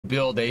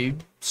build a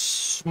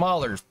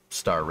smaller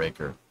Star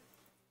Raker.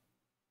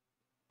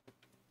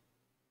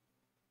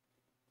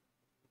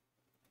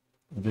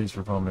 Thanks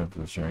for following up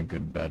for sharing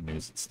good and bad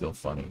news. It's still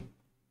funny.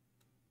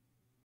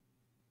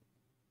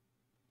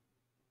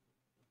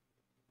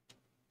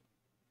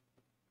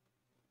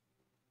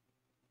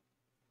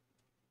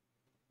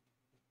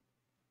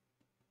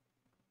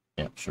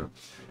 Yeah, sure.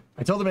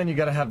 I told the man you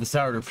gotta have the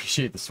sour to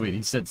appreciate the sweet.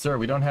 He said, sir,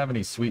 we don't have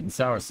any sweet and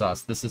sour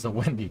sauce. This is a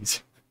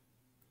Wendy's.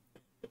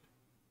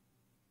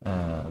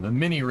 The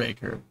mini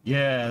raker.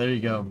 Yeah, there you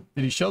go.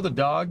 Did he show the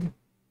dog?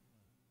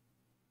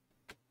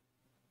 I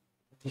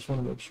just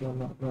want to make sure I'm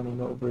not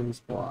running over his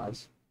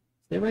paws.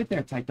 Stay right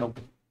there, Taito.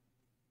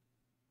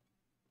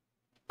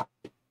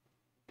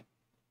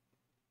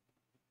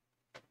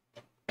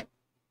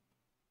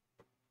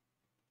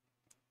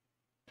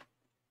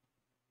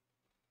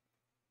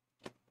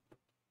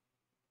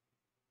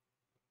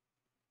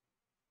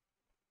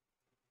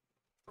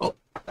 Oh,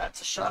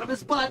 that's a shot of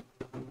his butt.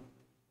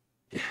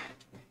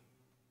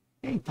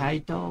 Hey,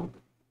 Taito.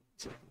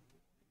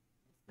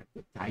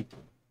 Taito.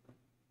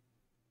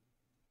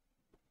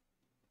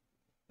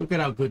 Look at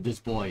how good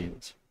this boy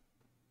is.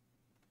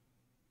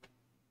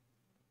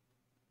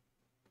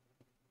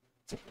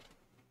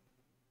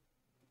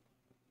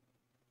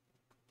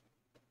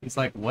 He's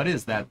like, what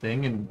is that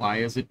thing and why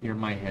is it near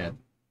my head?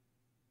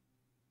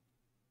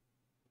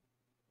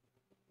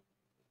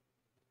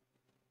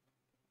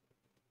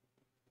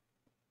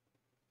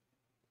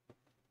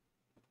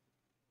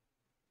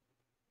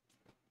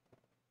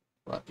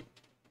 What?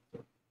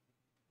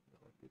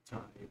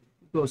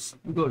 Go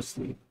to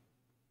sleep.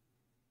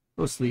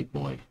 Go sleep,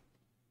 boy.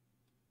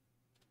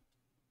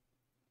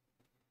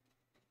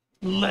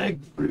 Leg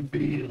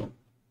reveal.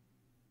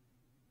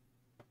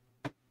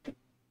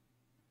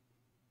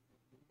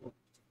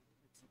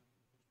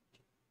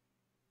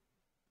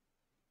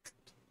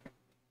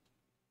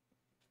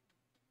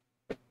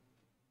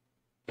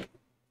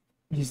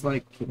 He's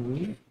like, can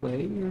we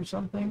play or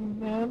something,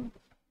 man?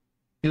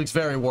 He looks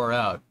very wore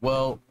out.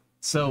 Well,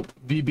 so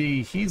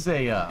VB, he's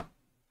a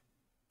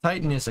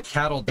Titan is a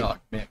cattle dog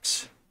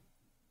mix.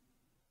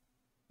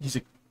 He's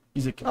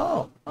a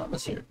oh,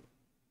 Mama's here.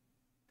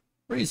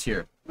 Bree's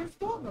here. Where's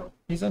Doggo?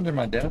 He's under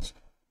my desk.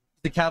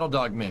 He's a cattle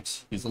dog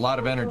mix. He's a lot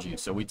of energy,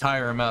 so we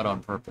tire him out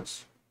on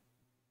purpose.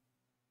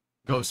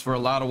 Goes for a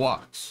lot of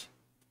walks.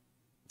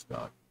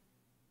 Dog.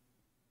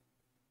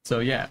 So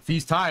yeah, if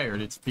he's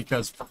tired, it's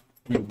because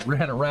we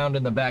ran around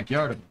in the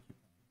backyard.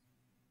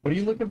 What are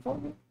you looking for?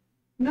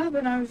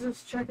 Nothing. I was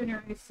just checking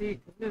your AC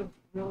because it was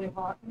really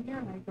hot in here,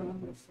 and I don't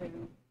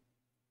understand.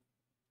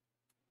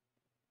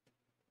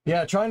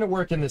 Yeah, trying to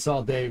work in this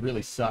all day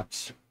really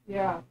sucks.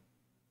 Yeah.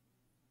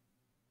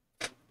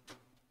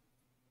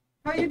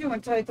 How you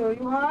doing, Taito?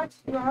 You hot?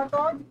 You a hot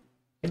dog?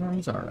 You know,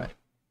 he's all right.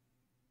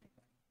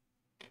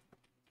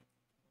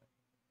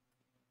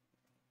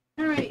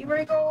 All right, you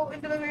ready to go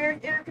into the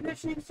air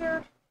conditioning,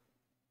 sir?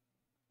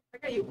 I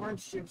got you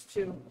orange juice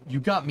too. You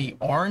got me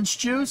orange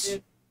juice? Yeah.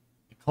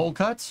 Cold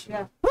cuts?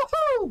 Yeah.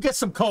 Woohoo! Get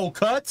some cold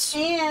cuts.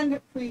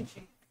 And cream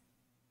cheese.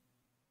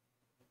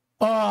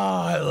 Oh,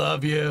 I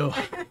love you.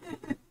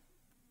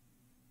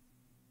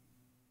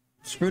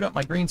 Screwed up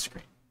my green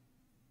screen.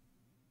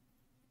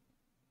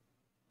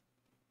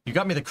 You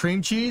got me the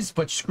cream cheese,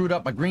 but you screwed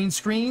up my green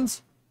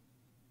screens?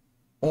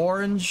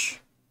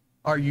 Orange,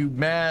 are you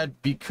mad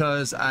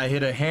because I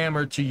hit a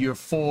hammer to your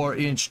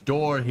 4-inch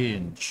door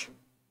hinge?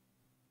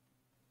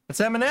 It's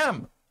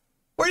Eminem.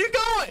 Where are you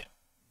going?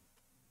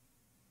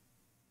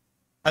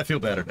 I feel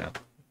better now.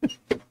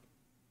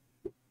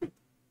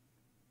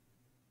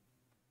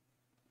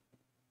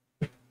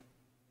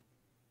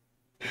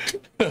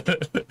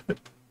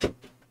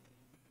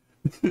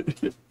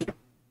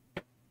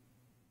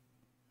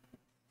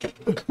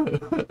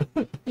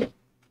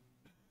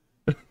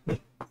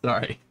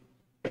 Sorry.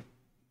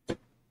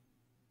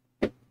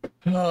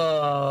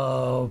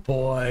 Oh,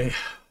 boy.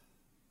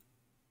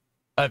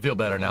 I feel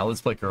better now.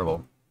 Let's play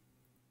Kerbal.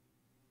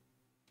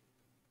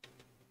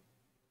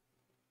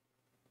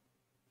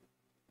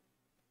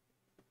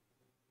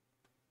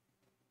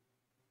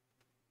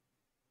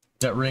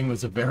 That ring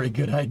was a very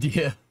good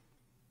idea.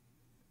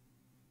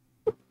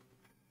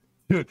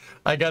 Dude,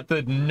 I got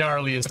the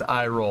gnarliest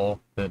eye roll.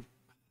 Dude,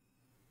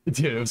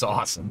 it was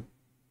awesome.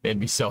 Made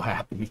me so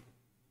happy.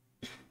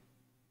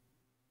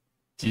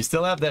 Do you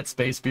still have that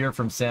space beer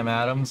from Sam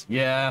Adams?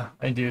 Yeah,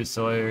 I do,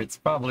 Sawyer. It's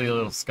probably a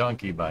little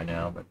skunky by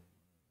now, but...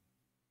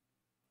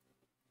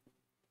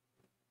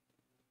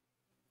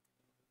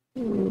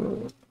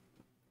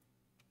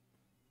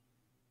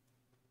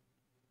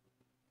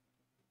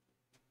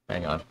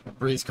 Hang on.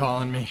 Bree's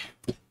calling me.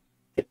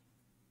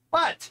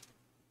 What?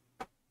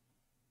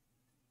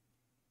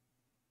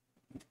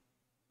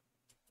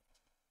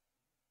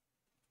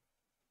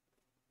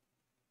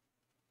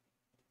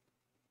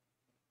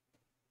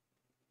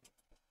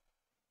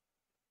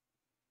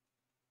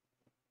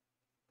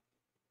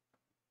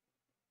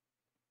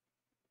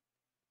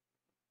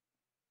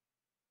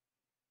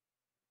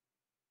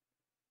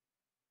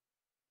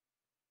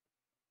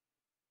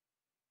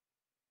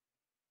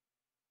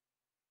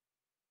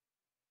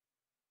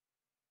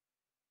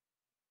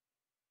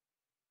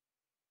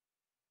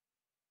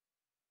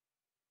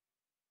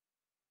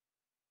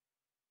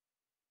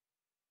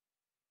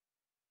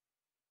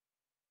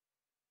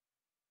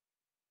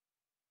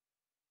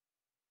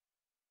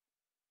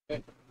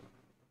 Okay.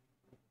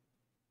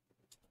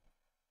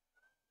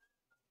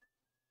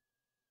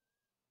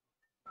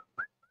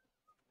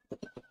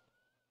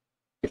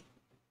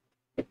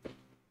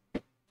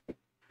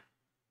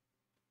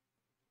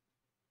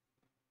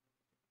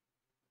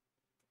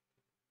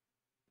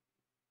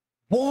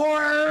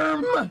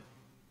 Warm!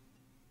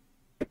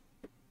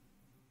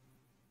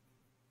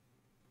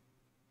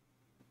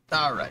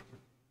 All right.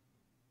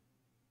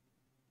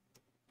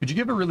 Could you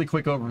give a really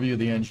quick overview of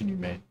the engine you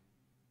made?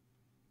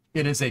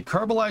 It is a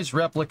carbonized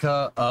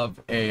replica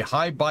of a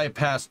high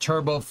bypass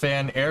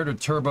turbofan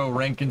air-to-turbo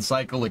Rankine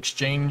cycle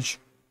exchange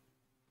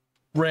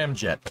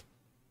ramjet.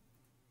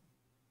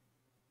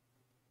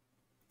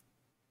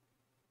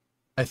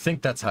 I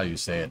think that's how you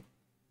say it.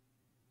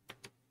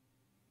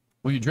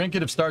 Will you drink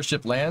it if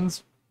Starship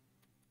lands?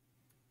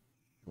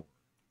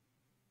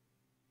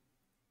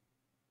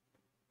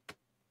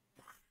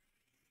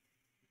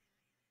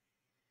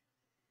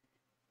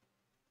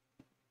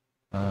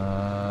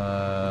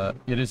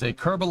 It is a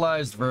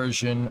carbonized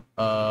version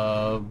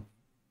of...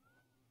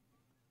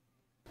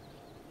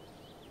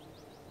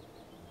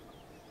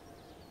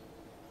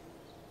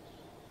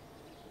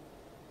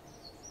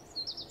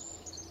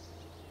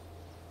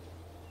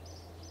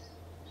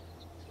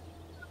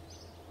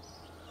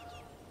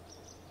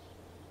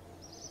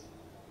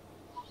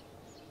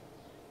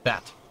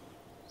 that.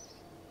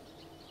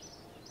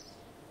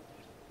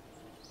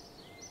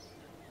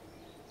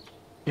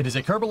 It is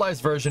a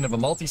carbonized version of a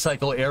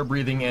multi-cycle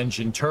air-breathing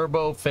engine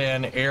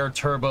turbofan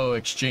air-turbo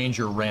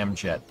exchanger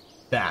ramjet.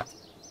 That.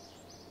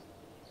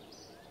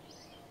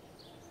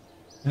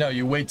 No,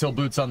 you wait till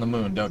Boots on the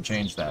Moon. Don't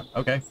change that.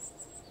 Okay.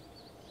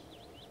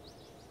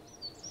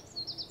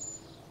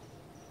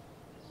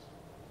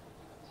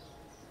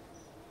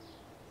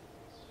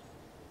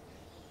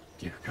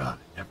 Dear God,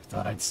 I never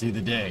thought I'd see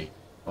the day.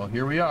 Well,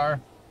 here we are.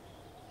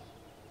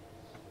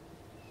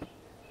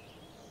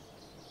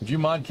 Did you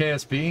mod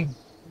KSP?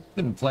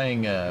 Been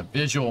playing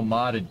visual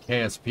modded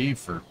KSP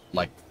for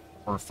like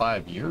 4 or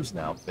 5 years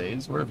now,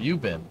 FaZe. Where have you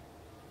been?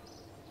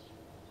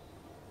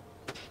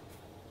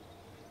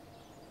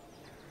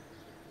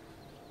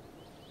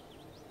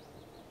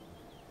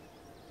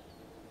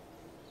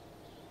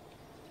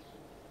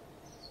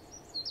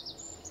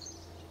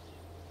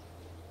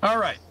 All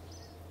right.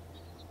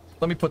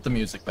 Let me put the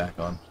music back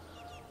on.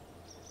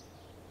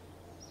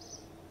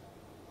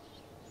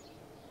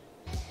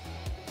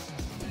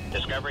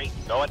 Discovery,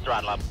 go at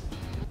throttle up.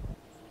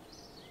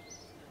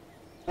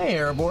 Hey,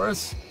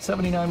 Airboris.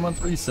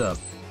 7913 sub.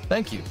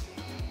 Thank you.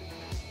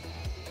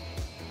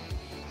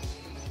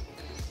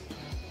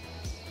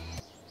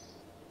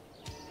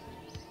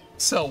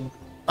 So,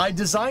 I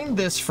designed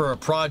this for a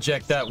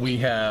project that we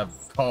have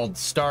called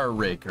Star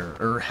Raker,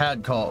 or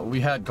we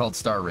had called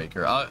Star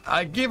Raker.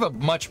 I gave a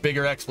much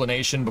bigger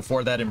explanation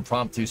before that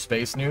impromptu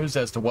space news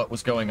as to what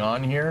was going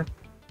on here.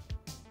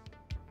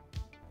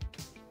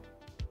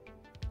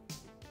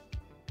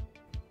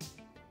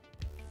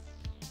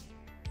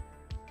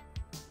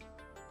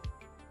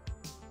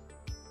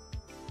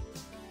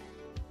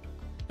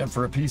 And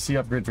for a PC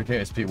upgrade for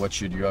KSP, what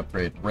should you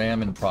upgrade?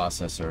 RAM and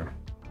processor.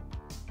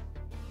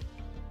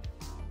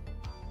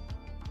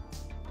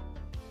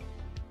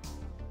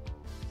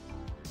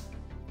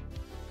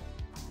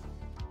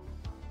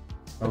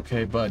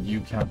 Okay, bud, you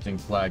counting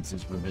flags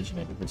is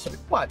revisionist history.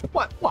 What?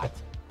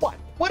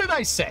 What did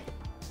I say?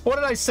 What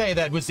did I say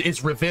that is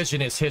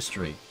revisionist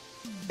history?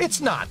 It's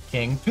not,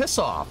 King. Piss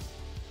off.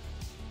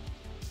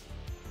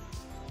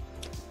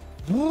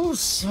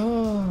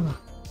 Woosa.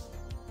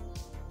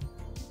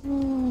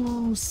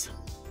 I'm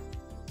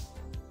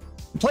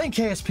playing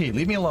KSP.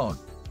 Leave me alone.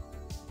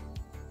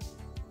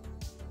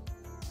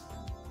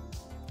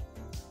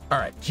 All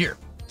right, here.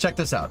 Check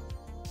this out.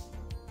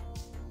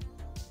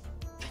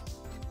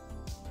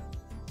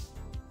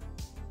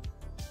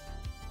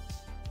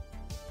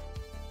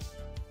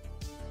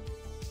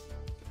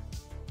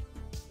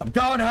 I'm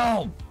going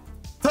home.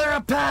 Clear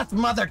a path,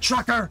 mother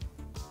trucker.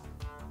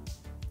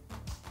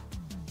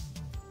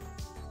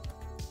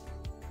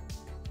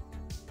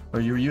 Or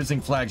you were using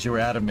flags, you were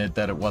adamant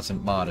that it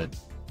wasn't modded.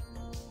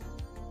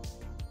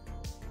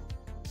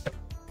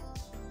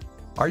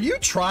 Are you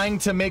trying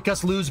to make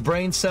us lose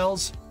brain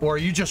cells, or are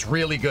you just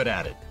really good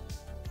at it?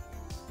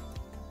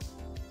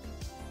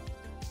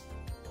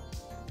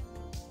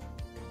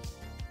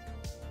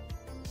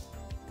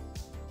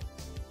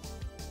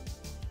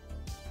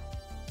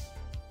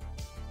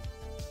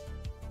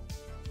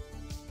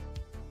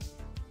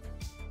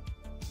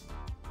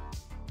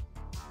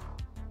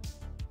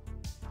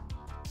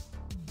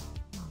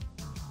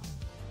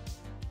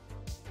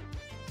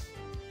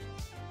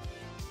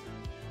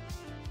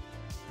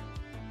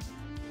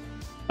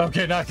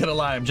 Okay, not gonna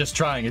lie, I'm just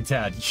trying a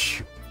tad.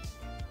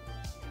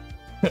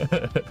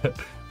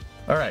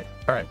 all right.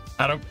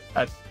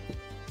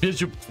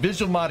 Visual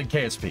modded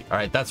KSP. All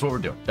right, that's what we're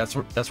doing. That's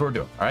what we're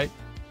doing. All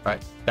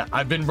right.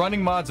 I've been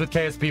running mods with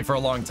KSP for a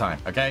long time.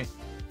 Okay.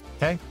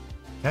 If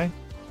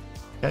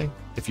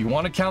you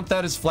want to count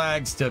that as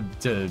flags to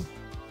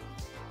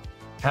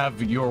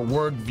have your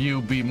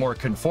worldview be more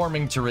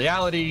conforming to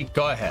reality,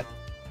 go ahead.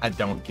 I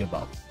don't give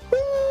up.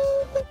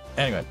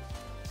 Anyway.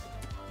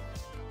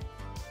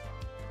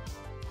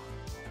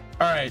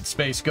 All right,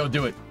 Space, go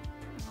do it.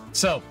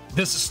 So,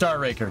 this is Star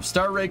Raker.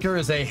 Star Raker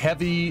is a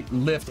heavy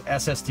lift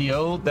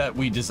SSTO that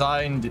we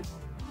designed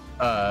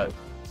to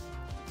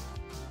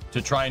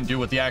try and do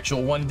what the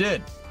actual one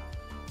did.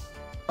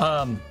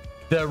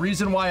 The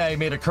reason why I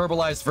made a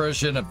Kerbalized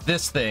version of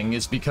this thing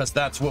is because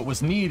that's what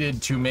was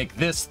needed to make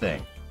this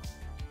thing.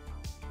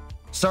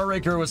 Star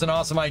Raker was an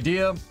awesome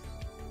idea.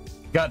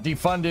 Got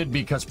defunded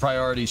because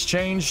priorities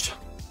changed.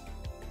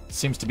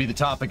 Seems to be the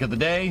topic of the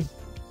day.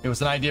 It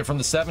was an idea from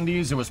the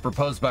 70s. It was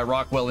proposed by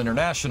Rockwell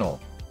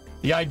International.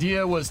 The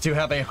idea was to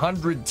have a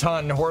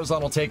 100-ton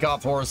horizontal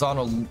takeoff,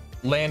 horizontal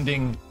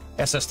landing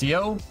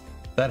SSTO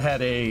that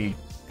had a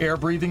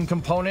air-breathing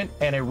component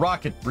and a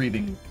rocket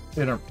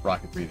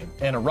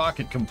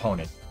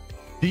component.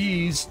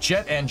 These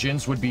jet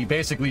engines would be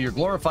basically your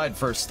glorified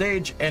first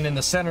stage, and in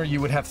the center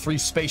you would have 3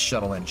 space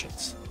shuttle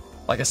engines.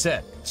 Like I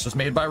said, this was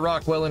made by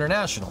Rockwell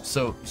International,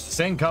 so it's the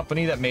same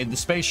company that made the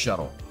space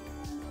shuttle.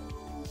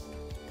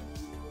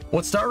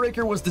 What Star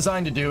Raker was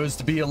designed to do is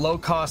to be a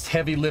low-cost,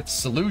 heavy-lift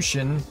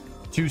solution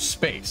to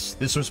space.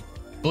 This was,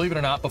 believe it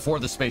or not, before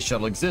the space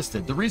shuttle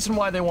existed. The reason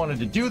why they wanted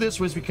to do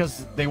this was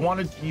because they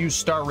wanted to use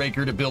Star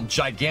Raker to build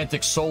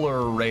gigantic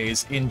solar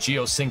arrays in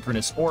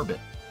geosynchronous orbit.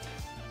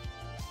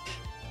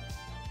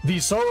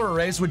 These solar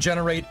arrays would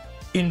generate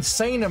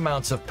insane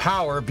amounts of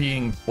power,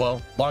 being,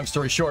 well, long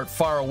story short,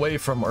 far away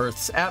from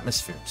Earth's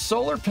atmosphere.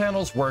 Solar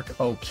panels work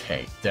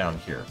okay down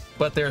here,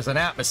 but there's an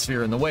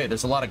atmosphere in the way.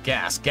 There's a lot of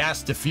gas.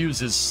 Gas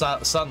diffuses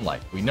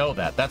sunlight. We know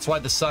that. That's why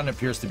the sun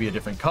appears to be a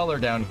different color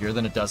down here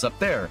than it does up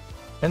there.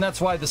 And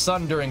that's why the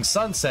sun during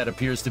sunset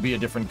appears to be a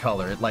different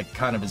color. It like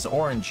kind of is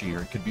orangey,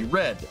 or it could be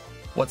red.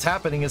 What's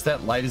happening is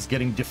that light is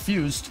getting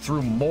diffused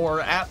through more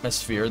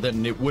atmosphere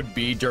than it would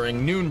be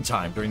during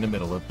noontime, during the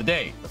middle of the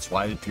day. That's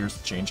why it appears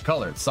to change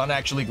color. The sun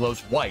actually glows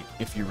white,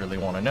 if you really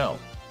want to know.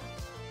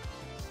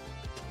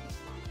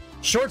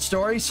 Short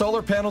story,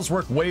 solar panels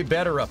work way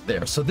better up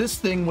there. So this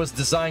thing was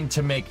designed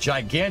to make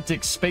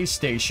gigantic space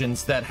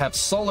stations that have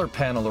solar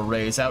panel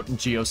arrays out in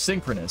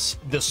geosynchronous.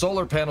 The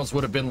solar panels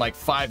would have been like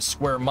 5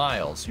 square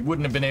miles. You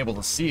wouldn't have been able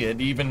to see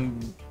it,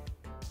 even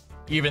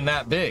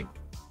that big.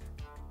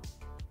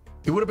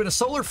 It would have been a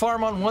solar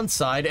farm on one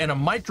side and a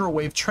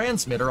microwave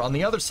transmitter on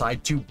the other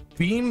side to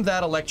beam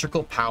that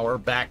electrical power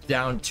back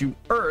down to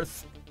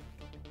Earth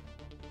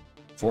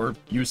for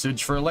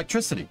usage for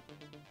electricity.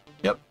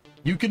 Yep,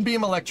 you can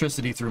beam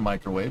electricity through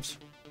microwaves.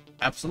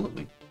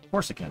 Absolutely. Of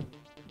course it can.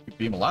 You can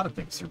beam a lot of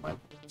things through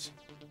microwaves.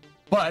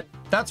 But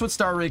that's what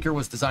Star Raker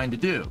was designed to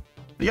do.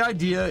 The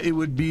idea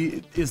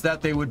is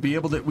that we would be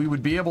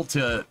able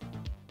to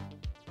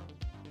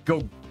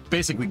go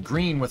basically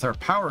green with our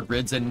power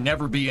grids and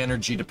never be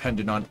energy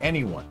dependent on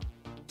anyone.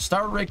 The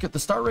Star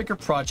Raker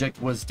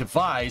project was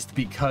devised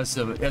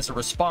as a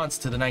response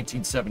to the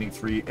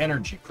 1973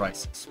 energy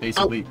crisis.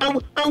 Basically,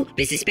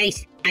 this is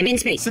Space. I'm in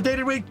space.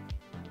 Sedated Week,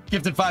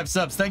 gifted 5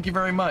 subs. Thank you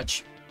very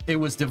much. It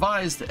was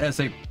devised as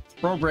a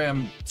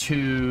program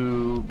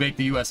to make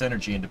the U.S.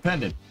 energy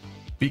independent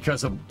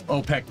because of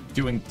OPEC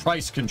doing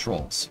price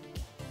controls.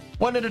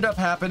 What ended up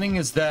happening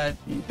is that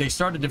they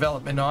started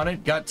development on it,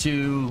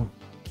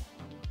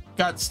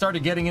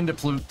 started getting into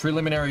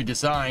preliminary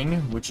design,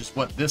 which is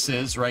what this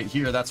is right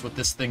here. That's what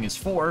this thing is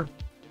for.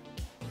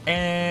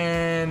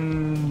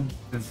 And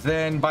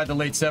then by the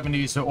late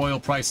 70s, the oil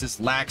prices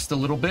laxed a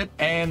little bit,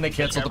 and they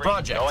canceled the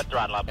project.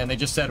 And they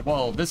just said,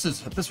 well,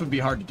 this would be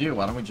hard to do.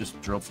 Why don't we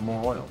just drill for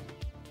more oil?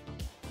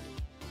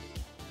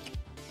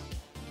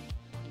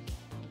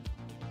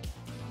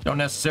 Don't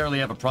necessarily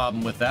have a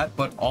problem with that,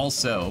 but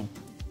also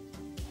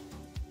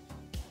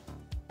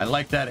I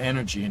like that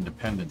energy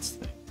independence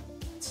thing.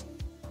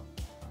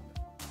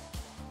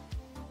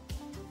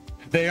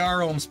 They are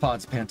Ohms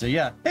Pods, Panta.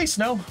 Yeah. Hey,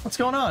 Snow. What's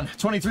going on?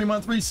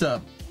 23-month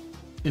resub.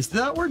 Is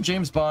that where the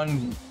James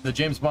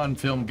Bond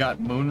film got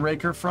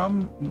Moonraker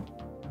from?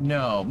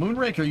 No.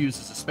 Moonraker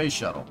uses a space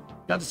shuttle.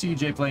 Got to see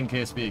EJ playing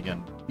KSP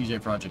again.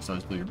 EJ projects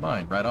always blew your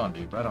mind. Right on,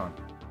 dude. Right on.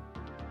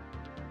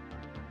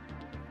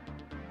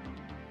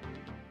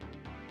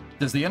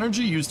 Does the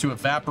energy used to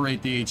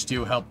evaporate the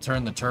H2 help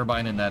turn the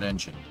turbine in that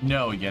engine?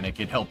 No, Yannick.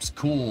 It helps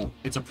cool.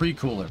 It's a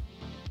pre-cooler.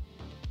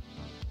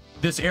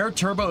 This air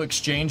turbo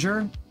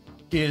exchanger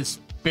is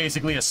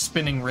basically a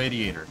spinning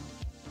radiator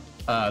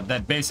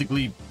that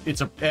basically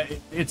it's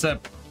a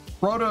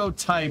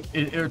prototype,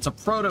 it's a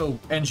proto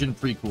engine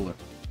pre-cooler.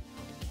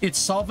 It's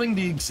solving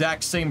the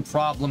exact same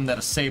problem that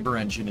a Sabre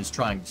engine is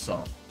trying to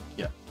solve.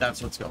 Yeah,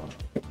 that's what's going on.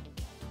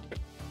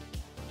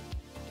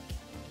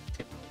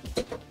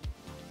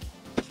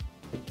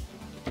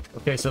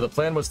 Okay, so the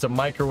plan was to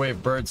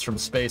microwave birds from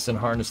space and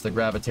harness the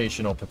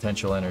gravitational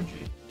potential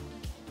energy.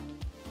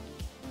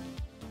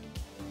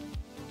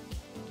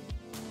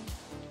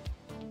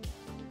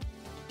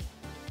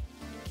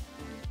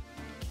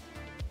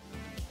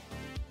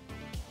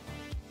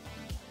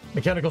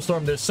 Mechanical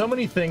Storm, there's so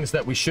many things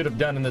that we should have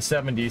done in the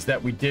 70s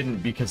that we didn't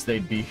because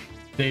they'd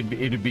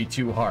it'd be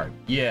too hard.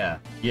 Yeah,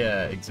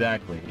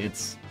 exactly.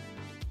 It's...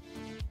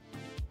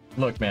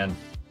 Look, man.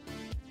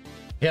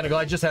 Hannibal,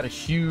 I just had a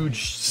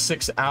huge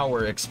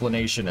 6-hour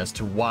explanation as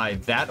to why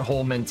that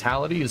whole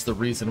mentality is the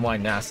reason why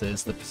NASA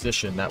is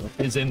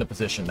in the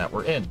position that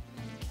we're in.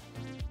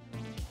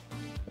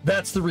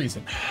 That's the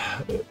reason.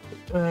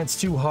 It's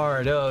too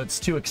hard. Oh, it's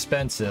too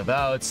expensive.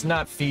 Oh, it's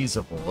not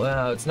feasible.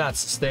 Oh, it's not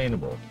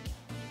sustainable.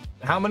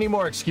 How many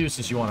more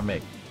excuses you want to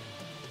make?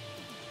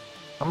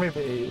 How many?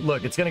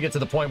 Look, it's going to get to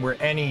the point where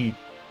any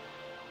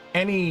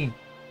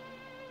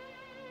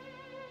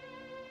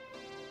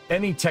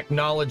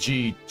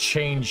technology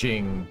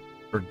changing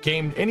or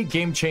any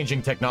game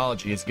changing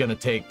technology is going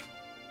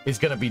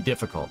to be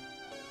difficult.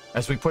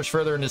 As we push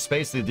further into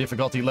space, the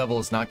difficulty level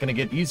is not going to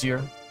get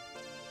easier.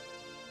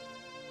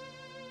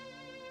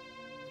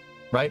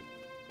 Right?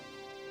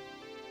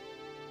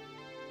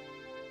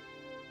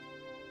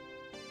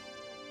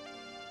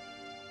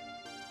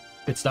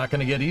 It's not going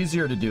to get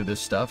easier to do this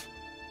stuff.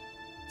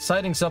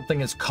 Citing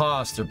something as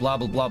cost or blah,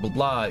 blah, blah, blah,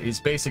 blah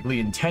is basically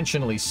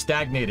intentionally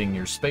stagnating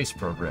your space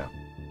program.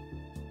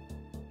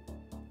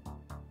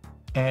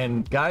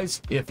 And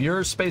guys, if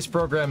your space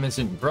program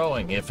isn't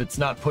growing, if it's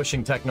not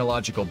pushing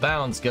technological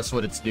bounds, guess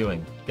what it's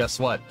doing? Guess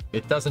what?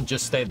 It doesn't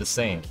just stay the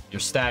same. You're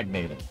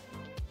stagnating.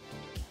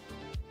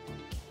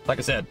 Like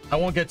I said, I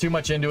won't get too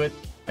much into it.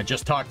 I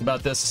just talked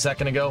about this a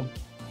second ago.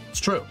 It's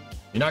true.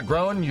 You're not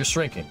growing, you're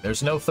shrinking.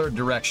 There's no third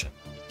direction.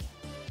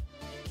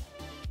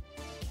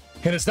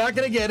 And it's not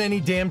going to get any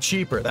damn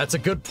cheaper. That's a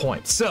good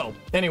point. So,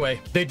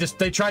 anyway, they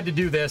tried to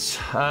do this.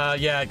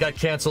 Yeah, it got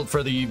canceled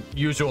for the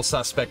usual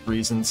suspect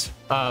reasons.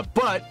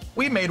 But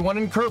we made one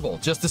in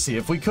Kerbal just to see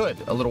if we could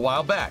a little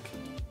while back.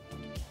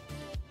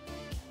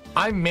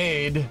 I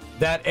made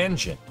that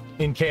engine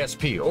in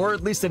KSP, or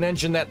at least an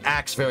engine that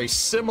acts very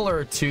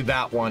similar to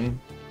that one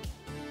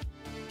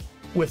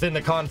within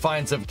the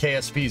confines of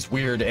KSP's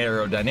weird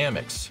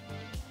aerodynamics.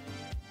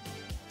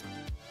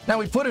 Now,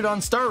 we put it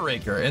on Star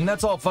Raker, and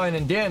that's all fine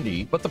and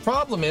dandy, but the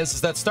problem is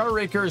that Star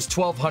Raker is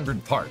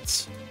 1,200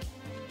 parts.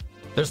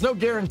 There's no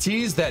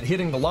guarantees that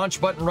hitting the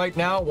launch button right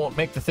now won't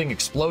make the thing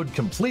explode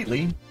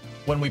completely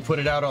when we put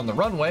it out on the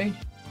runway.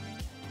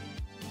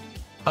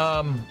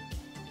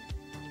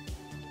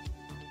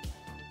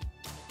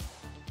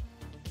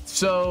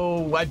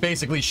 So I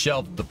basically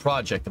shelved the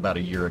project about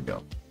a year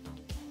ago.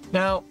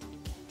 Now,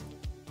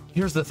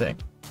 here's the thing.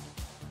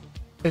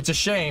 It's a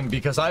shame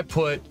because I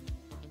put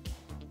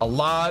a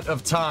lot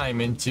of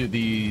time into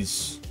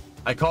these,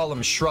 I call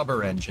them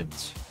shrubber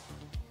engines.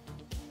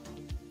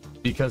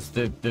 Because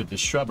the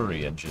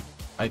shrubbery engine,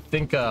 I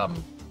think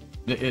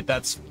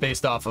that's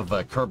based off of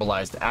a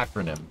Kerbalized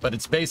acronym, but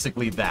it's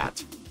basically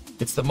that.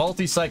 It's the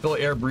multi-cycle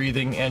air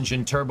breathing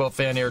engine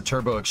turbofan air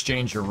turbo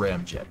exchanger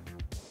ramjet.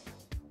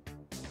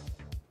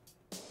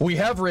 We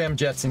have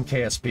ramjets in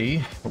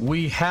KSP,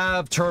 we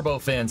have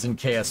turbofans in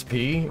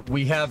KSP,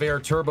 we have air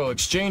turbo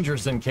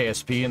exchangers in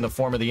KSP in the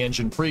form of the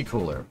engine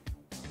pre-cooler.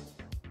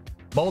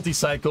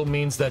 Multi-cycle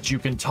means that you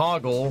can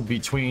toggle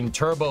between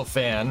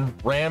turbofan,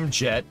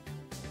 ramjet,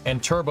 and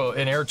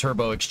air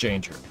turbo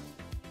exchanger.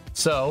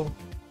 So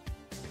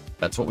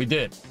that's what we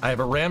did. I have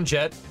a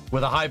ramjet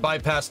with a high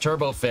bypass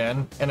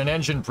turbofan and an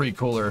engine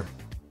pre-cooler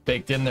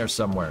baked in there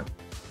somewhere.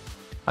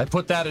 I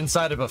put that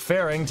inside of a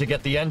fairing to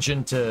get the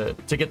engine to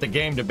get the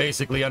game to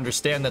basically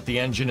understand that the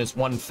engine is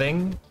one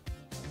thing.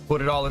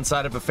 Put it all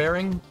inside of a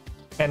fairing,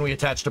 and we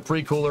attached a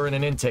pre-cooler and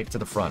an intake to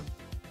the front.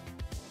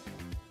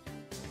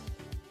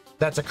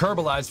 That's a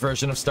Kerbalized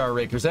version of Star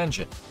Raker's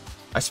engine.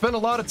 I spent a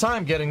lot of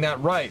time getting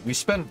that right. We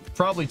spent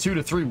probably 2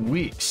 to 3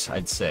 weeks,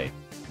 I'd say.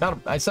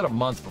 I said a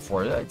month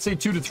before. I'd say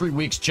 2 to 3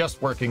 weeks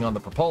just working on the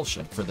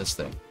propulsion for this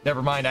thing.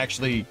 Never mind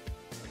actually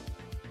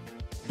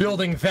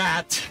building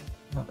that.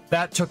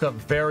 That took a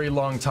very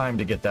long time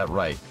to get that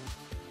right.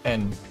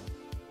 And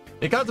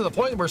it got to the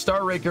point where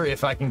Star Raker,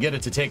 if I can get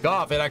it to take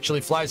off, it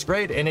actually flies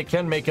great and it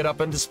can make it up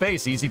into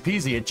space. Easy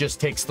peasy. It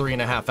just takes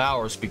 3.5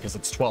 hours because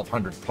it's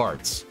 1,200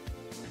 parts.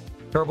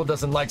 Kerbal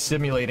doesn't like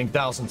simulating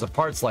thousands of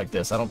parts like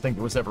this. I don't think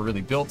it was ever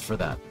really built for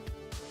that.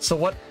 So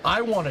what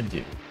I want to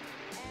do,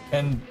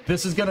 and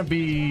this is going to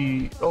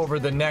be over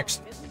the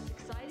next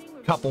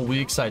couple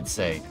weeks, I'd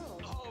say,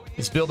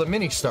 is build a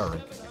mini Star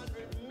Raker.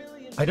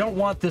 I don't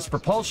want this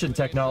propulsion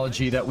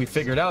technology that we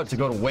figured out to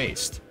go to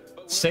waste.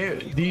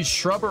 These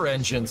shrubber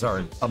engines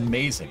are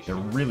amazing. They're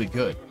really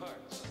good.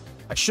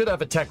 I should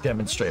have a tech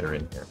demonstrator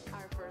in here.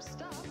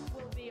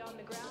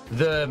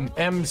 The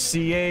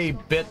MCA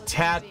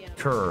Bitat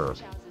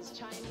curve.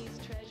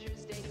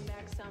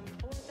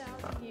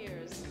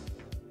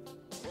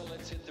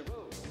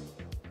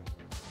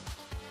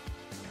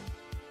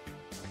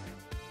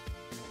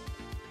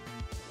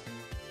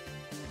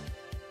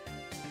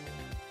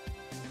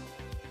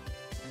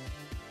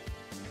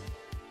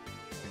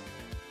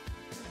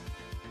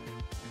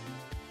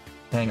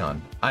 Hang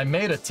on. I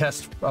made a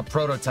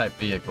prototype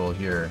vehicle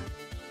here.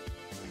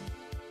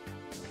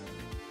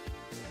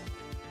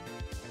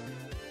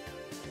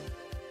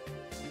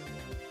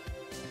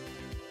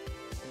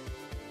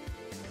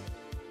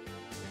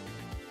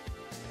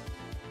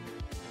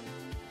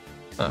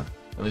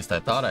 At least I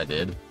thought I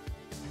did.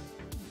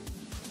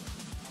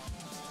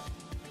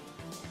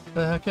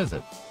 The heck is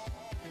it?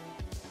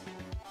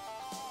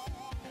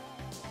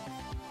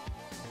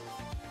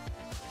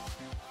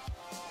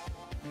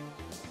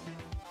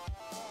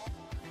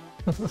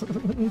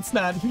 It's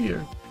not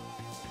here.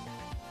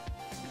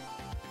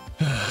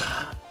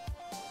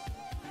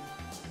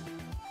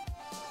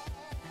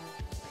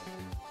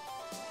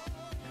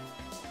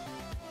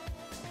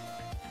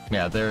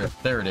 Yeah, there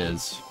it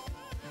is.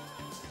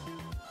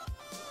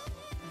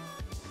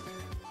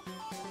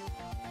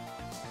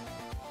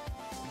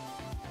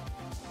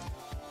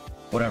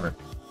 Whatever.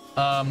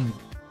 All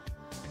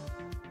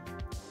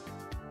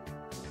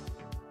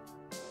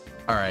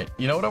right,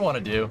 you know what I want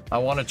to do? I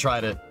want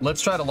to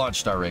let's try to launch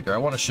Star Raker. I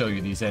want to show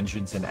you these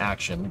engines in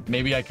action.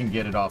 Maybe I can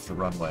get it off the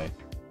runway.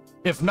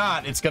 If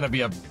not, it's going to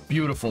be a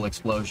beautiful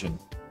explosion.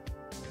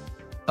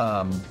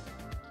 Come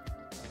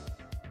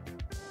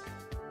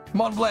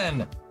on,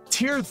 Glenn.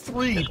 Tier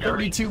 3,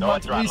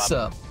 32-month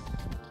resub.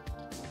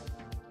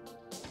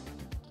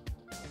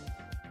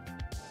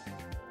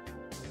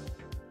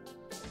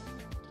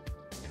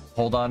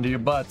 Hold on to your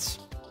butts.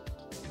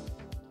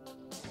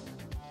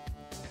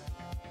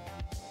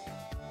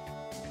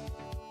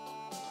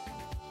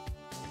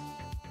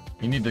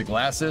 You need the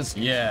glasses?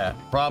 Yeah,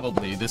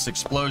 probably. This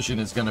explosion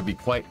is going to be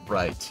quite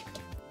bright.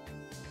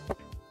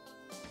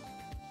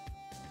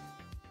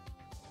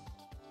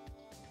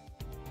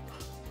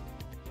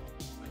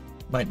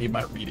 Might need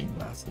my reading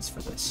glasses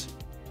for this.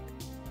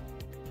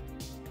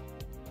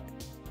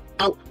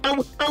 Oh,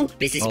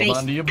 this is Hold space.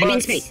 on to your I'm in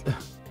butts. space.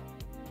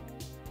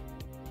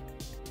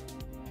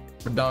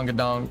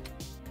 Badongadonk.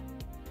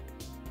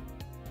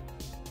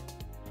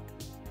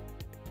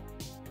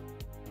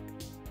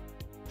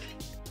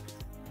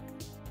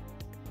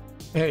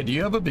 Hey, do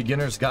you have a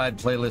beginner's guide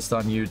playlist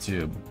on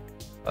YouTube?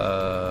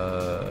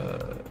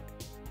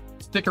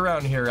 Stick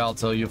around here,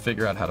 Alto. You'll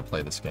figure out how to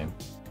play this game.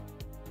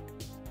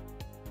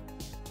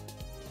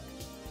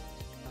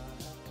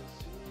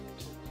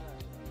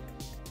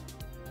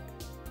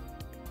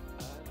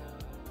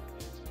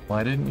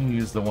 Why didn't you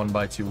use the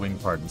 1x2 wing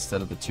part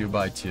instead of the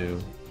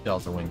 2x2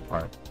 delta wing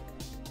part?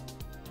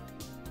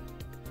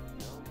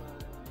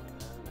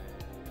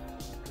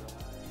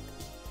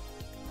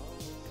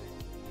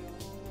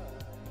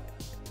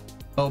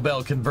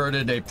 Obel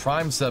converted a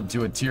prime sub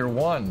to a tier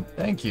 1.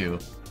 Thank you.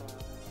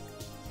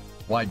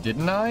 Why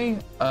didn't I?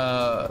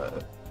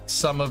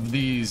 Some of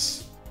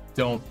these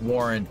don't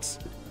warrant...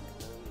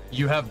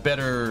 You have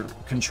better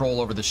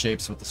control over the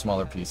shapes with the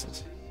smaller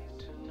pieces.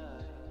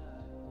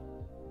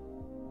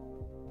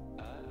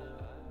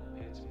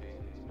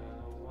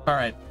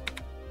 Alright.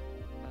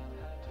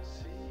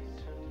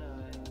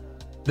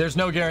 There's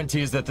no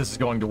guarantees that this is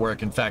going to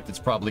work. In fact, it's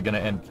probably going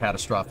to end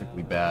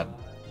catastrophically bad.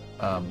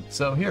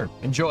 So here,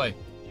 enjoy.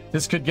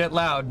 This could get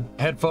loud.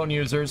 Headphone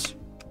users.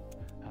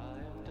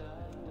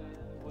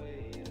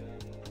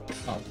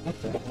 Oh,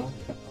 what the hell?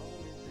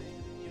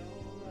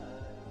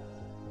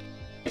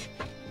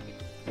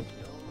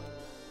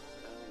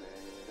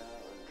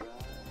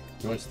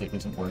 Joystick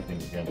isn't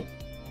working again.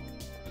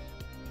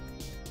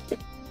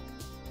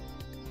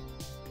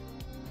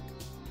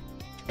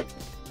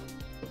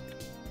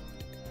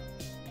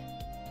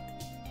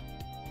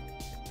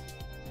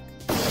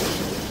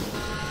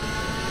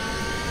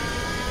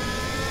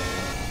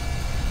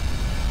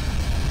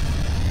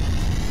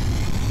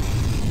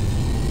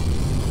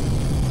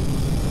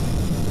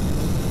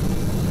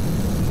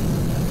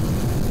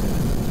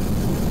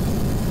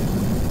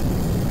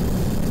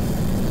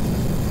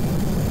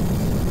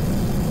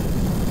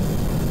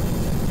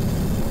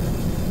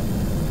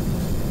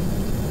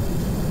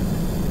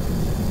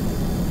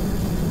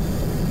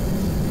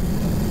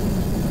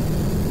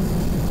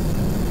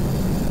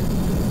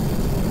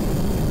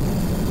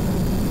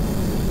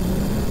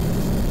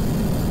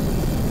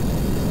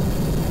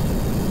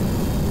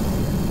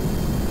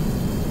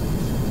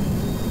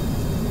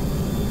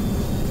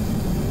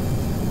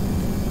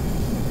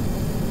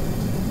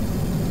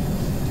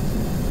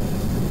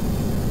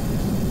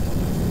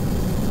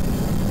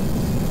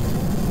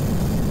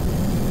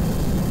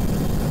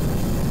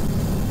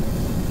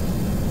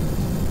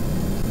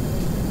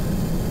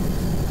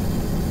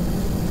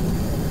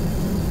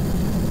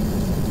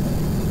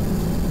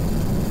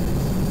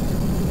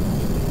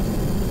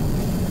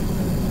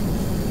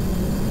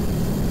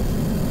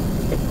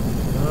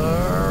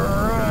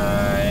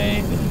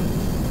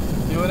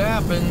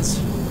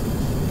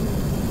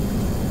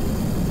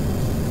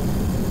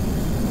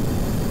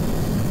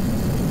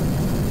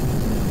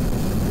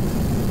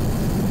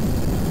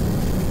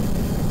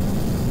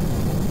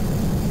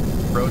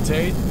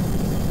 Rotate.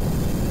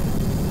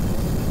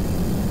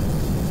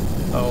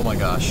 Oh my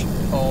gosh.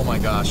 Oh my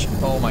gosh.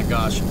 Oh my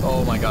gosh.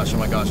 Oh my gosh. Oh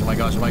my gosh. Oh my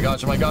gosh. Oh my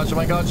gosh. Oh my gosh. Oh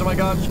my gosh. Oh my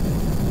gosh.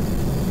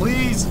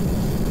 Please.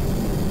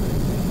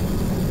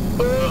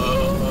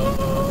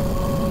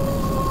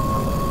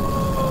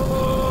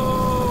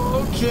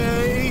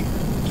 Okay.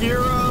 Gear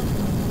up.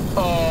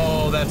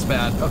 Oh, that's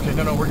bad. Okay,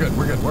 no, we're good.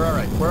 We're good. We're all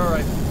right. We're all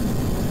right.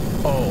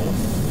 Oh.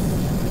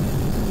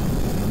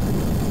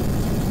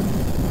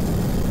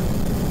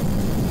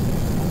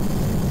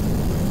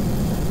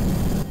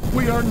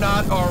 We are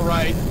not all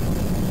right.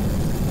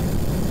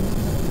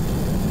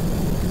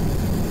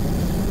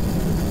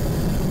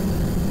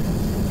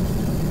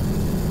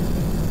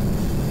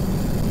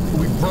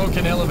 We broke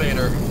an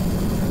elevator.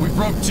 We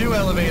broke 2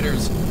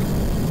 elevators.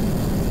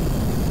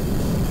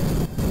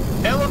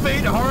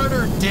 Elevate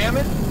harder, damn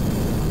it.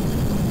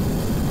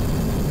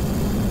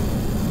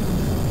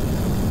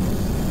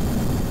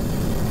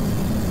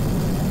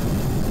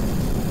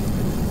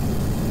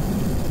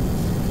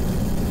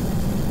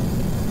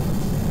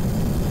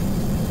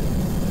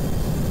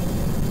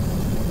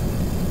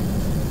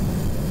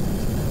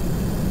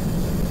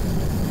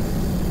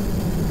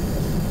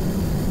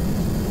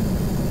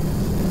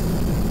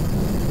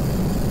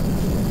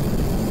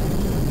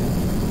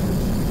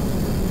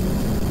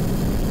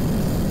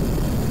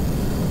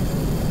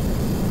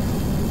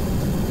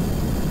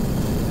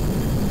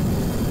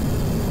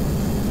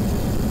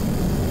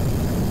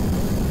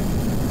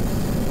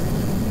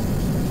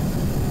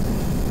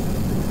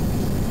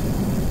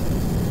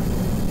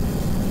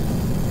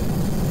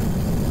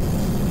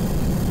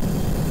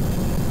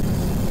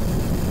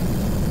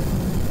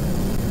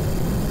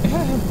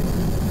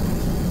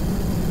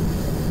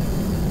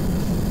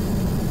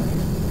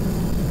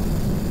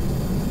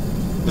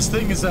 This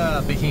thing is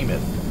a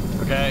behemoth,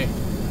 okay?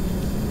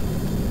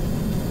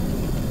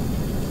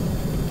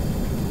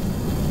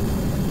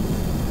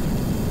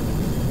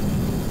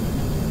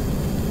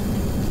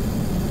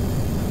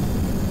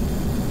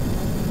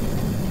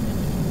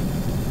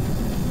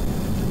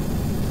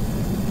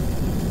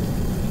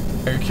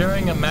 Are you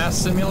carrying a mass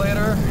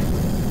simulator?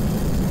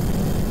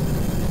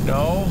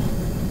 No.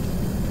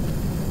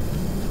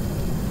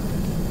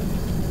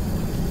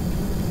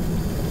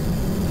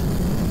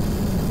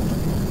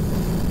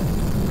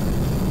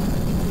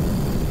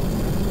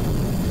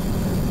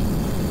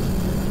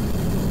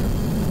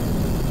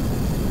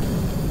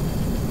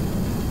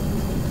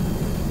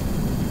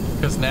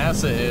 Because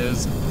NASA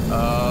is,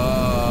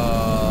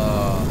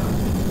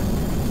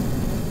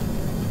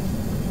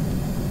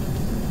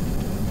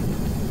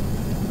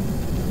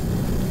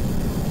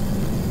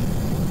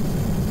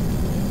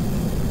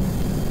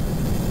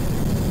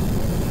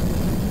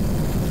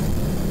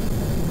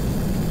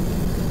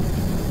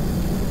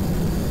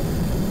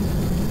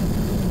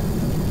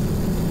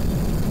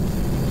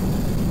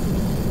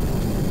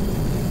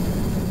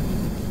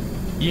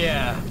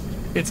 yeah,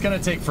 it's gonna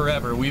take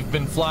forever. We've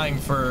been flying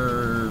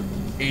for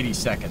 80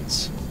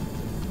 seconds.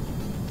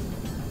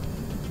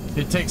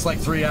 It takes like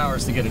 3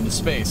 hours to get into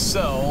space.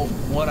 So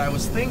what I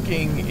was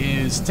thinking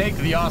is take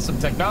the awesome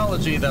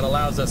technology that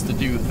allows us to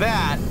do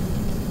that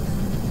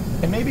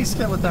and maybe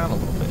scale it down a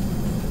little bit.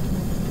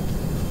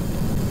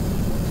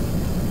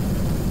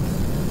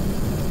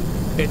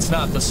 It's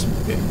not the...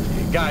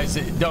 Guys,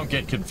 don't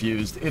get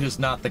confused. It is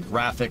not the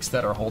graphics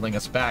that are holding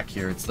us back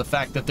here. It's the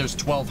fact that there's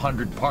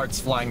 1,200 parts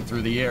flying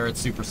through the air at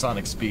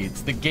supersonic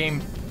speeds. The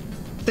game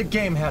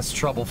has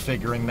trouble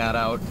figuring that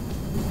out.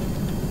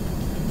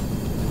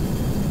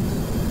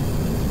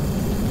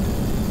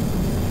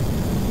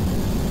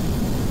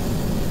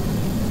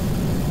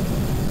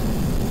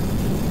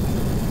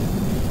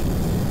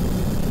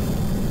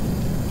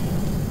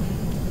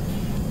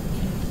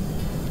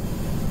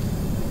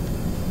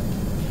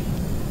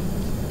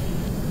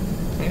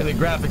 Yeah, the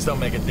graphics don't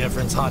make a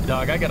difference, hot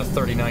dog. I got a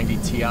 3090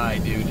 Ti,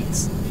 dude.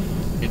 It's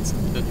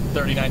the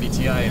 3090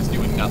 Ti is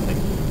doing nothing.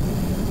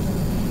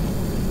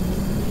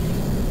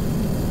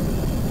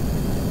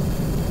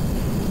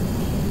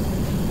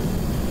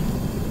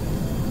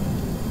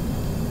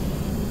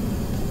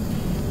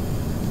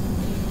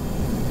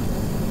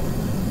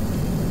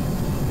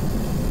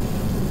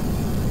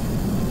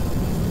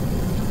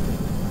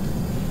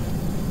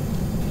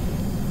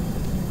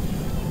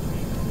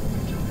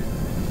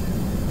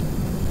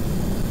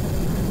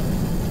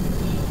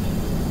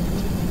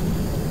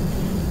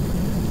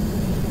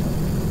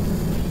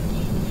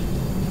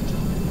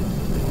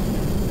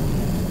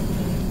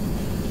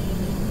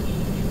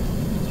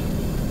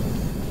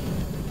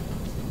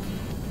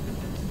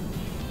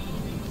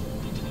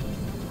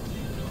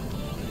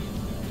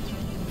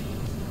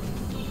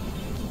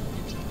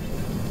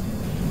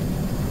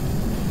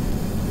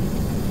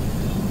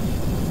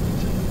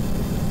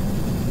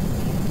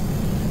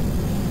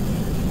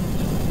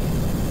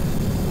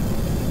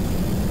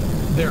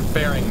 They're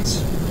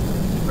fairings.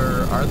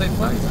 Or are they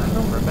flags? I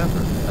don't remember.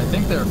 I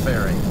think they're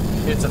fairing.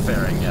 It's a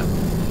fairing, yeah.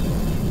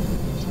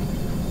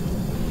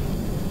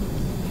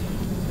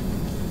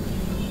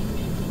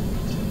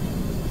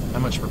 How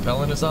much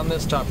propellant is on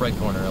this? Top right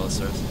corner, Ellis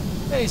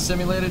says. Hey,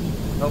 Simulated.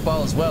 Hope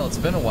all is well. It's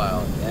been a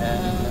while.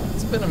 Yeah,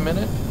 it's been a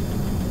minute.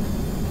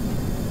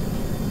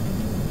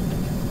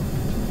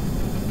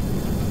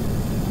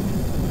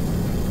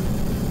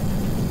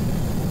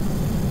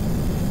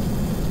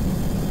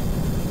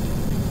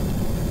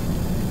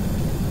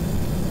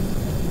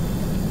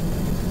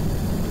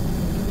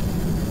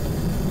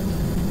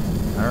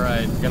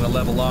 Gonna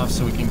level off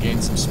so we can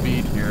gain some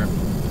speed here.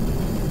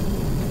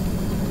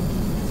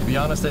 To be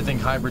honest, I think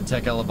hybrid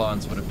tech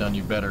Elebons would have done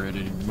you better.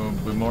 It'd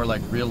be more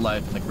like real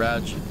life in the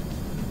garage.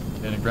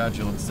 in a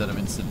gradual instead of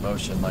instant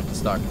motion like the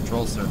stock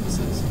control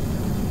surfaces.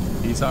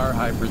 These are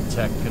hybrid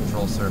tech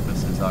control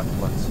surfaces,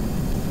 Aquilux.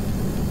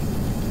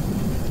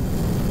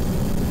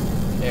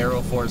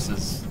 Aero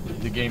forces,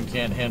 the game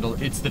can't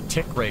handle. It's the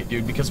tick rate,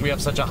 dude, because we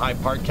have such a high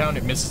part count,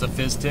 it misses a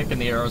fizz tick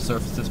and the aero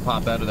surfaces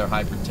pop out of their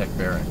hybrid tech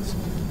bearings.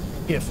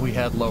 If we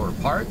had lower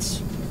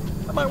parts,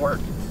 that might work.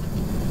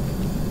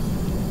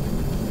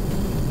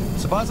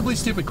 It's a possibly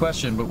stupid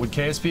question, but would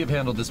KSP have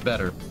handled this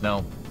better?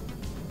 No.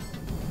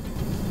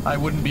 I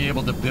wouldn't be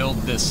able to build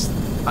this.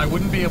 I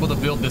wouldn't be able to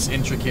build this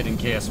intricate in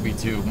KSP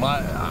 2.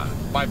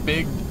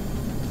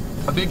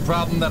 A big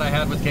problem that I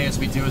had with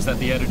KSP 2 is that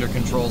the editor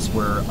controls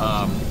were,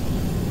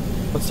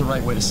 what's the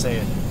right way to say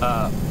it?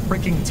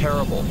 Freaking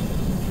terrible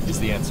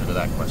is the answer to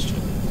that question.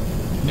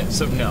 No,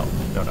 so no.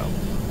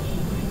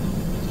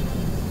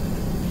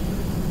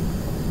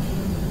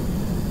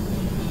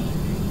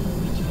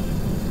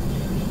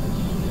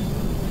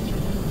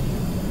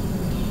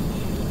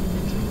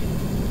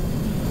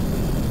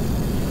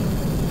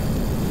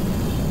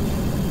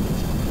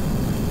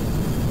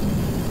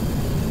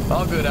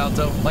 All good,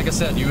 Alto. Like I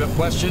said, you have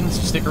questions,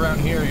 stick around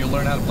here, you'll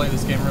learn how to play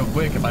this game real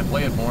quick if I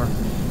play it more.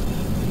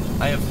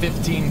 I have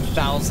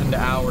 15,000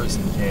 hours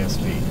in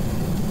KSP.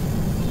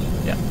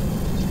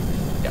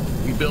 Yeah,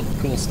 we built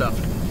cool stuff.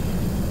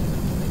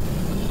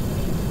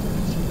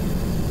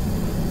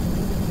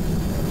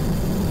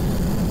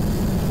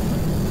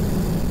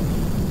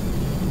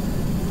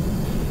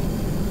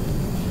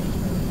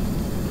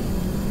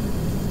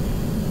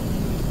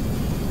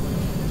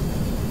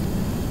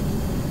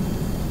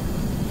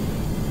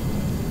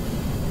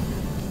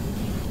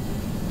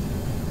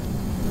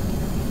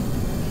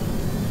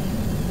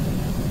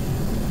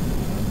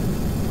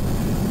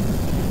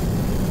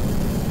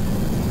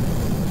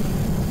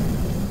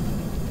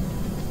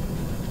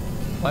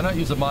 Why not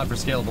use a mod for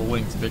scalable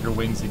wings? Bigger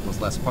wings equals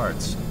less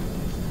parts.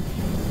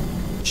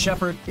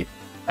 Shepard,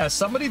 as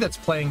somebody that's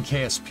playing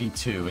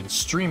KSP2 and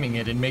streaming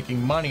it and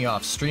making money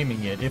off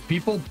streaming it, if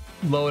people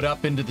load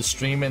up into the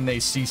stream and they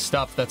see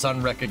stuff that's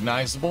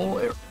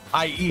unrecognizable,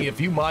 i.e.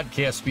 if you mod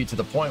KSP to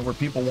the point where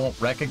people won't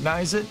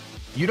recognize it,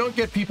 you don't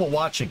get people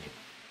watching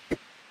it.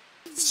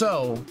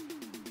 So,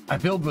 I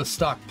build with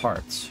stock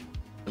parts.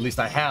 At least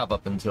I have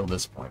up until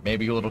this point.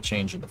 Maybe a little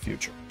change in the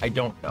future. I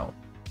don't know.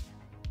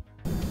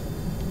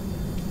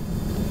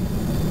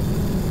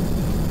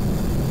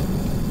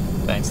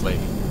 Thanks, lady.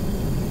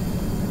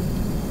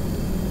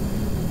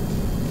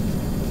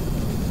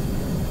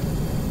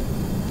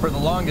 For the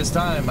longest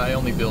time, I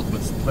only build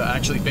with,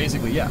 actually,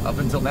 basically, yeah, up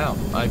until now,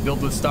 I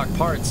build with stock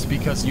parts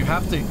because you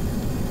have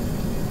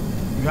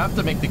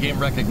to make the game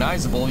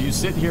recognizable. You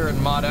sit here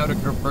and mod out a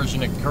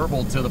version of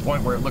Kerbal to the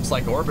point where it looks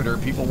like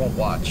Orbiter, people won't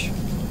watch.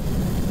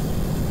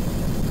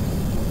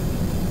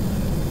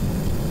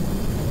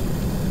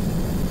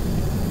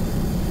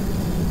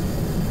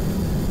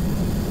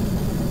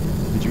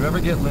 Did you ever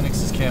get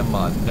Linux's cam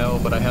mod? No,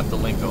 but I have the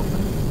link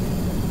open.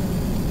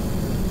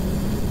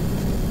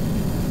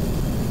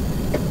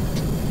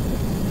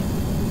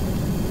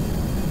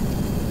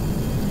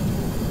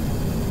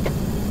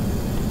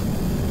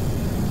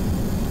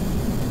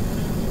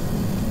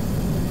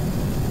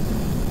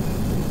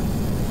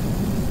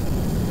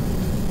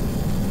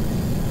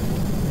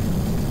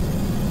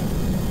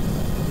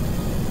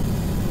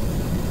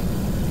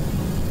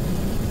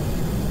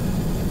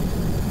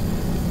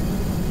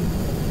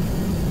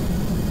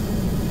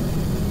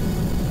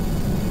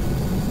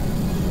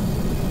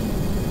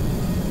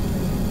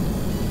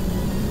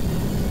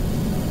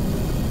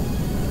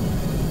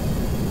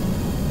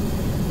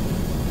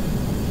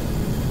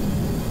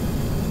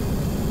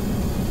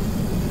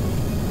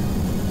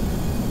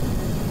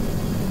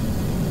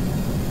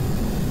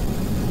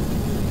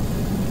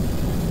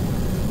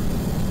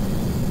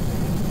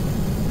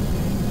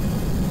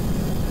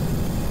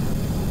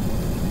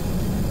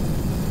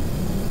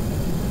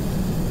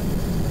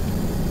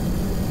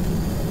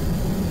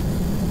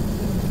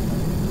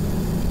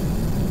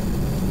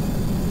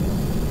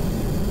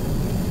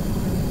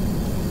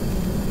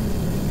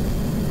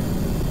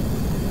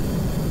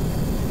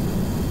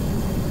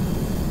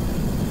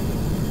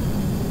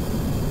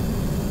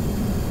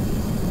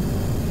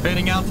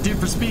 Fading altitude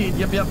for speed.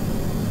 Yep.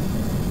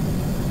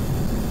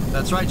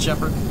 That's right,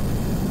 Shepard.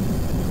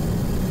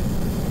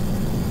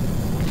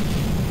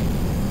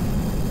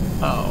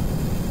 Oh.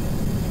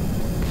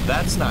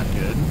 That's not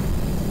good.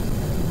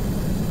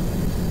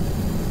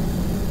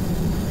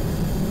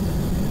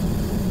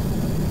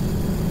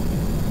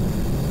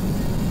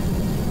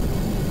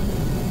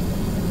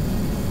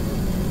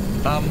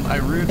 I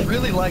would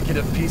really like it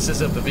if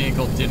pieces of the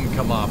vehicle didn't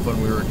come off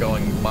when we were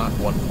going Mach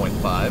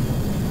 1.5.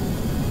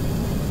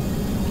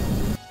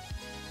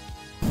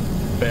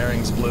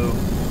 Bearings blue.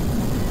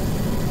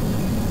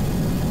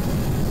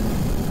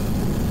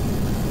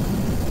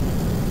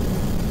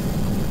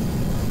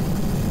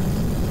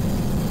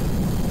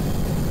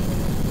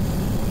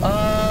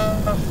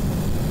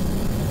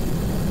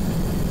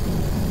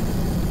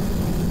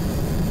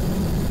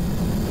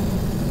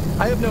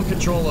 I have no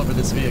control over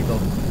this vehicle.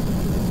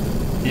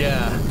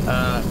 Yeah,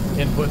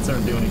 inputs are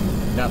doing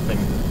nothing.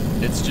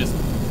 It's just...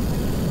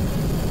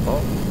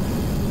 Oh.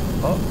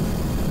 Oh.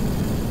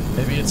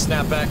 Maybe it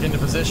snapped back into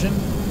position?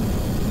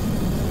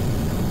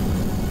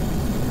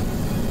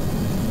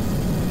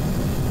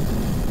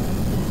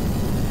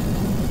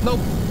 Nope.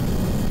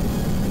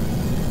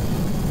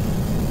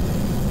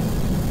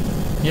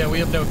 Yeah, we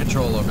have no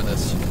control over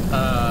this.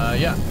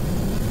 Yeah.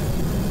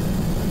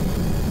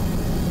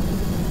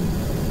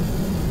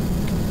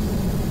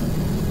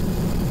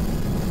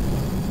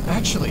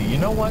 Actually, you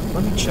know what?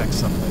 Let me check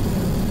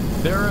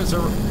something. There is a...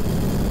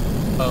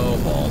 Oh,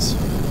 balls.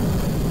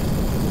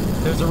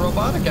 There's a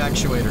robotic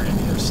actuator in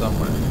here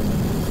somewhere.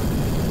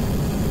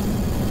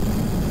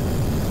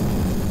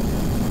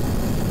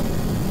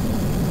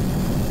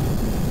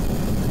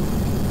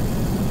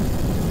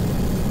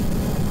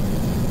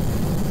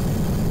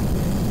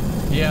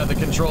 Yeah, the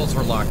controls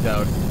were locked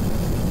out.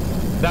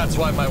 That's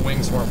why my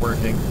wings weren't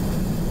working.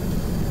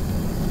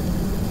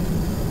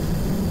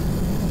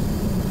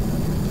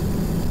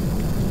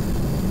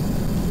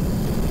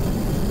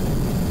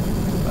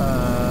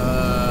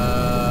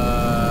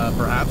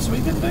 Perhaps we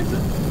can fix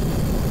it?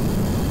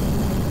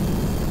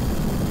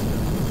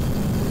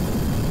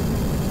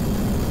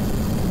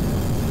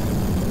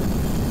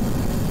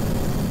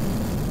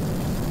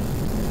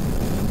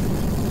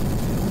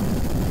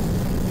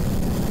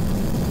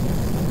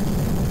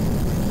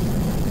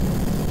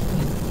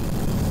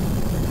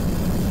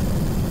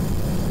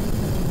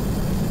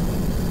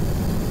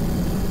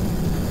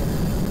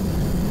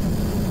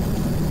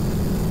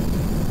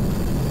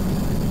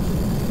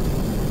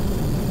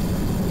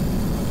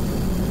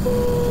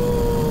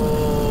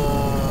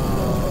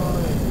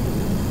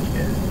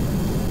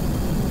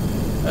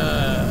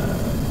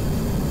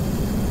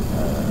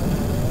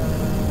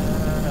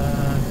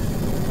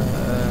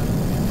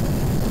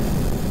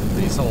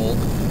 Please hold.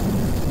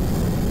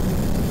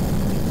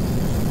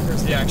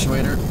 There's the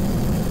actuator.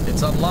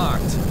 It's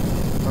unlocked.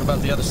 What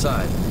about the other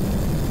side?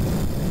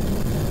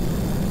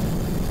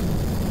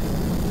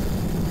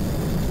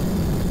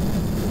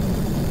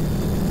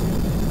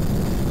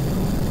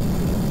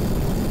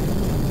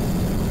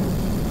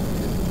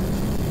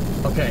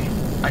 Okay,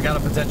 I got a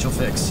potential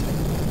fix.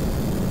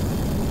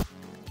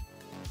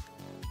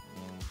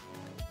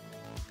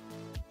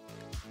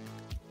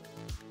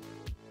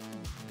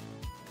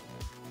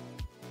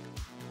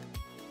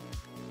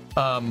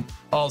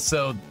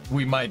 Also,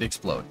 we might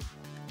explode.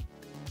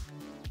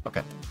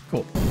 Okay,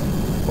 cool.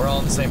 We're all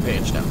on the same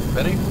page now.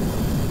 Ready?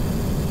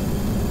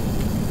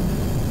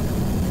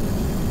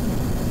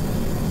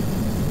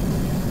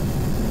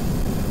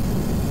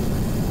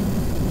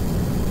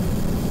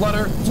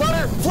 Flutter,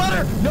 flutter,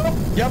 flutter! Nope,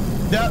 yep,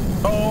 yep.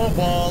 Oh,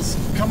 balls.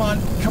 Come on,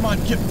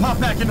 get, pop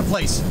back into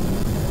place.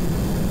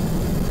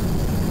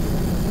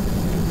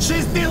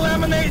 She's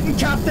delaminating,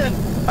 Captain!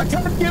 I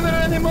can't give it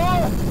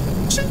anymore!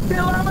 She's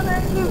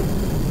delaminating!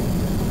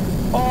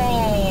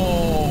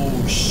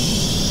 Oh, shh.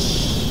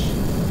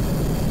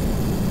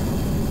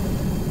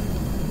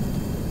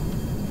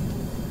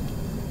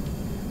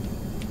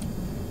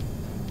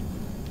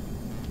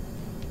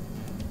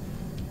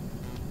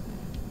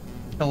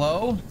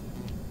 Hello?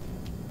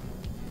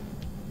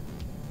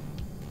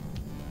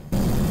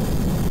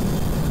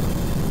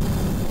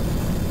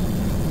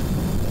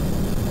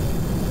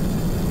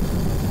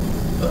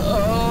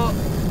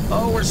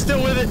 Oh, we're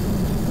still with it.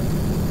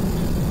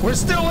 We're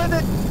still with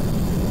it.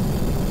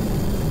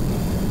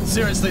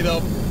 Seriously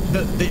though,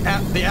 the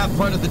app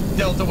part of the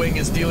Delta Wing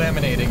is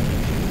delaminating,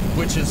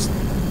 which is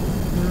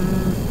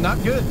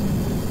not good.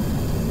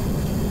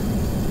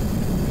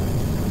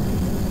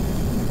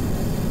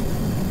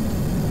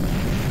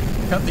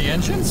 Cut the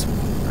engines?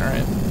 All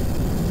right.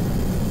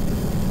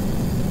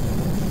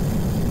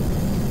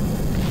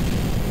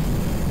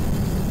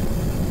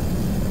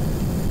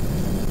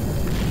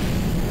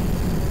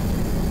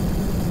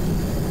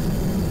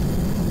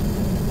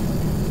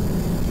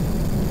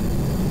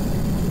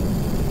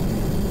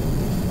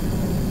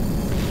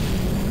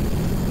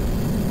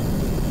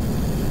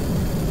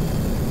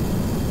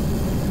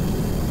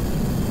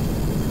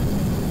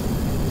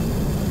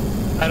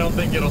 I don't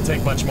think it'll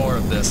take much more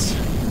of this.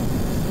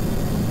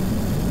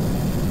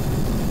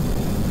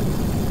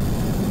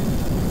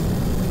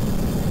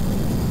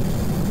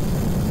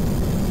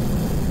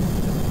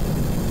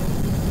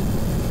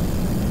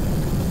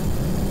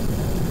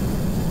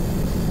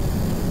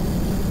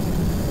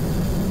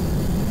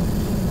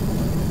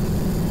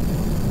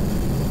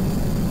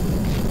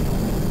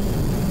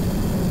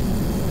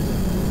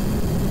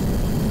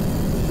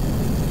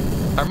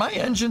 Are my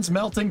engines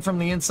melting from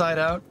the inside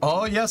out?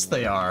 Oh, yes,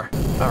 they are.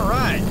 All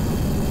right.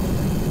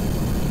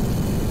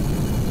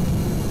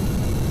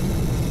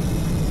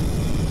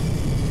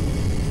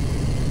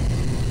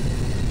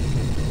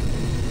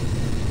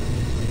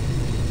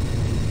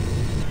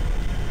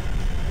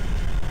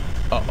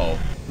 Uh-oh.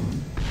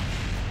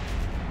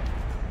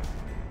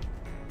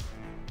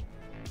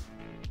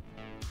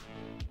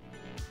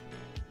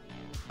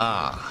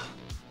 Ah.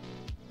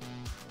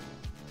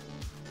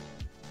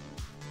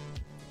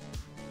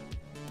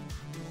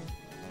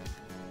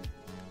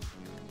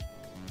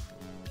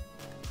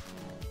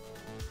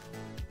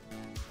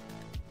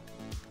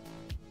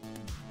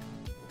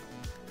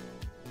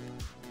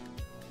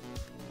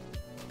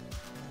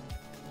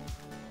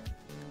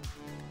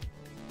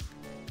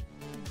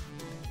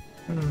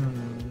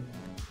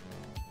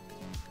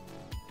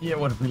 Yeah,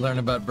 what did we learn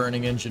about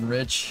burning engine,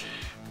 Rich?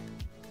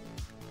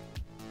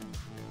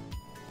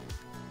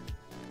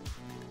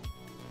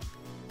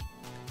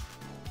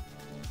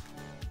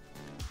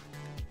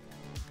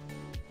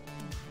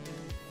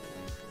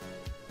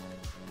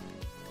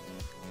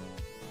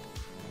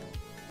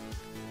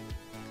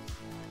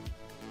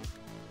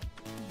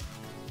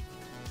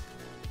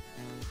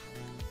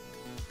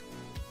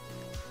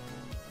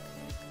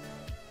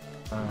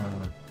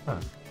 Huh.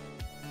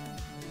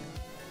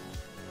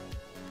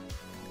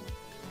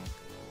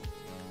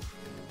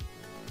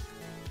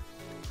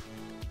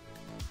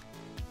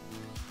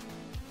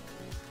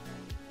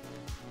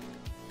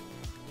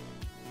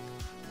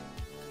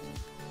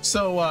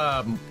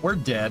 So, we're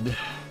dead,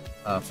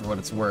 for what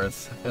it's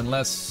worth.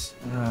 Unless,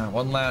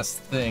 one last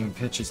thing,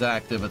 pitch is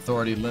active,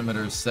 authority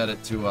limiters set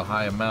it to a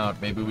high amount.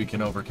 Maybe we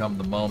can overcome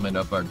the moment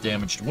of our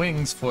damaged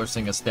wings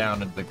forcing us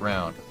down into the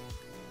ground.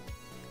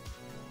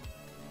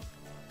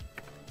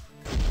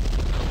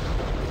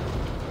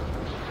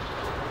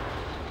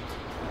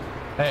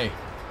 Hey.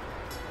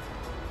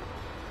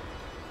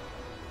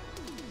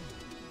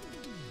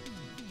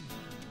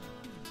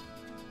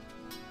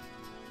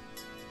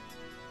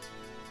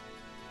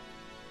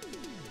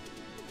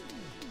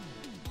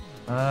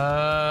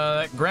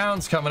 That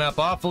ground's coming up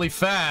awfully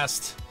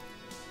fast.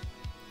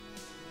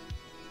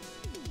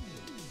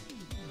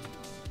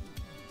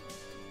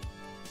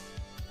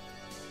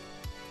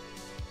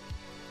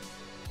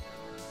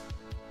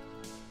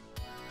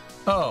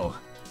 Oh,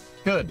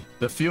 good.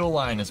 The fuel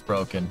line is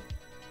broken.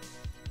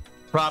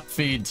 Prop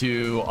feed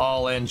to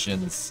all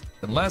engines.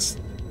 Unless...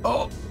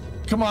 Oh,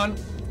 come on.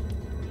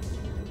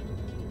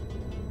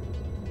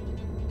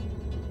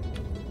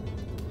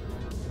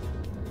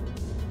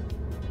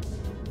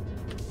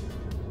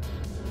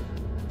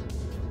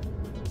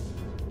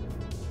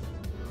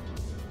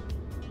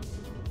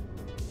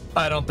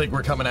 I don't think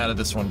we're coming out of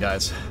this one,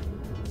 guys.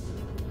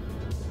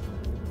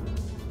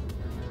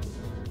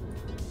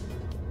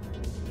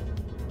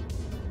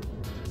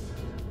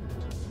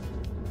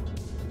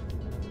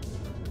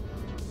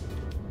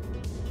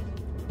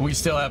 We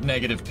still have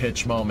negative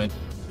pitch moment.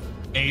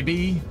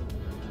 AB?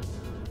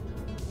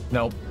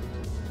 Nope.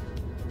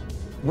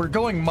 We're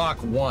going Mach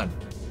 1.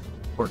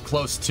 We're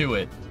close to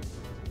it.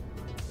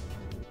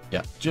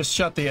 Yeah, just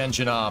shut the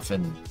engine off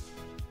and...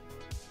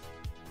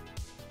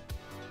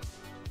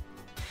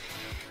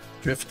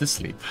 drift to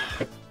sleep.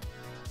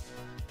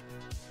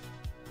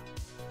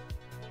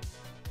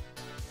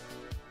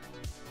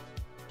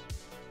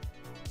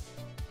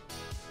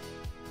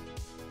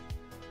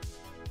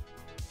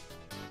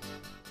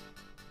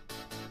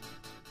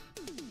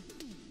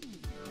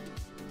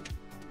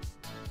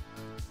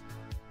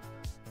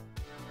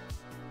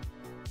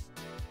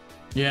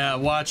 Yeah,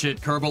 watch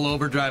it. Kerbal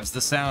overdrives the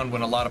sound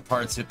when a lot of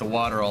parts hit the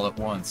water all at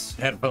once.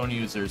 Headphone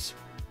users.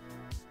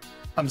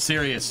 I'm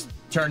serious.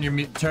 Turn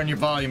your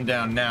volume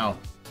down now.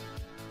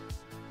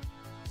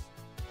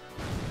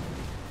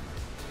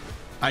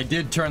 I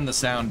did turn the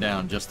sound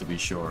down just to be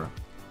sure.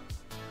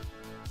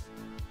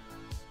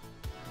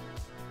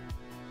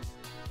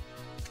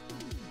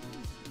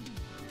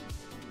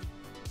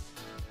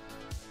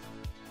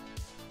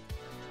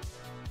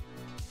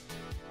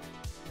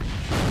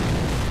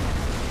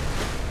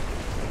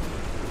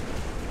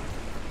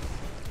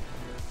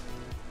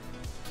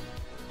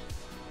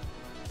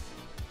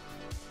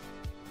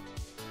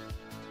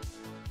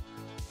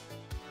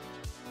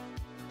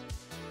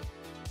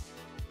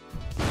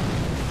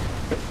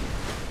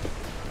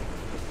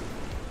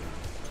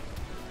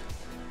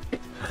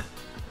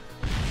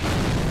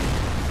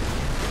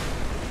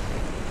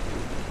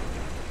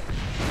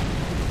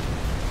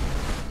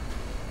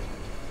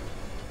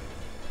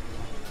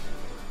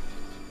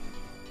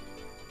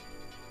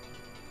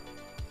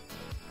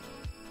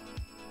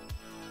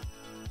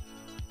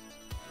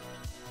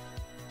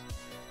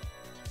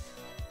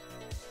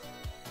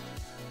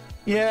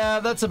 Yeah,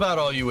 that's about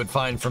all you would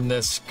find from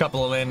this.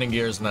 Couple of landing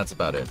gears, and that's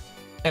about it.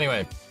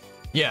 Anyway,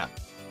 yeah.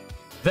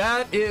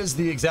 That is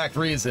the exact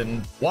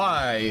reason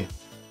why...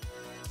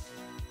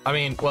 I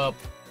mean, well,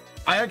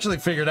 I actually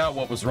figured out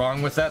what was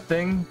wrong with that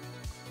thing,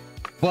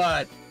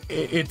 but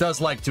it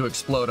does like to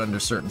explode under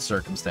certain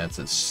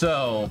circumstances.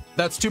 So,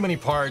 that's too many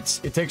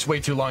parts. It takes way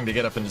too long to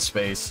get up into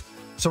space.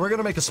 So we're going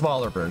to make a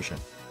smaller version.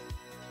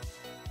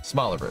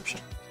 Smaller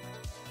version.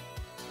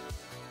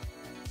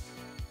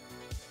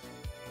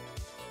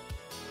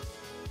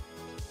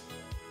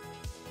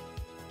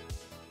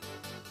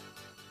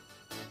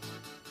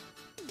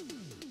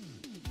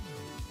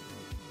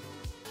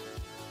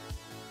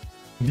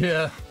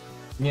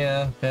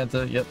 Yeah,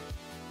 Panta, yep.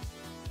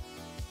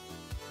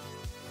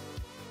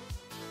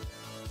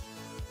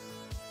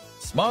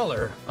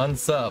 Smaller,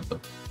 unsub.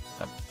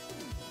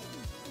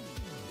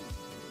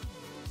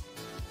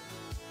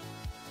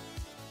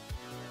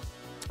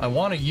 I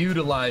want to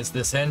utilize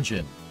this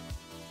engine.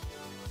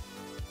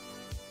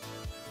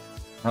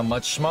 How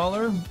much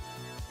smaller?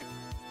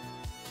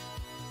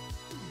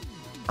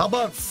 How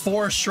about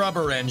 4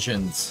 Shrubber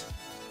engines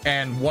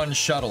and 1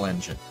 shuttle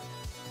engine?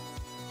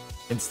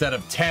 instead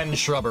of 10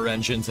 shrubber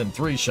engines and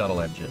 3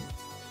 shuttle engines.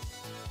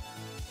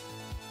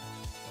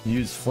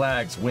 Use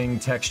flags, wing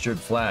textured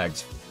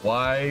flags.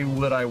 Why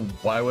would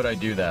I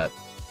do that?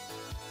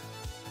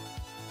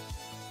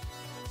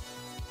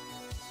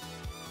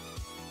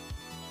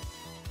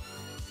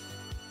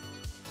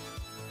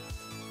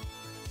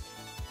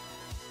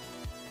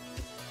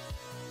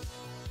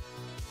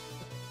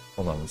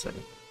 Hold on one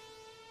second.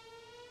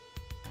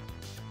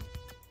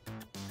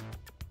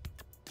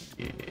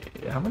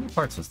 Yeah, how many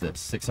parts is this?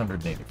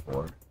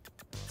 684.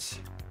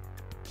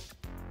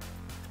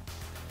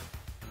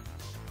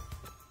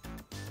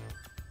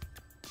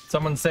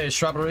 Someone say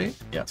shrubbery?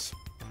 Yes.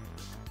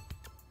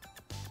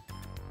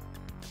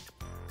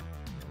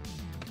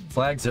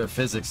 Flags are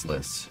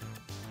physics-less.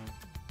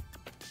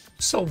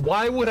 So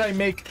why would I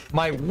make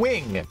my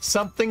wing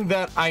something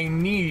that I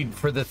need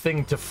for the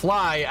thing to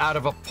fly out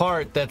of a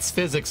part that's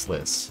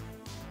physics-less?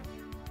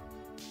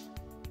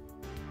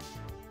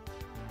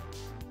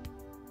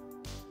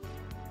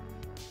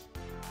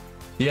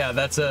 Yeah,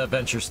 that's a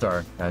Venture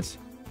Star, guys.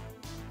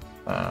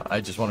 I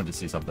just wanted to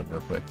see something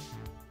real quick.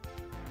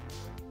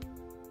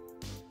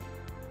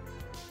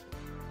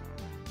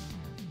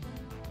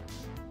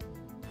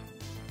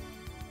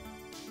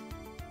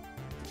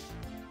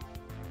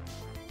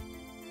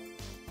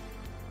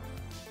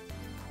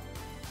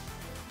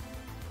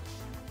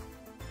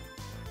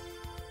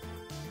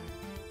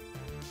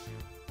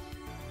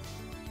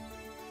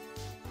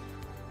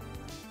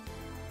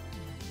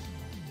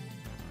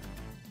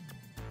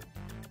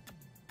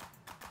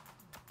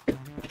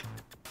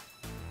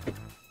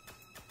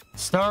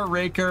 Star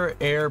Raker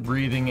air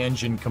breathing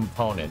engine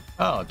component.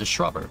 Oh, the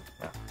shrubber.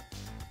 Yeah.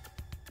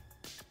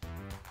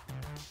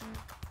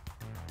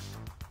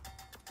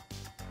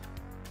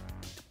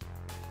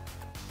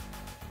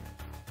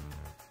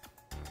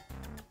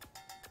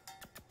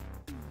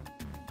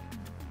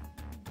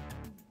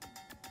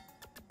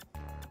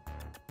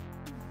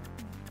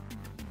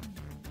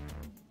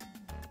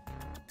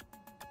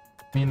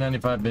 Me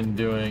 95 been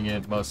doing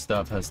it. Most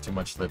stuff has too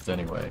much lift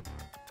anyway.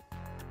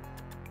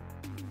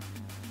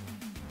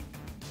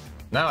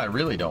 Now I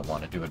really don't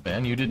want to do it,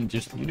 Ben. You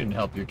didn't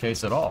help your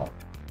case at all.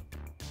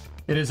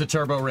 It is a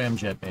turbo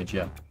ramjet, mage,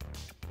 yeah.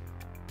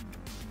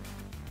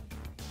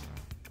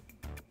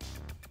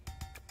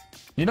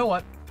 You know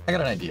what? I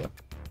got an idea.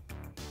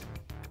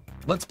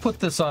 Let's put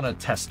this on a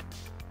test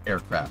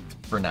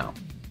aircraft for now.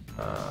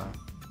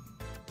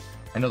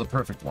 I know the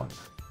perfect one.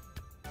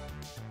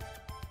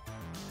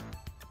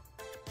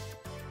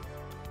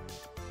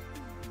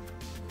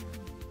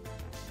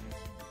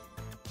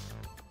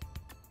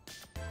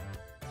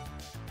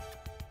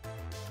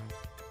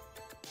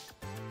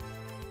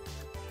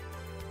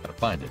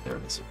 Find it. There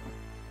it is.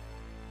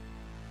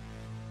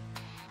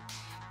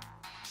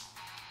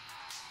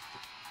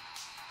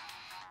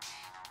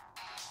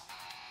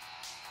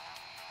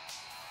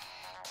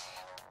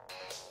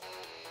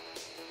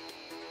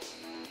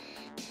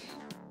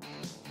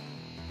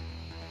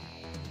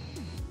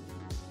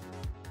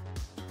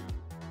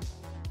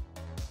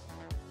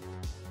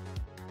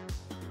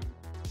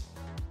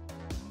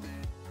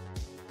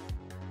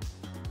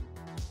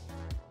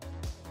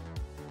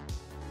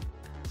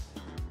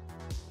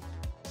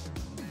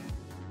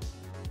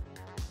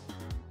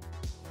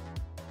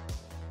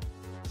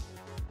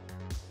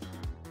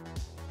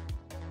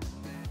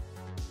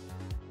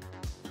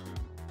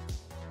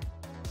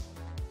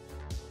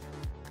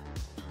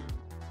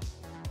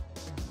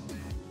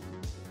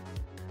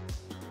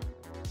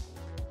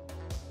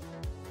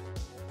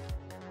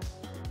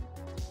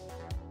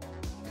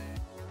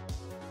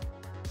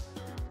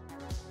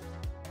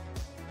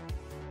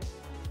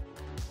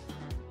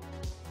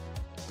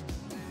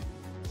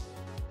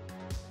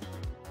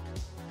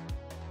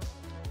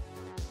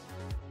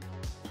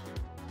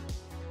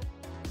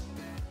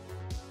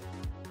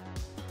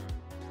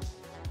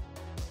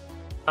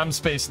 I'm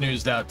space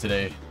newsed out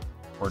today,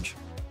 George.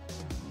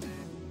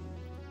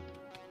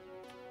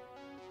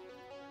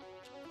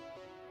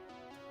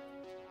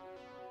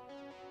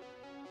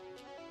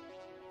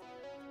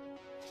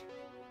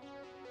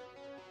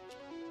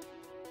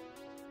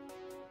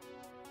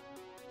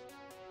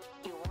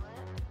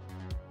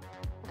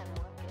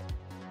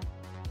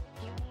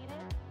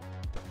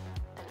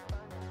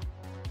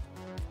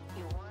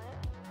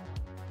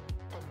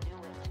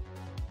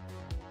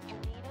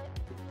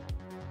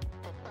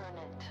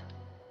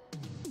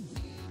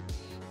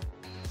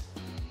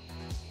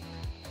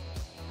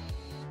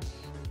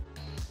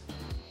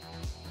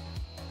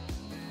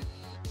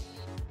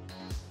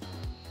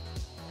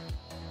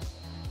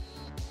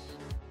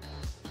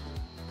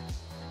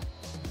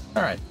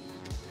 All right,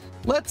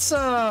 let's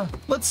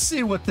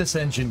see what this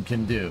engine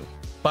can do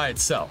by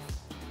itself.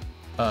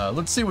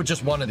 Let's see what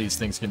just one of these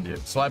things can do.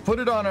 So I put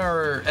it on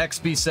our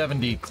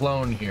XB70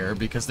 clone here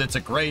because it's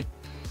a great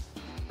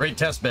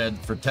test bed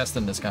for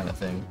testing this kind of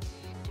thing.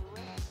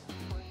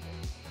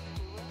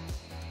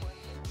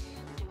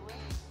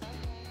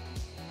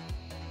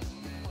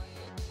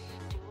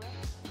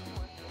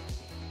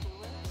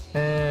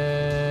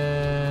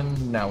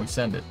 And now we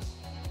send it.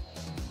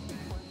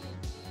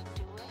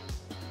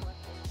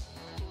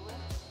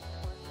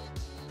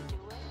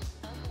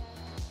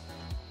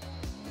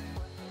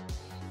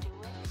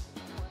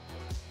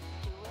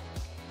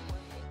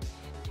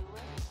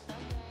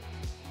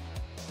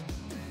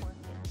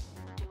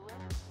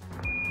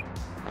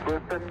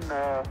 Listen,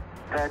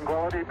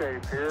 Tranquility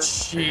Base here.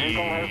 The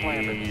Eagle has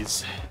landed.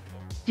 Jeez.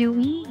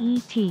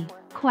 Do-e-e-t.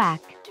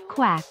 Quack,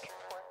 quack.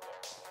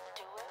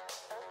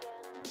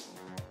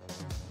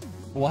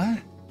 What?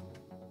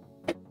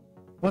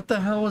 What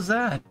the hell was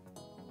that?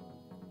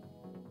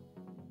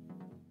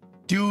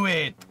 Do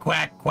it!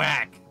 Quack,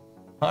 quack!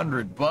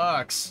 $100.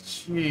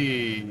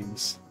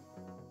 Jeez.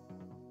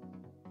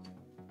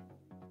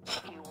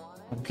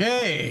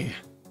 Okay.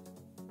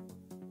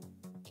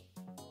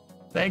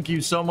 Thank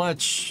you so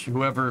much,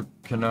 whoever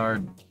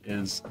Kennard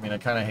is. I mean, I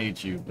kind of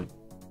hate you,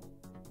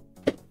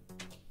 but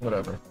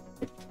whatever.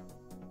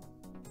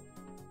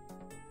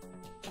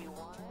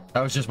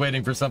 I was just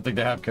waiting for something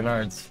to have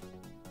Kennards.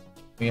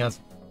 He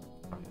has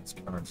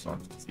Kennards on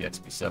it because the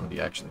XP70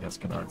 actually has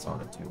Kennards on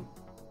it too.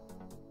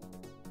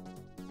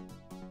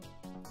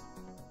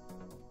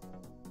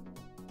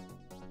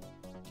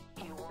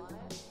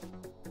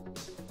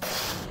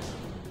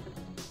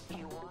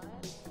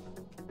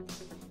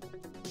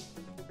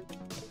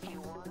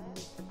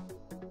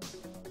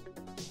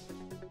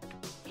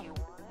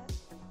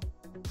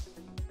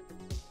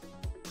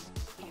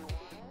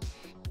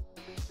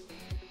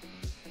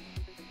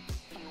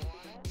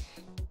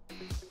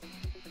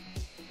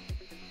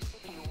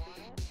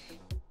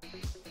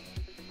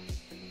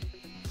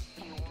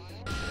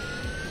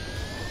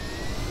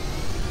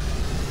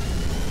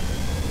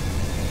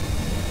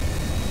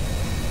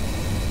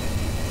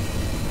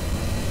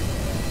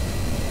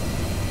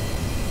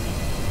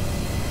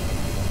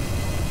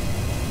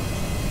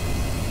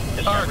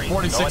 Art,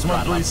 46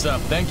 month resub.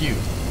 Thank you.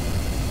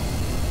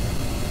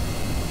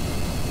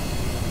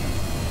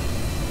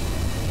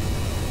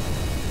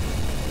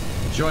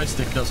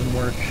 Joystick doesn't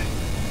work.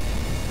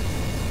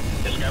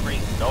 Discovery,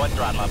 go and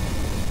throttle up.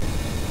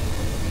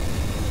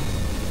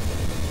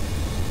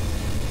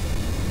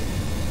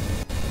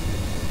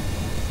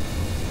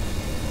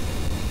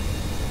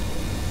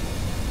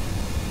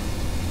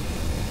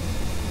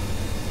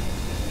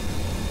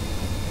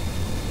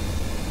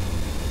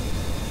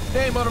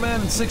 Hey,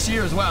 Motorman, 6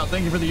 years. Wow,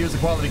 thank you for the years of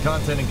quality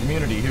content and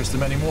community. Here's to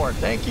many more.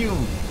 Thank you.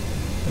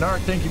 And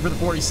Art, thank you for the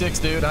 46,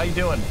 dude. How you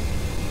doing?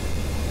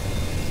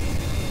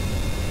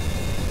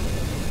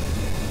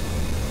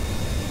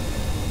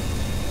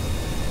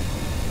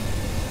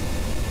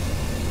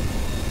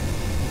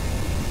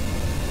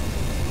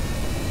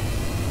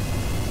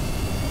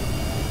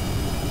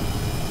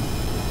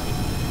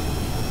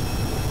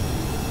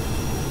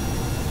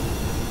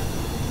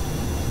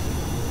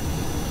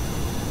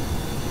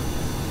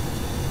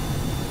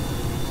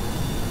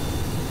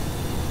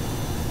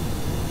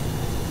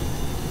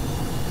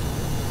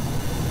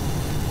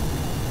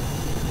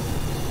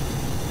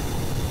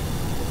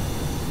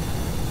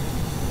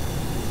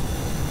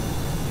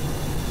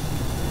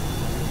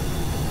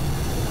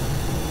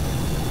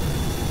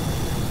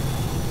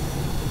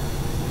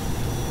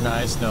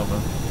 Nice, Nova.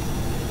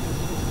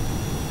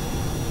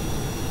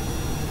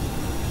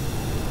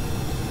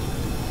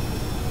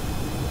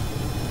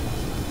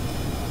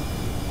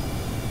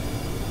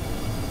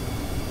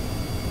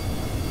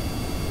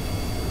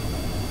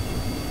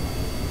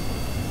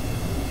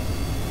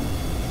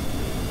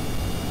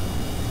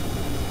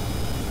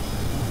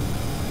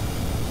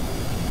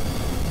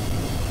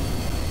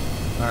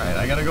 Alright,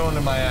 I gotta go into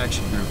my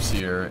action groups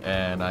here,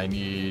 and I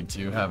need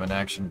to have an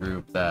action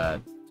group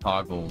that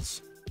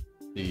toggles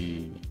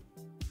the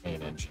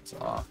main engines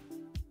off.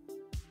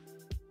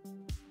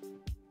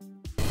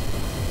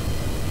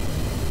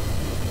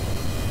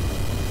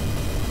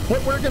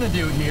 What we're gonna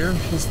do here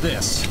is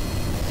this.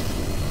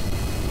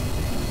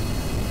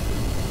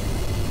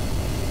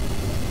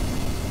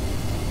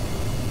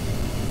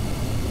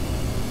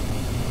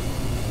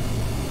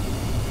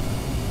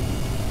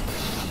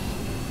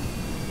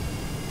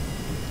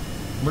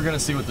 We're gonna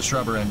see what the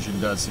Shrubber engine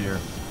does here.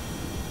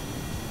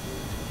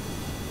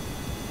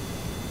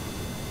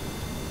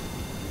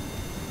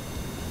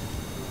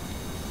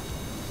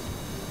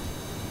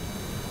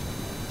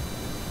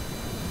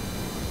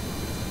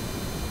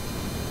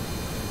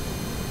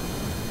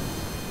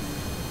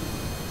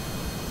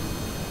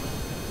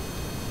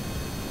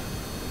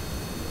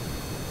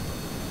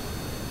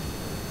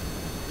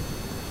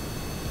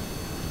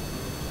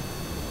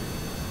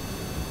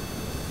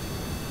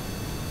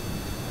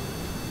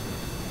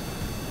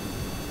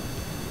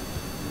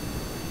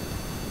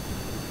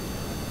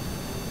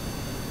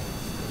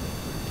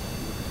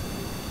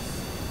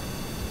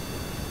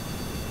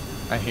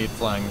 I hate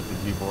flying with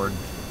the keyboard.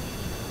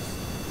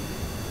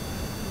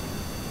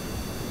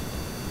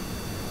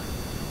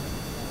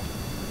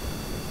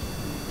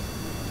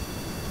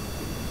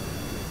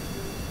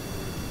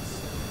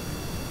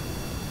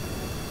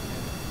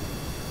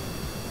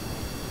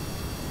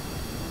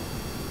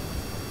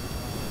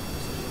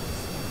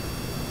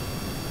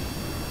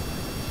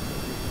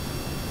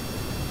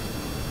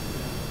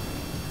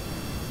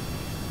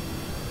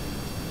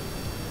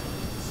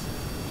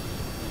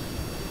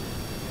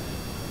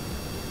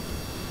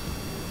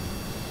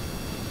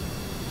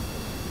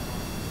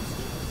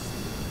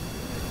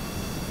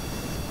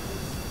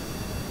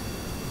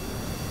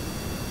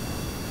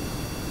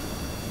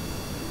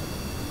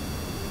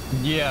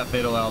 Yeah,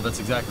 Fatal Owl, that's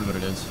exactly what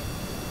it is.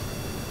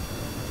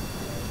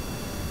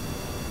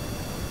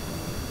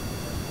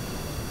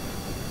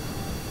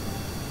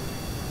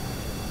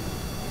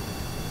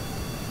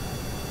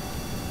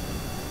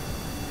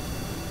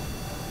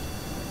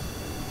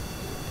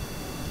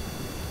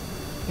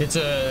 It's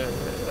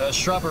a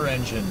Shrubber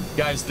engine.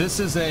 Guys, this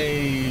is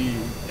a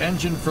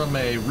engine from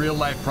a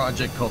real-life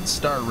project called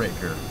Star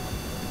Raker.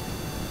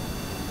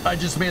 I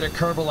just made a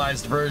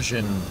Kerbalized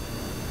version,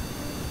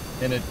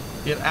 and it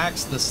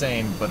acts the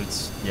same, but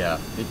it's, yeah,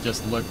 it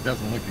just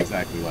doesn't look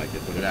exactly like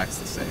it, but it acts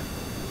the same.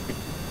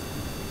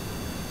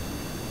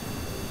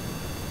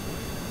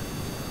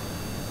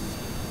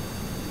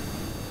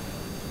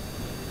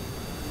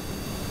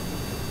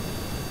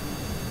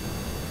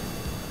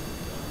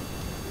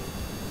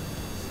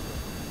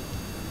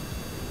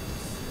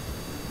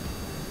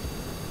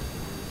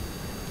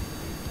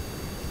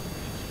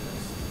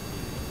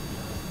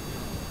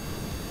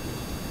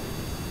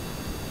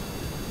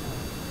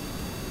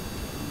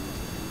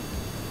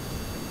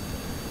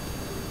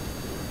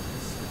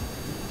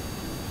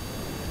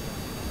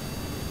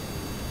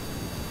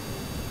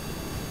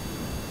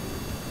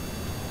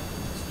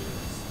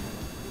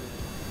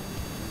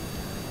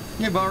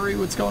 Hey, Bari,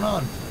 what's going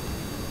on?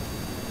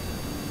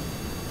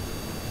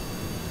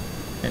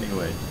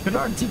 Anyway,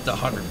 Bernard tipped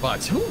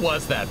 $100. Who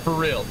was that? For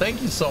real.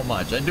 Thank you so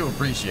much. I do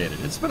appreciate it.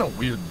 It's been a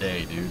weird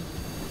day, dude.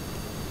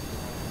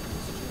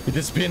 It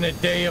has been a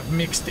day of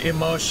mixed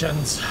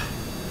emotions.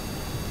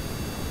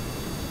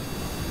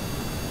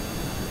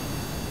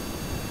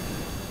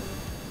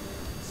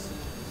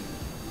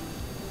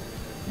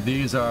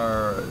 This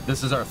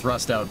is our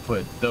thrust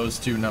output. Those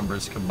two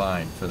numbers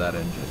combined for that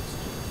engine.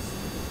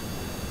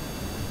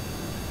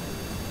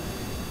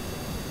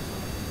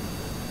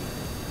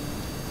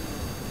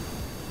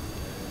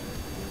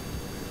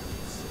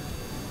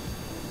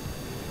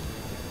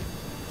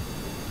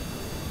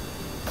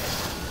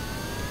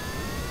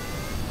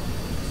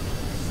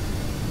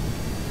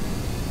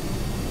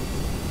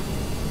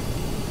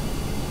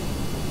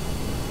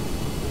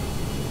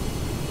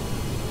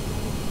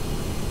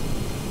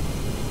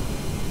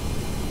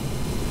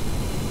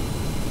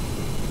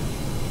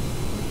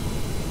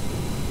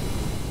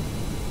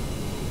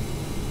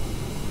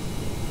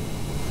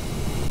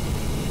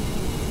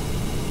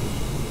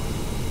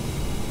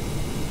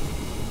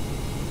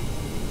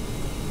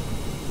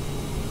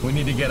 We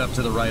need to get up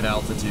to the right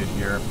altitude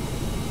here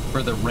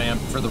for the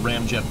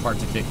ramjet part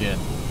to kick in.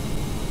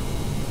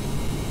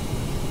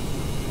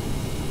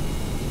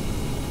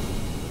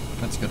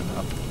 That's good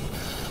enough.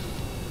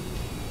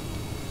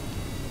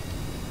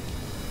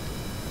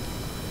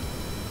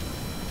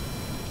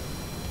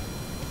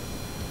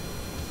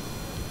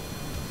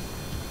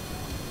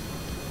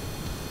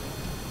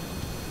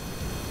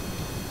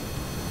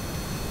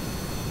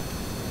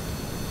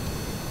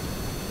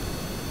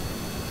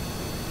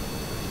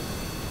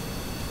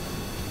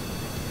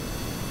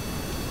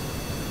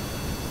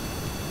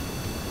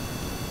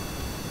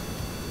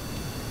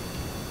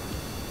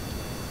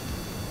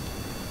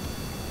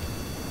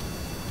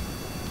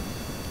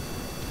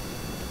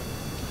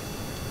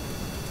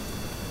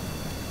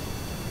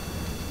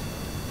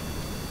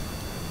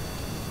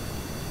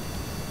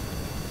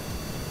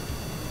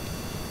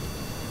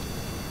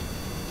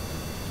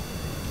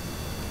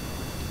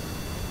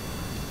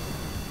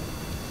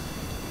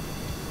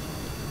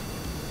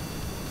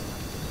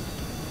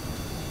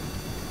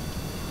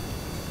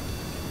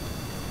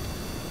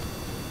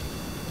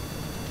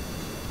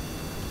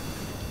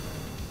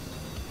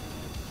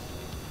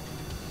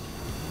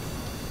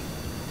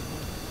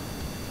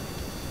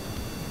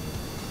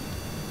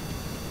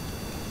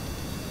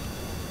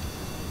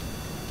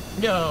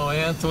 Yo,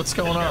 Anth, what's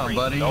going on,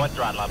 buddy?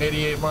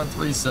 88-month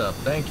resub.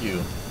 Thank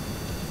you.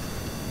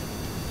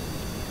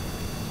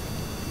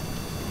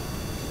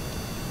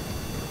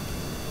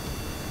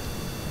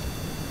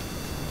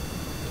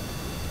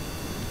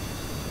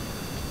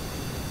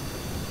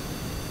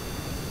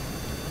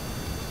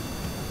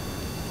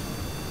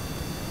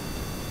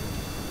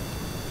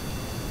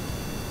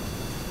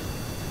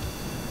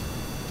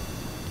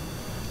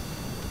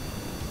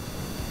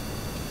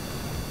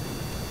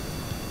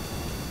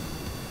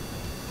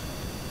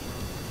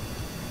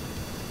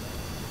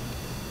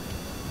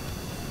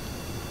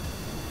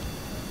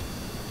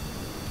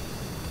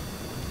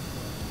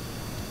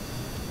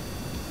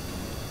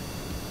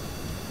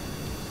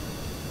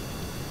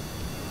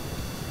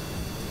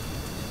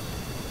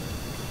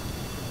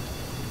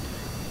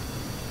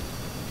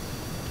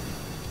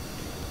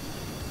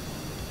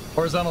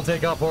 Horizontal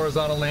takeoff,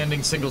 horizontal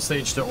landing, single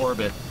stage to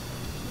orbit.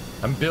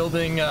 I'm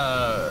building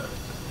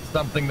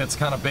something that's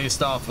kind of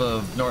based off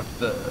of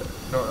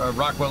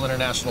Rockwell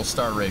International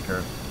Star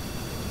Raker.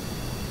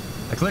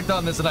 I clicked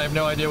on this and I have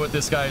no idea what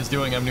this guy is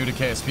doing. I'm new to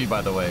KSP,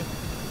 by the way.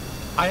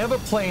 I have a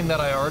plane that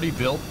I already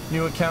built,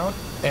 new account,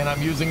 and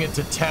I'm using it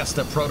to test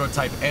a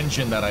prototype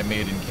engine that I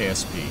made in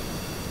KSP.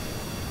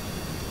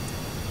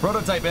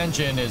 Prototype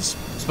engine is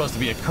supposed to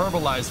be a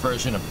Kerbalized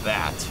version of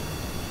that.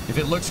 If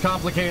it looks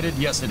complicated,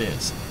 yes it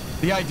is.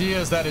 The idea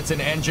is that it's an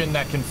engine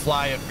that can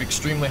fly at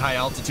extremely high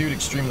altitude,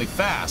 extremely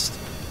fast.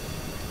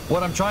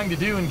 What I'm trying to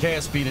do in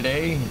KSP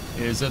today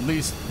is at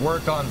least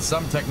work on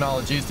some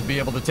technologies to be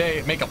able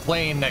to make a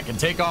plane that can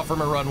take off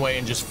from a runway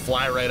and just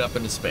fly right up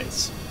into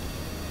space.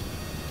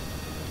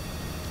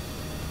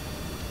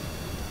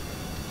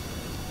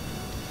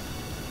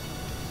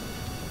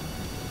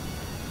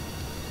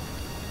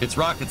 It's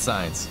rocket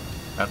science.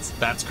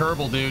 That's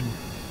Kerbal, dude.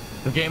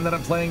 The game that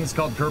I'm playing is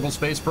called Kerbal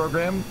Space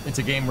Program. It's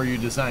a game where you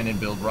design and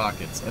build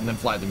rockets and then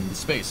fly them into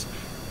space.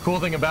 Cool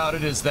thing about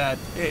it is that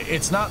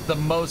it's not the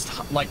most,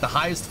 like, the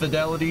highest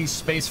fidelity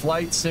space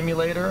flight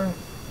simulator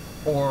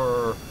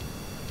or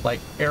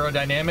like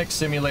aerodynamic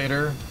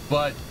simulator,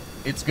 but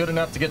it's good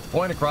enough to get the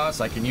point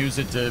across. I can use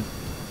it to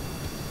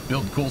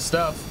build cool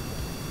stuff.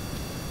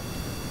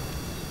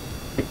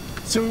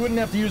 So we wouldn't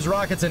have to use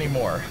rockets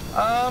anymore.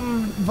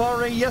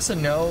 Vare, yes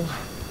and no.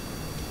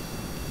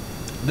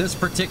 This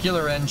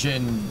particular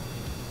engine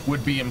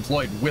would be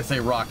employed with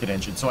a rocket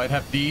engine, so I'd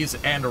have these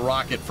and a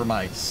rocket for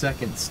my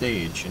second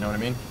stage, you know what I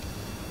mean?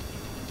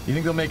 You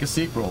think they'll make a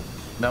sequel?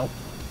 No.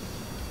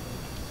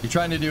 You're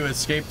trying to do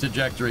escape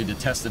trajectory to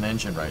test an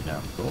engine right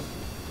now. Cool.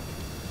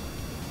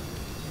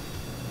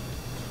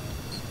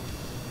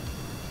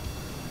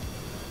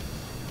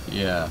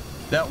 Yeah,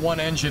 that one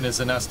engine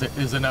is enough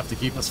to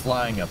keep us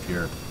flying up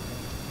here.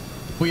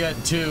 If we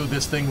had two,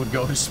 this thing would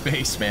go to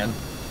space, man.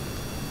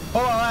 Oh,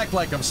 I'll act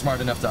like I'm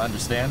smart enough to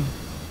understand.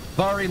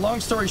 Vari,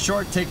 long story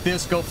short, take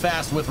this, go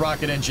fast with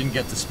rocket engine,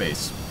 get to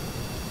space.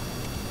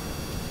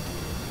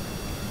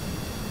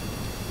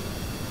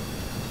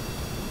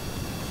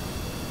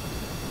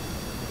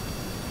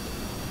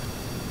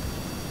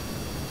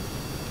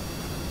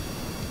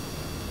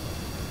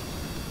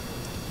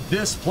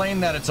 This plane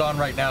that it's on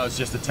right now is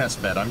just a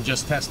test bed. I'm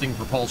just testing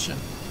propulsion.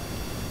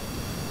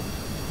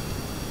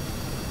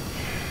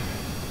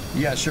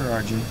 Yeah, sure,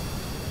 RG.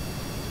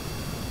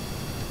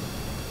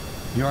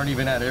 You aren't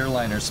even at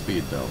airliner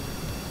speed, though.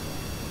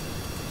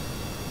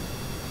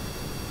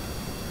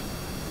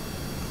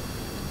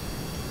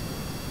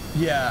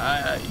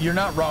 Yeah, you're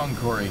not wrong,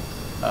 Corey.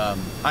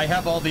 I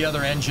have all the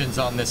other engines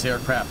on this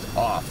aircraft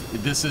off.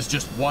 This is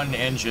just one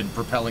engine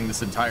propelling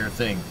this entire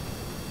thing.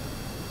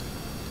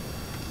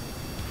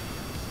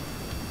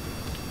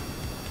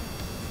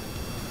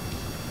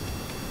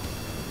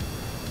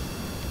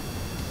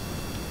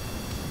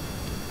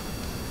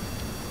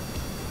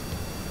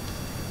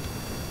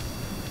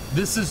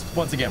 This is,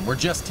 once again, we're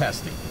just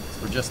testing.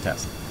 We're just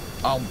testing.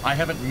 I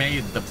haven't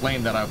made the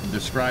plane that I'm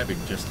describing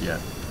just yet.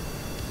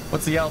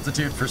 What's the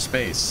altitude for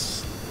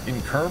space? In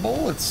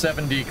Kerbal, it's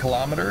 70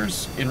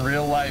 kilometers. In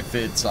real life,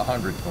 it's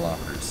 100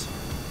 kilometers.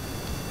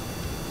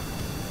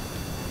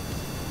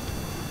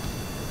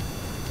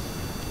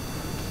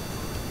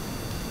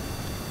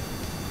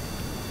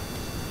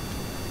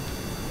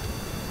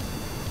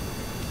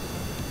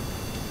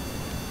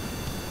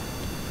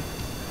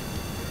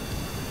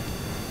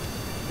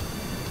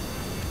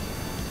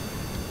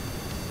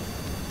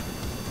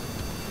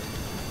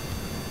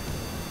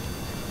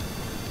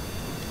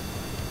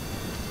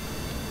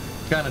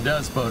 Kind of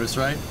does, POTUS,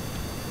 right?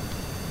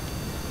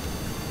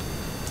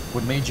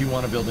 What made you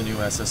want to build a new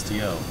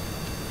SSTO?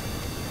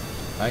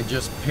 I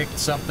just picked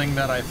something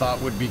that I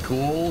thought would be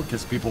cool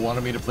because people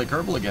wanted me to play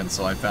Kerbal again,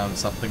 so I found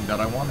something that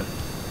I wanted.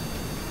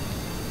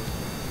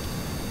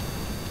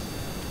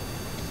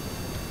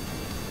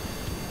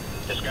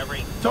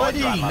 Discovery.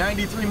 Toady,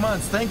 93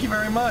 months. Thank you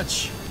very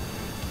much.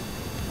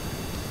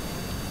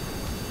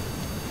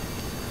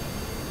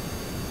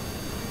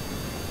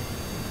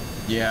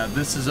 Yeah,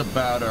 this is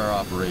about our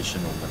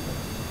operational limit.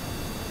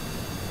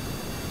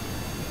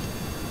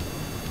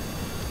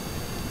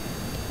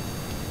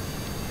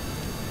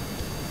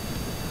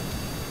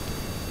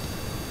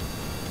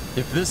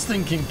 If this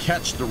thing can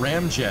catch the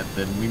ramjet,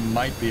 then we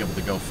might be able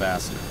to go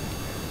faster.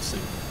 Let's see.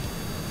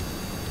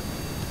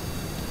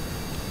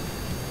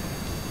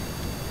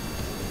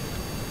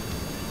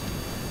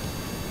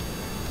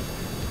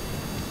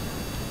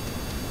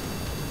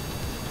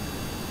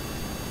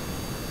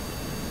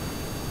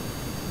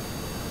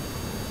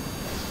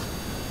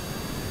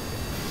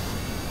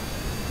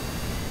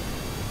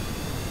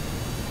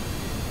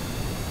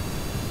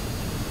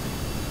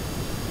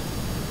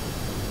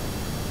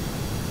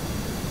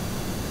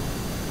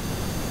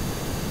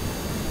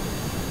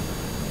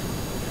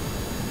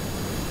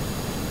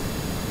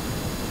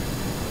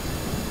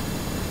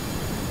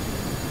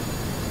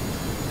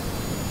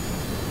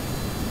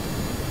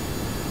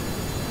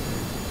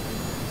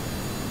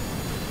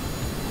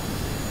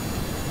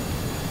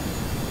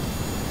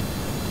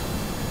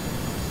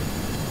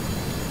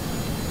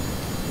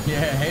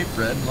 Yeah, hey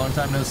Fred, long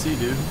time no see,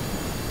 dude.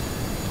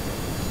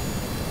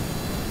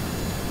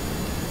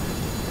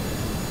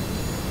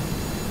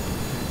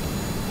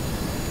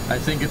 I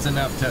think it's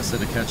enough, Tessa,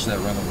 to catch that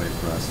runaway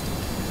thrust.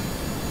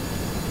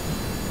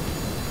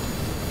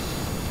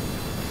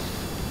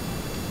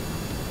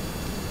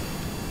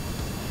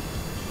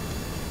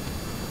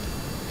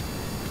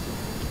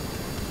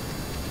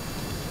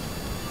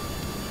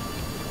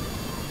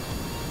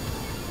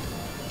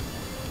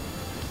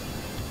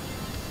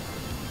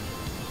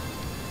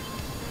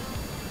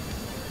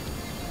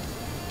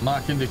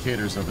 Mach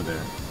indicators over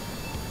there.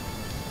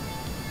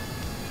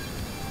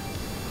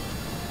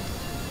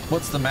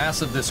 What's the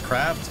mass of this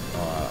craft?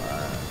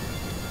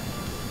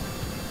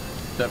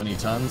 70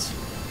 tons.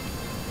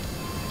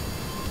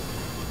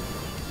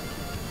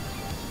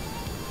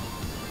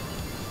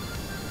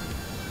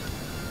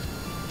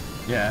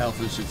 Yeah, health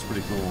shit's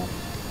pretty cool.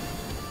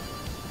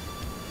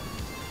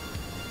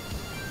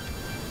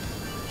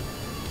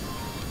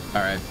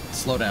 Alright,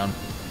 slow down.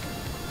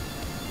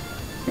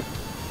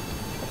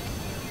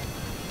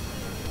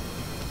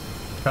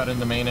 Cut in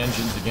the main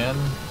engines again.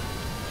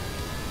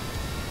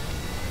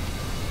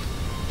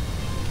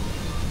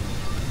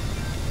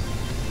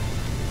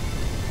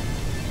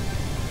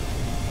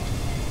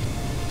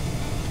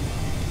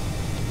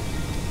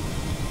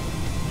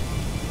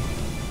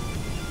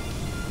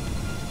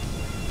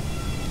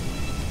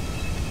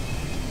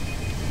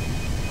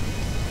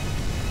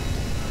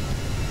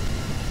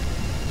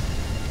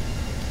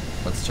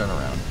 Let's turn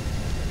around.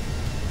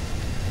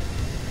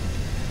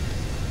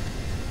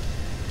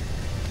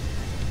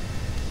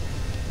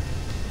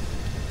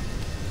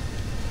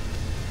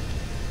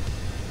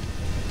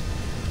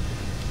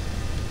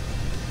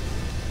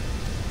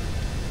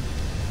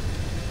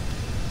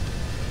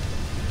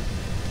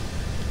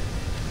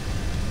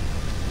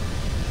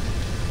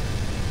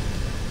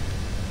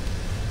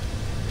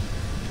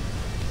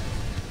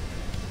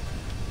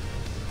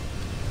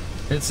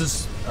 It's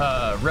this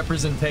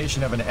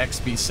representation of an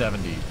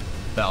XB-70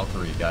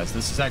 Valkyrie, guys.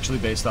 This is actually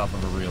based off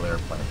of a real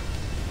airplane.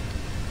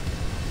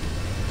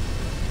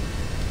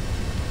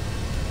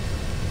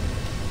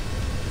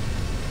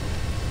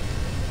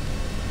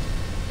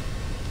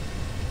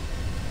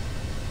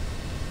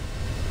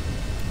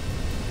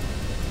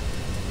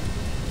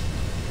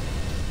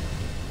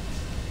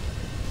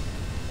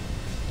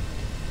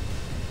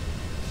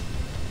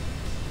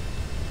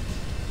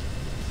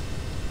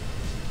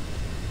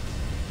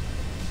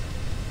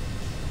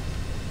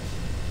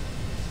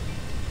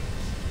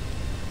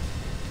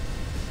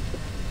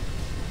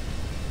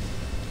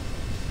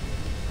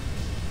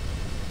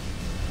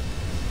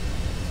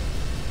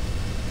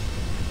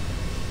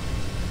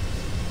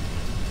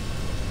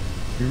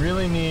 You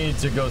really need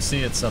to go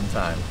see it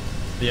sometime.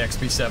 The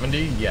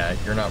XB-70? Yeah,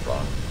 you're not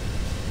wrong.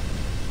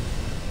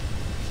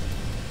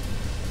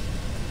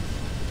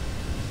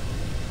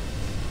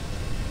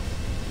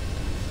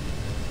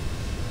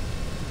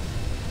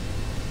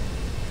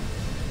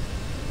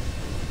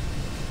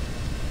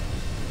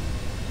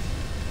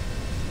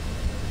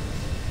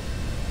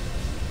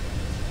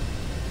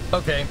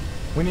 Okay,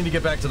 we need to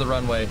get back to the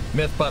runway.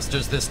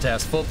 Mythbusters this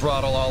test. Full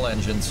throttle, all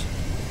engines.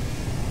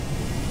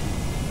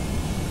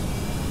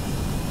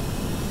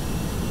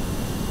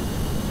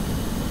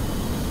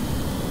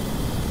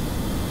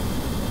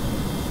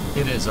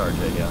 It is,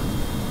 RJ, yeah.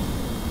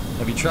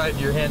 Have you tried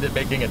your hand at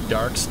making a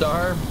dark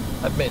star?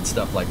 I've made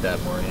stuff like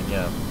that, Maureen,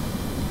 yeah.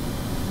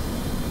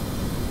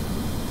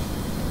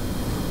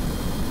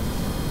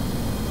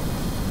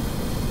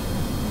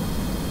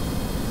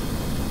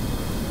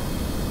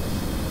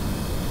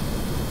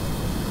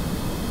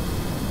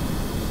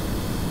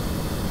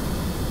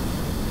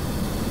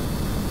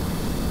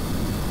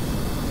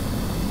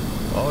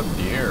 Oh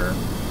dear.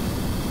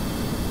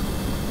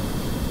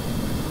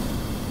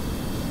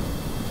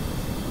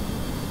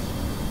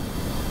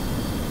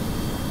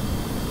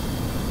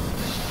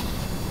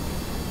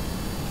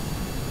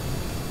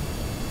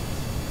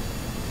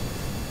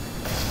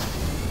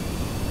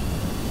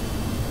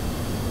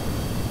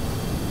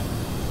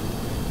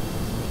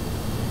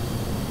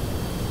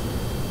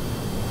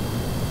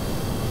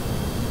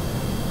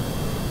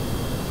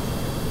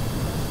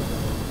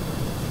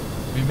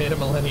 Made a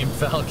Millennium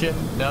Falcon?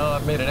 No,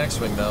 I've made an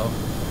X-Wing though.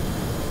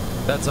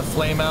 That's a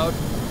flame out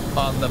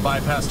on the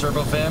bypass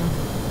turbofan.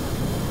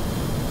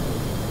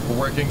 We're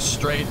working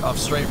straight off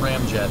straight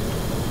ramjet.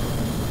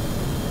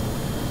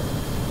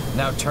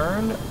 Now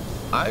turn,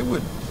 I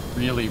would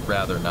really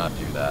rather not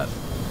do that.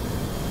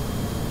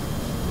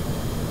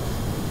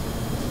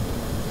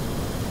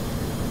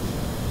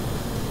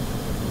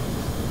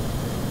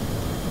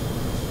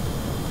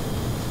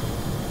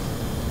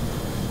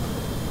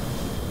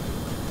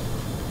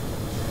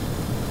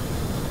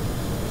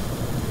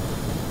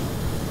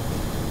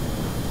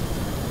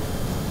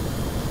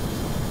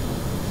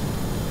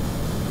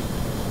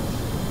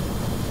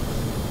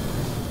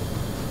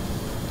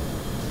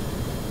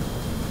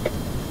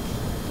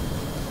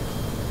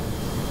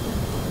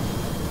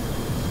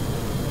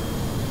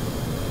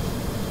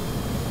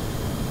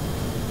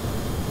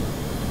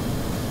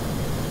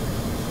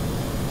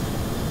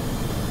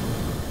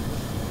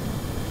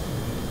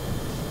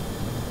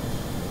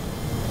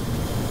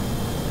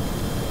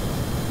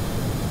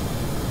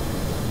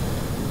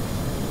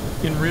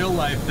 In real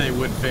life, they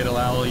would fatal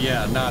owl.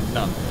 Yeah, not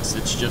this.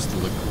 It's just to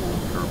look cool,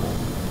 Kerbal.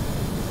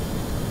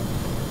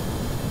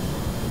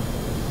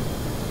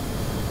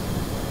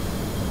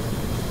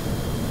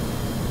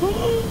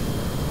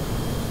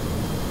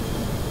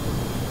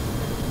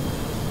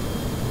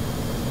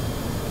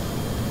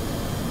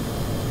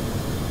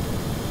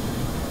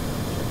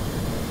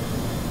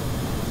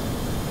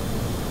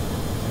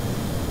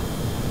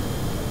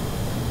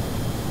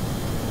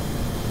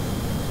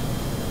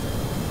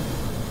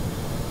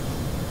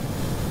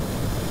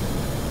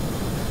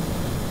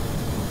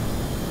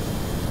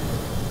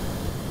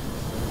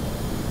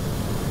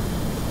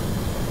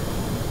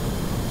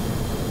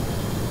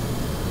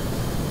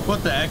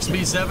 What, the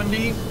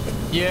XB70?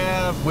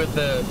 Yeah, with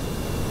a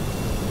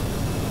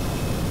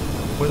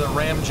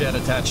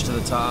ramjet attached to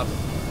the top.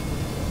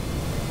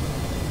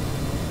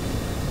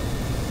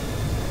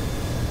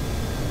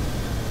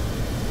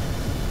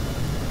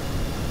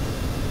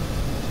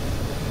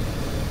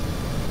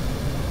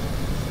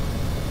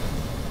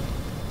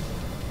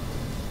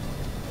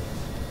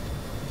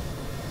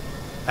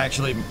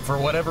 Actually, for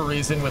whatever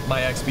reason, with my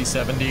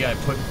XB70, I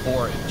put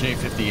 4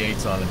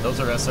 J58s on it. Those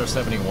are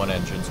SR71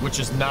 engines, which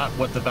is not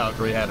what the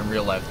Valkyrie had in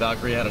real life.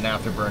 Valkyrie had an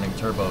afterburning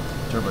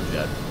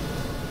turbojet.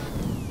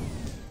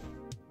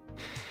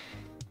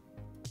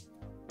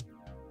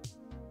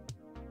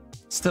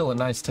 Still a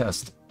nice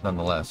test,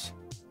 nonetheless.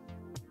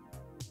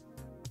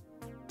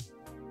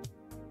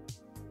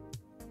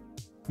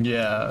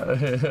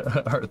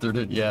 Yeah, Arthur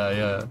did.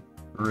 Yeah,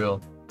 for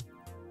real.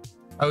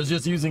 I was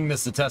just using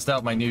this to test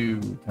out my new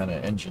kind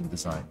of engine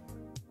design.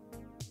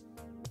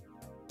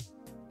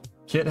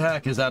 Kit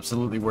Hack is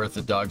absolutely worth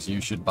it, dogs. You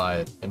should buy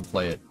it and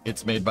play it.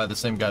 It's made by the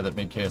same guy that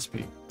made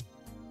KSP.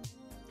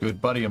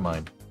 Good buddy of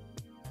mine.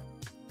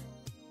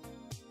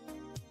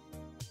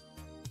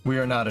 We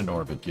are not in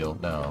orbit, Gil.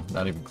 No,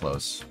 not even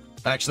close.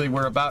 Actually,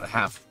 we're about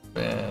half,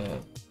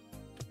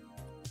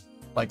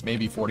 like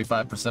maybe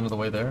 45% of the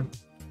way there.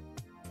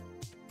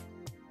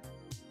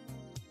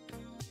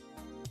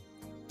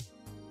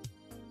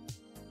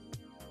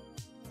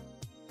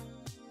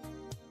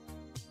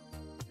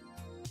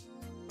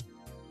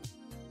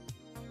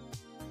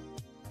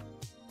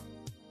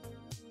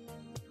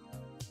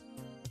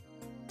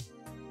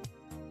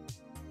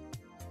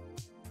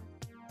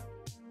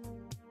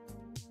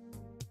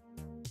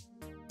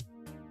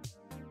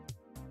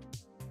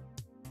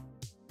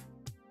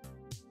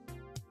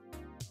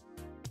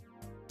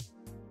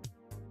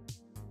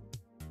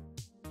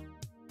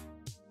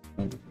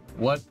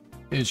 What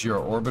is your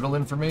orbital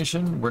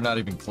information? We're not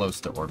even close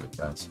to orbit,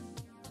 guys.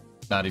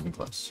 Not even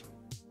close.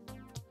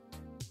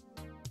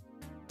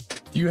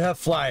 Do you have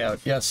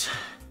flyout? Yes.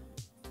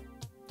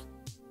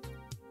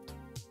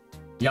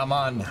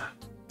 Yaman.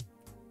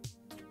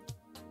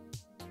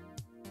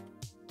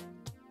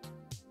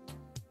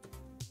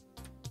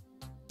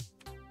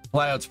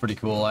 Flyout's pretty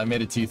cool. I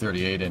made a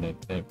T-38 in it,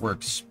 and it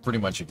works pretty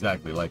much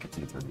exactly like a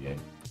T-38.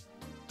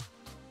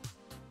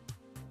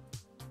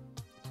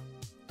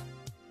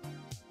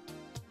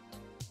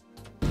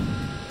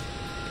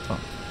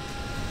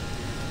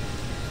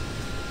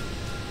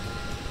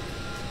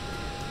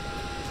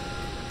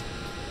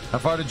 How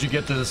far did you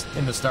get to this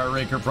in the Star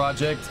Raker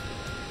project?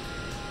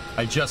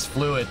 I just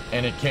flew it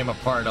and it came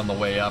apart on the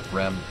way up,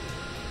 Rem.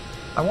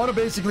 I want to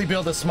basically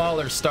build a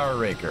smaller Star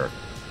Raker.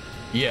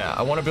 Yeah,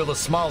 I want to build a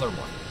smaller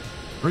one.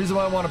 The reason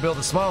why I want to build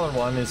a smaller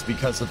one is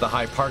because of the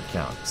high part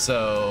count.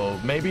 So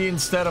maybe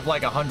instead of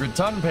like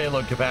 100-ton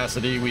payload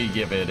capacity, we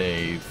give it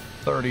a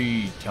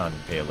 30-ton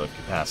payload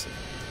capacity.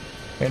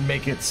 And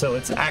make it so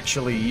it's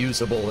actually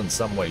usable in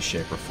some way,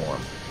 shape, or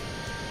form.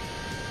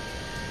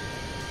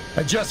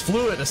 I just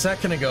flew it a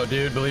second ago,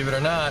 dude, believe it or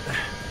not.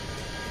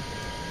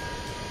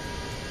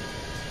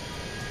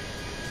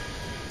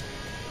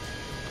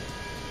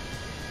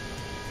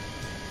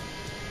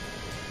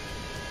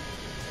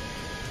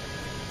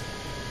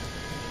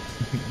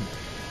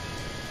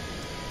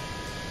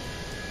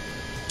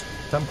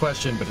 Dumb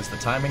question, but is the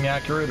timing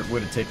accurate or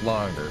would it take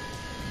longer?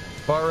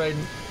 Bar rate,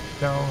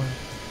 no.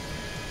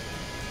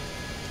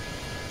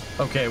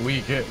 Okay,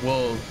 we get,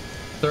 well,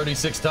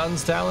 36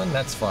 tons, Talon?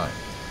 That's fine.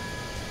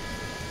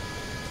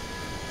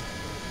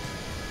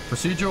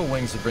 Procedural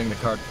wings would bring the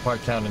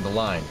part count into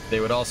line. They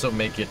would also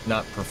make it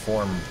not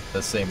perform the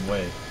same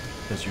way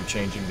because you're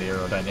changing the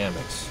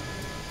aerodynamics.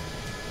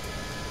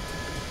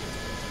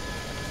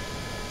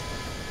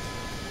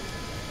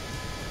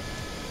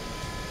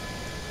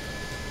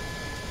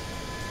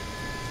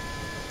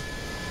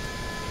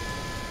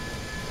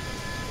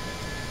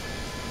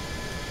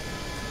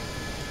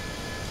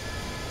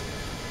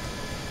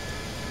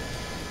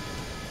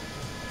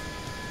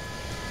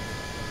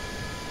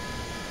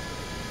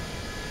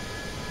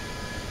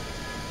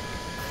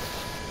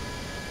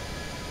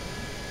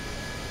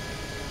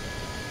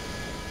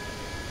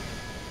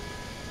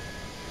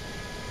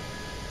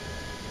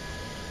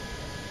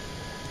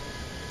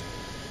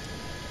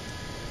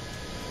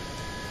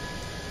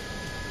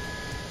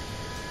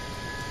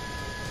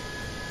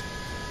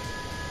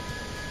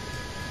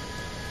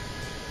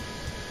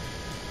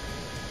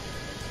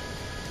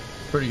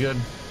 Pretty good.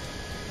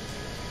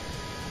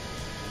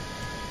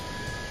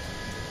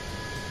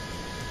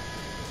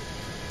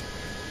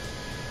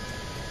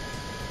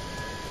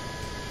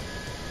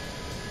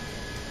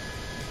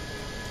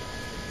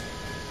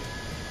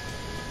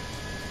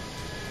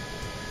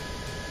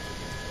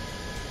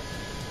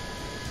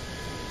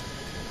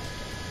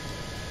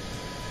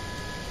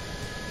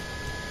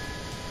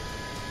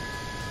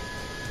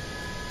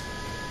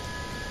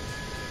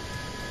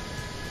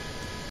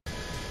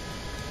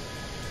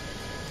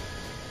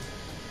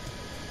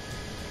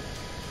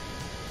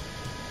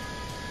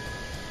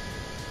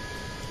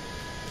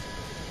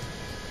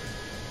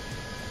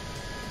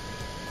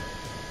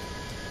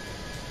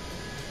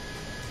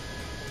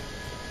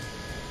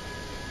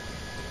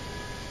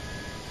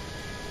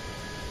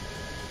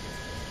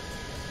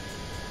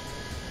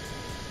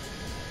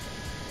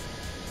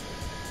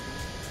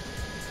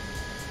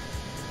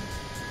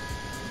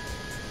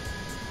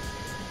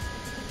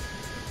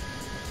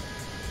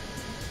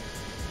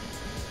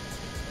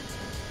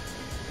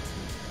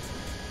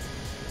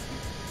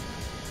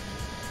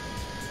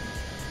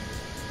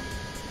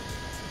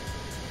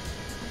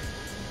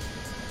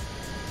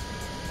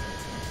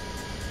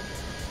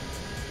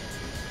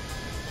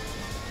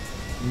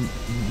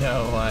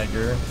 No,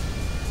 Iger.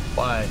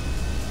 Why?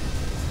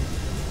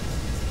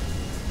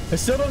 I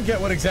still don't get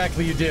what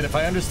exactly you did. If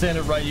I understand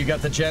it right, you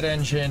got the jet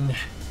engine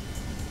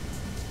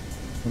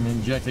and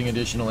injecting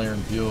additional air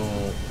and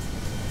fuel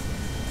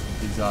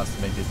exhaust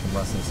to make it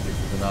combust and stick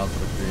with the nozzle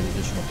to create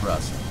additional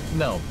thrust.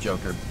 No,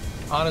 Joker.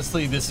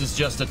 Honestly, this is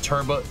just a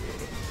turbo.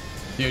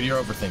 Dude,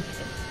 you're overthinking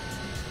it.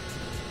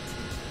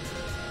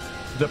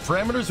 The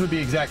parameters would be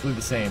exactly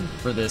the same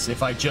for this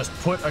if I just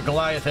put a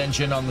Goliath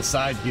engine on the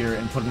side here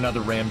and put another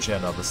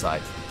ramjet on the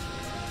side.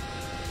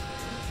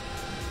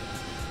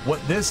 What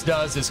this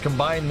does is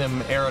combine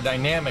them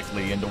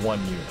aerodynamically into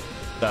one unit.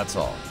 That's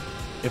all.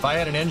 If I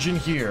had an engine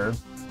here,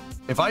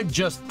 if I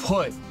just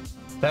put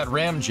that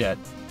ramjet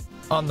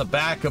on the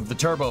back of the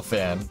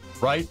turbofan,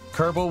 right?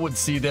 Kerbal would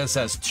see this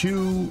as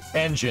two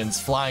engines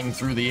flying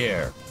through the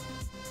air.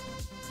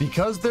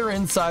 Because they're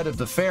inside of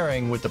the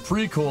fairing with the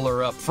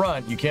pre-cooler up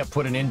front, you can't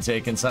put an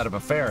intake inside of a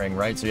fairing,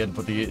 right? So you had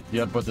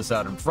to put this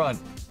out in front.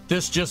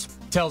 This just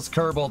tells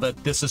Kerbal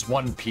that this is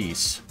one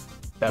piece.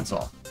 That's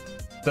all.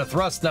 The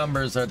thrust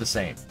numbers are the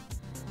same.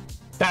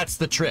 That's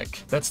the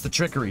trick. That's the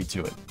trickery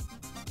to it.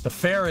 The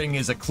fairing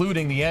is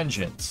occluding the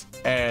engines,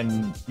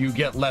 and you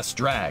get less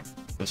drag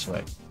this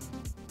way.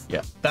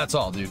 Yeah, that's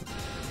all, dude.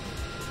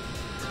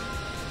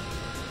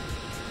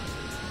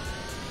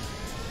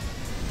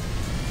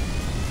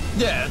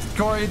 Yeah,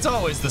 Corey, it's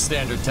always the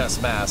standard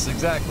test mass.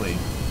 Exactly.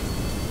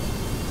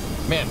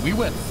 Man, we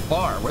went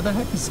far. Where the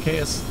heck is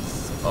KS?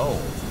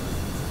 Oh.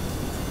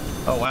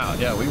 Oh, wow.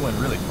 Yeah, we went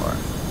really far.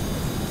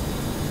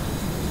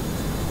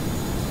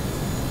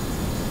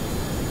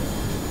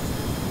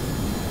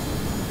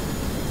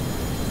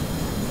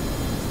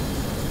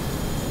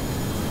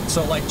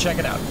 So, like, check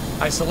it out.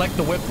 I select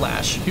the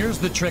whiplash. Here's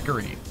the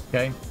trickery,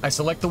 okay? I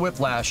select the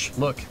whiplash.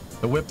 Look,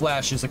 the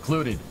whiplash is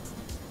occluded.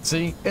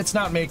 See? It's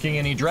not making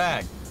any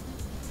drag.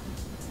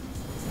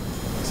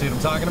 See what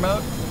I'm talking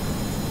about?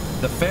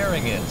 The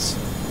fairing is.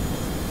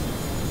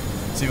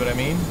 See what I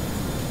mean?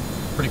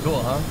 Pretty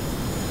cool, huh?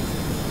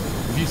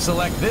 If you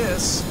select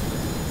this,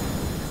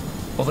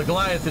 well, the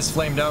Goliath is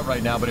flamed out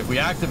right now, but if we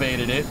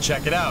activated it,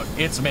 check it out.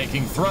 It's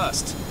making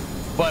thrust,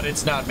 but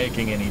it's not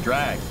making any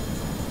drag.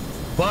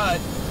 But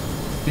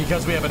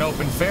because we have an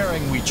open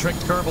fairing, we tricked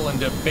Kerbal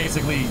into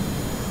basically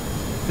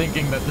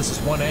thinking that this is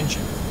one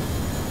engine.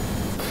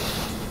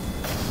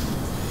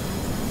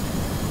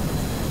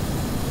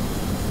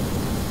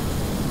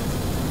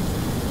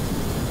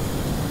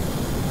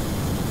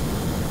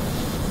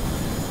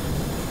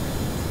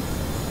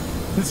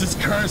 This is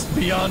cursed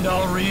beyond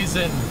all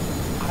reason.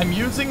 I'm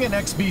using an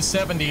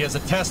XB70 as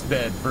a test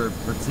bed for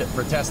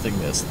testing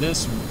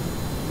this.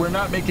 We're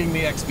not making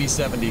the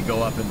XB70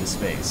 go up into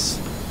space.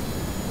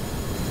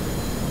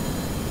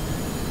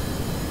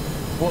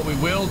 What we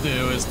will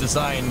do is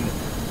design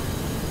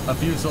a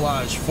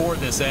fuselage for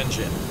this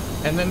engine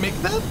and then make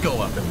that go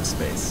up into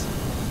space.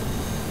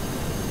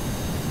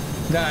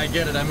 Nah, I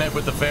get it. I meant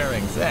with the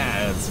fairings.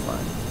 That's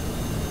fine.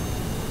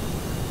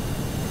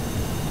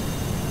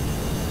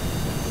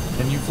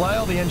 Can you fly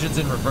all the engines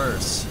in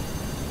reverse?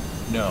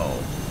 No.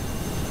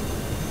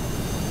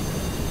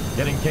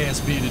 Getting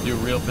KSP to do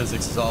real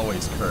physics is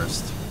always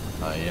cursed.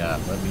 Yeah,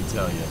 let me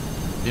tell you.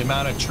 The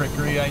amount of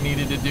trickery I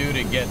needed to do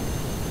to get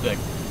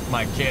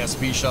my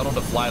KSP shuttle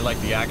to fly like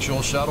the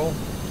actual shuttle.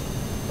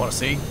 Wanna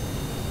see?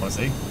 Wanna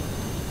see? You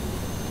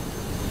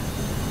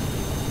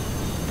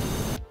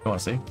wanna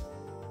see?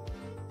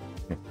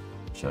 Here,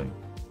 show you.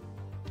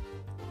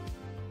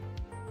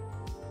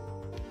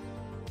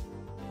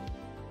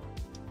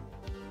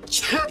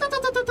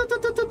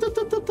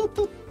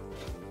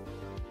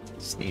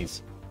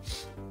 Sneeze.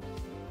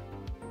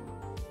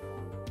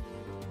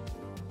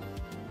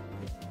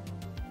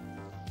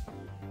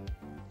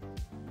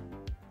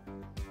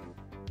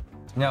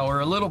 Now we're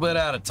a little bit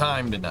out of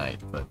time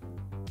tonight, but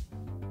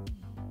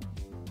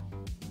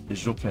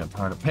visual pimp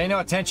harder. Pay no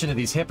attention to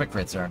these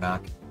hypocrites,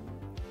 Arnok.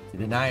 To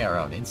deny our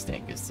own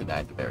instinct is to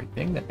deny the very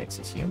thing that makes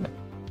us human.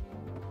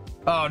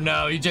 Oh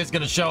no, you're just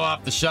gonna show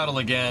off the shuttle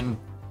again.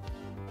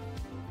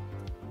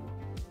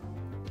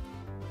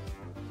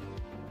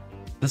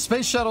 The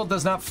space shuttle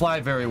does not fly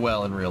very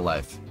well in real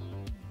life.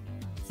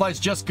 It flies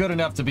just good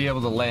enough to be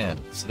able to land.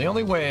 So the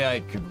only way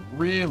I could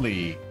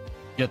really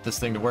get this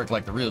thing to work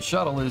like the real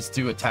shuttle is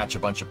to attach a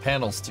bunch of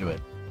panels to it.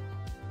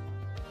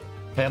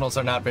 Panels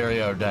are not very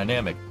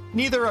aerodynamic.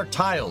 Neither are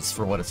tiles,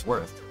 for what it's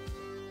worth.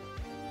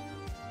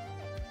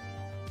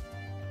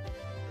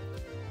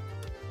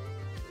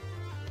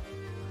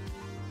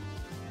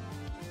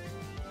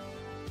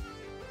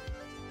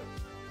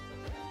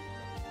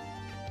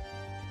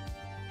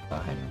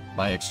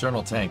 My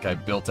external tank I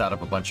built out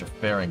of a bunch of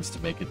fairings to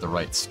make it the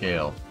right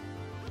scale.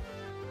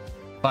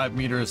 5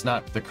 meters is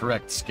not the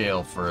correct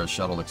scale for a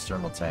shuttle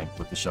external tank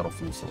with the shuttle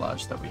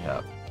fuselage that we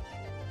have.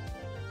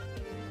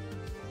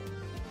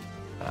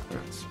 That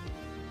hurts.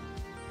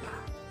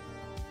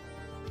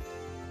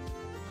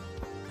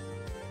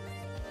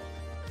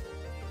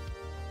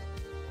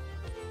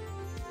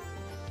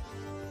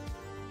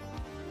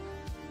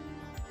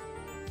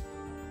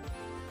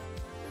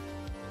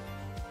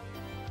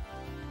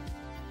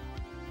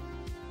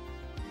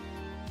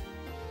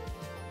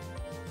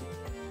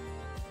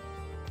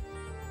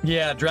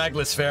 Yeah,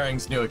 Dragless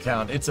Fairing's new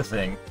account. It's a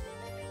thing.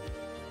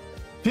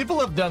 People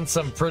have done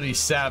some pretty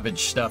savage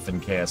stuff in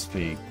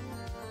KSP.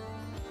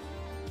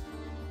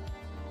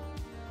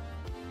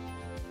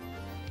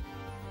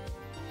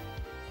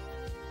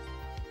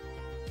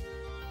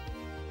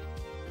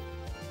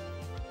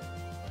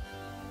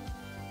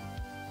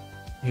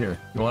 Here,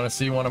 you want to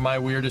see one of my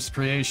weirdest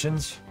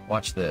creations?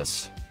 Watch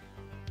this.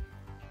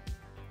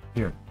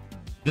 Here,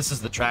 this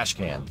is the trash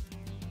can.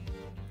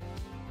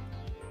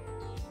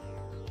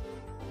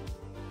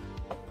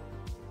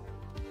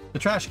 The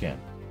trash can.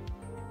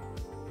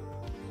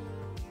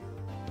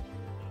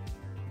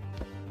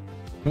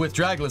 With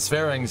Dragless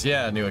Fairings,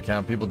 yeah, new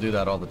account. People do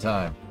that all the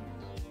time.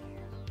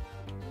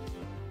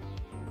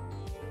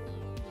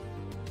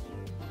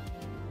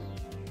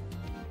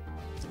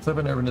 Clip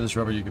a nerve into this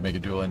rubber, you can make a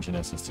dual engine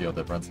SSTO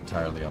that runs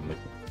entirely on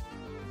liquid.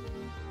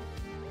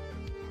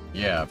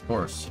 Yeah, of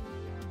course.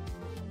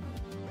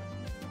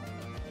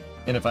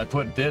 And if I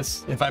put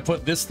this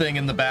thing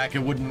in the back, it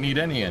wouldn't need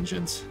any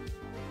engines.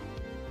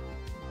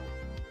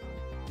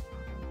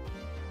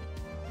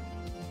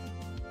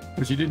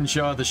 But you didn't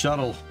show the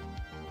shuttle.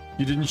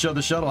 You didn't show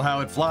the shuttle how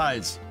it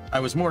flies. I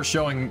was more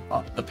showing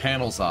the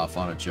panels off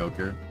on a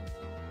Joker.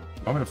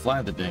 I'm gonna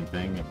fly the dang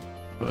thing and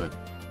put.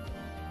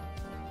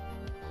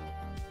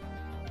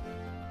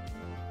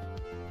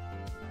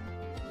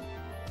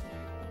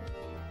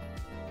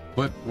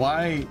 But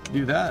why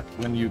do that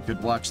when you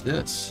could watch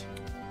this?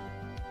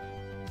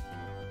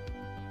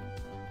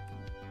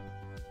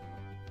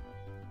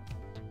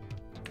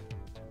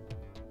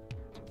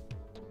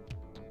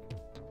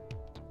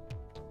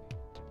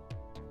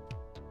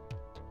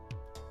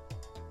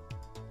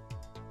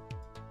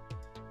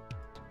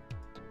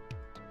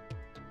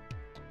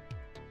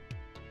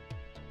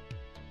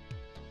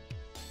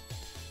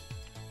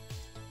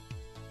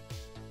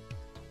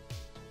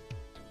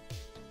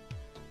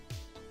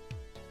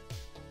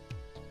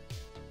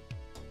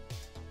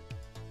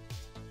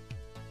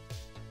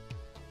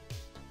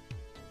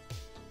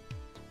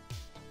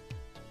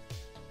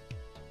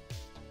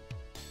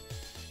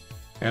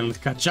 El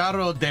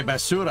cacharro de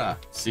basura,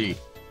 sí.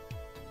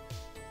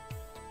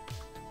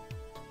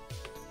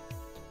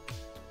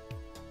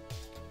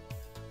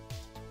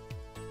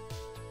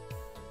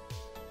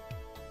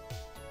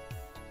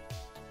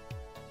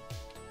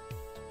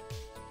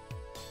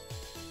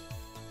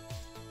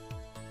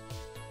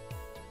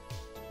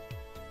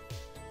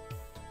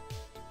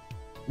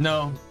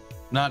 No,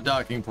 not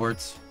docking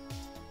ports.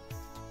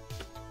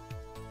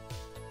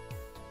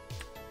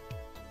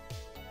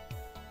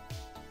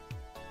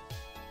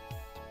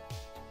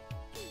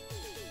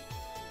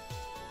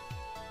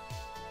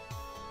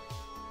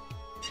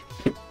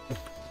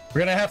 We're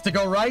gonna have to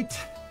go right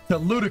to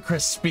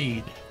ludicrous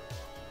speed.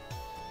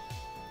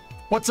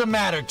 What's the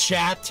matter,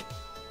 chat?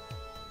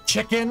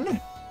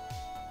 Chicken?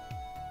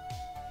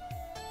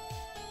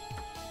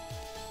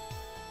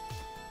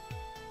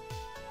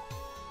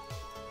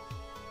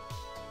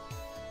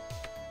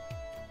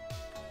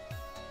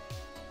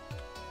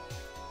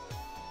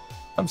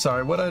 I'm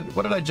sorry, what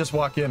did I just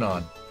walk in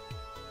on?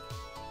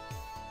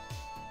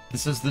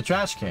 This is the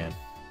trash can.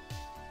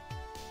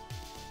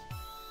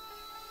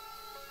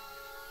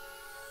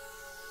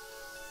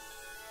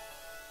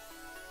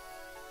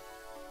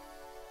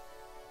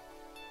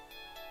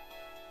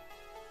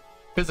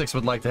 Physics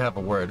would like to have a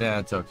word.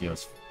 Yeah,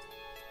 Tokyo's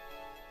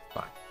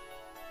fine.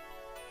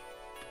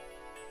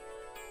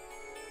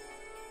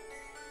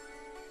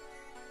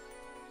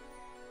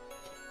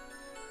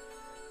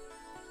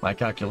 My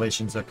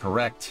calculations are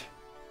correct.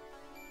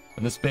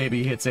 When this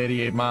baby hits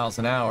 88 miles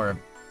an hour,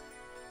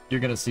 you're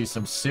gonna see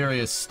some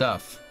serious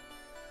stuff.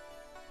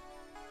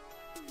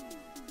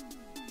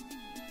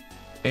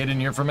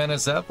 Aiden, you're from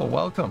NSF? Well,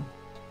 welcome.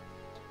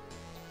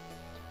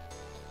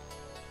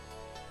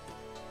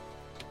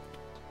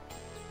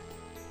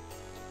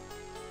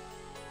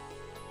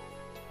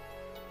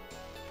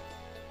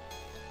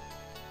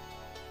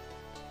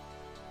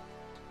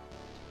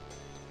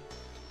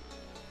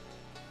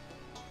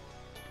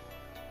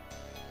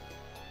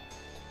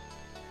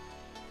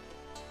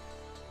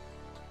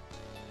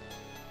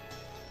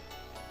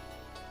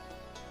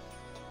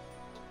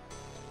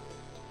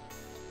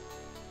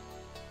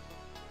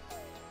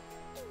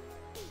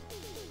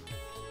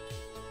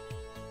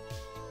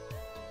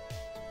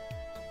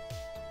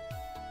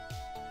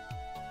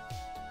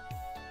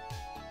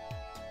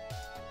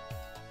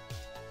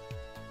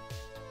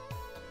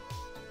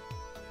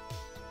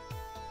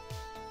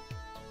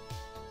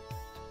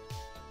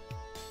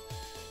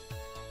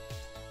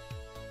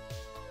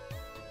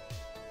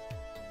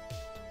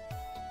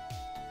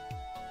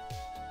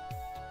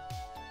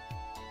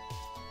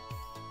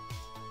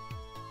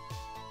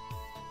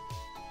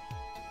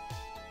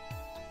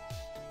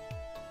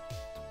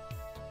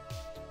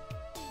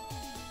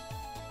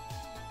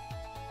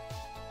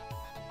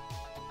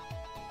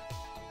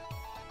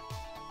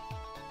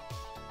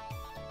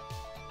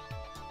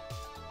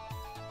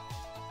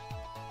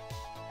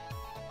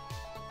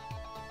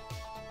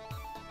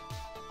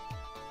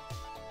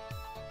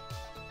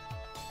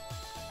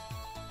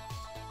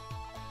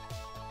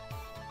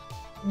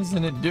 What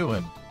isn't it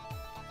doing?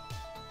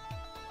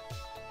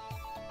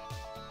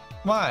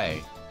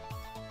 Why?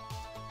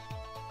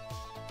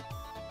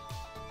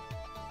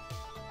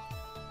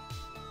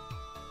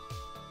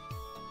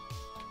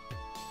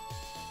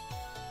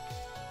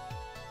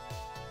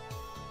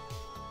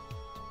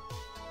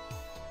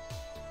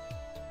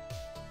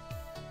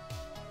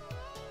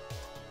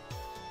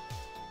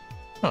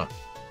 Huh.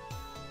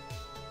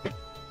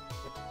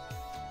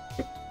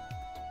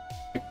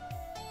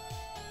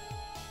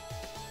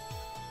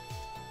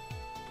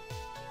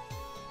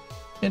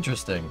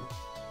 Interesting.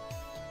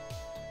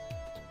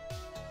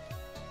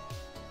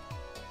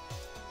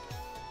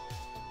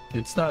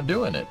 It's not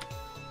doing it,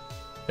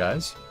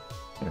 guys.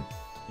 Here.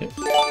 Yeah.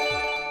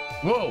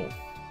 Whoa!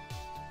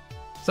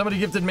 Somebody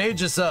gifted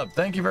Mage a sub.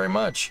 Thank you very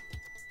much.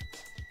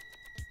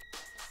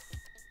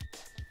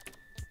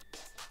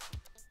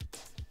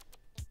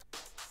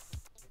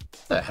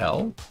 The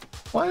hell?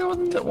 Why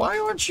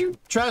aren't you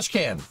trash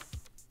can?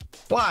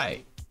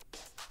 Why?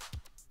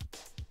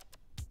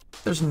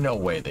 There's no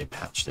way they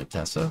patched it,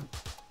 Tessa.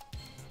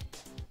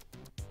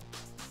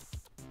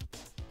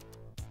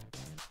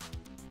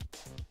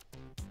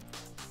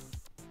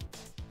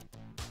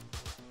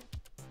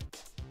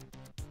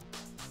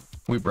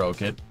 We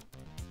broke it.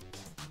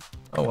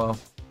 Oh well.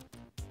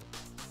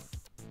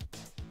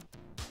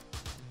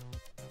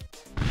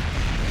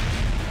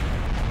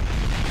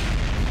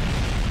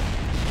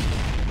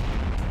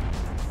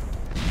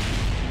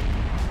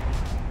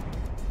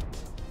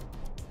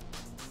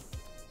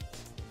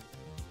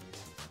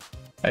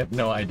 I have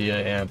no idea,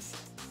 Ants.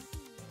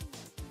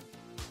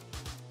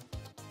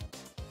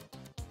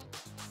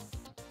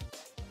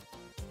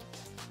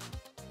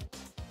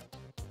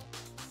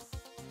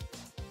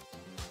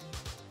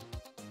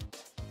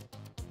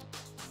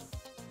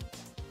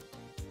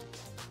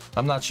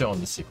 I'm not showing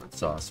the secret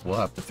sauce. We'll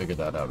have to figure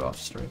that out off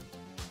stream.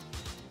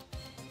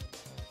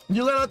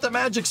 You let out the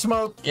magic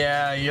smoke.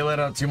 Yeah, you let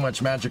out too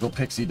much magical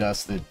pixie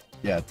dust that,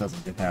 yeah, it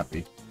doesn't get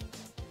happy.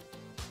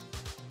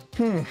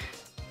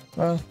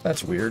 Well,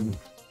 that's weird.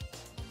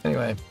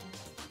 Anyway.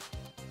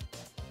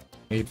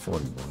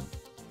 841.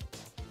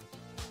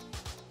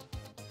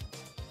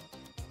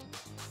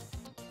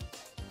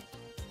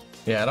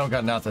 Yeah, I don't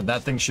got nothing.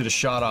 That thing should have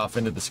shot off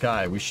into the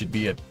sky. We should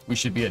be at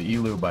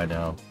Elu by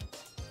now.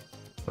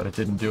 But it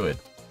didn't do it.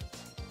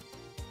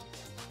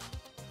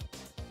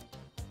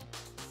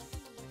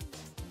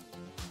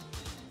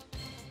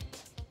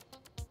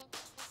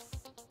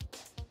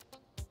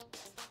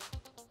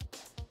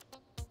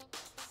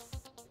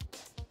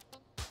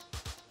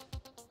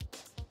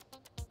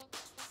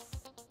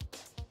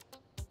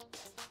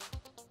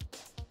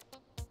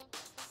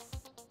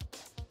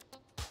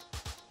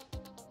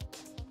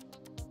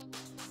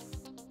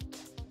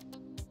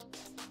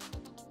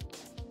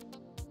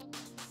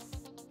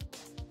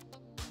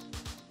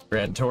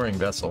 Grand touring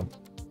vessel.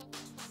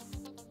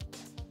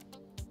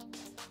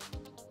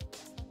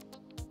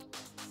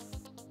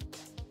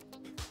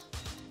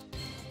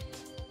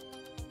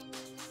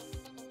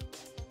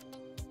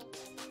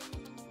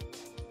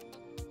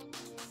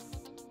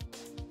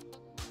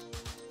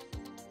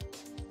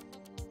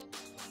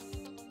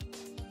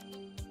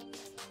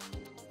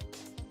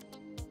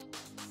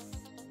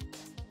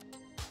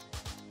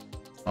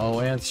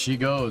 Oh, and she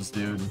goes,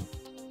 dude.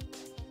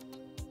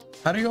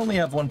 How do you only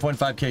have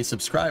 1.5k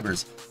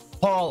subscribers?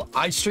 Paul,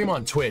 I stream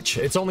on Twitch.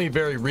 It's only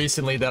very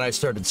recently that I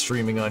started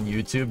streaming on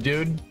YouTube,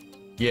 dude.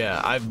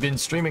 Yeah, I've been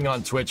streaming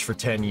on Twitch for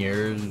 10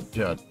 years,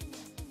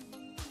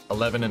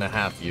 11 and a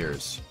half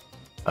years.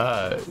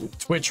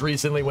 Twitch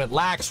recently went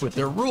lax with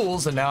their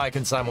rules, and now I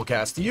can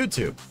simulcast to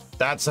YouTube.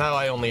 That's how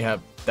I only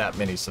have that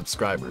many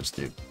subscribers,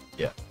 dude.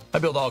 Yeah, I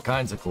build all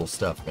kinds of cool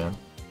stuff, man.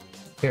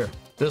 Here,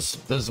 this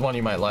is one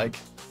you might like.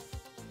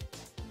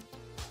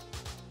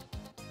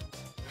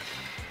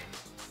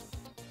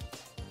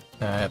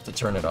 I have to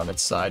turn it on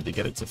its side to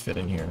get it to fit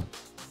in here.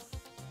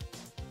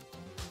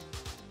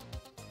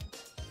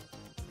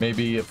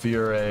 Maybe if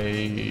you're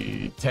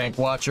a tank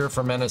watcher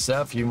from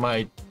NSF, you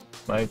might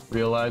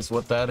realize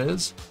what that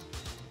is.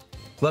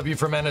 Love you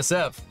from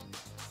NSF.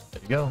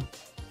 There you go.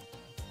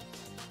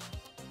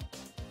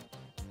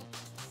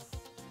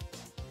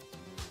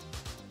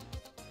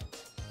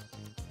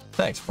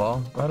 Thanks,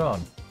 Paul. Right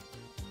on.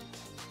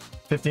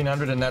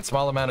 1,500 in that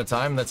small amount of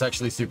time, that's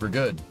actually super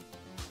good.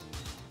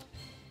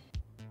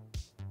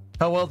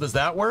 How well does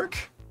that work?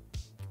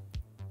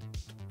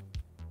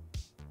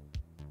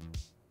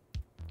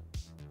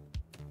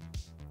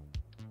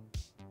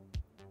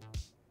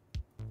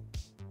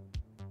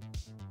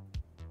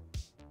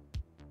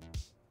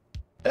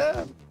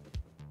 Do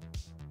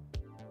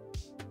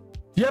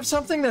you have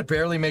something that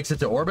barely makes it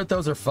to orbit?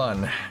 Those are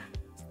fun.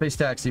 Space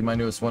Taxi, my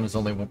newest one, is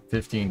only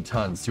 15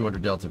 tons,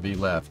 200 Delta V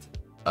left.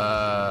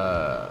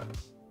 I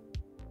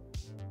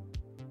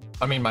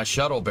mean, my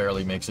shuttle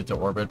barely makes it to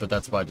orbit, but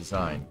that's by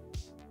design.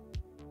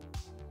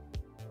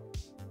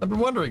 I've been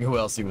wondering who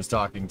else he was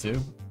talking to.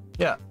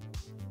 Yeah.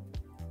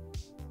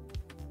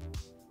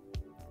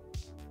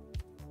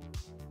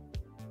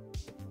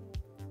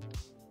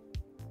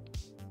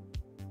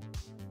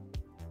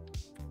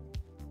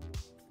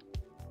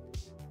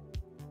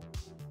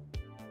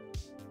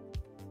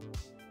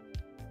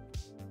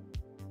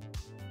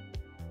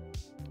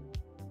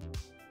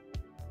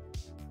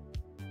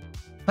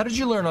 How did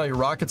you learn all your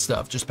rocket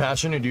stuff? Just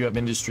passion, or do you have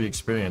industry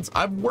experience?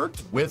 I've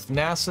worked with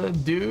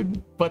NASA,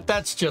 dude, but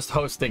that's just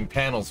hosting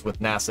panels with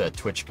NASA at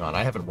TwitchCon.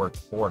 I haven't worked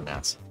for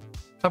NASA.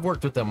 I've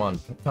worked with them on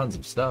tons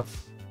of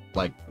stuff,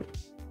 like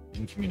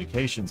in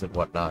communications and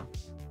whatnot.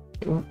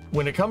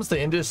 When it comes to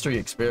industry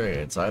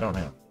experience, I don't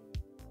have.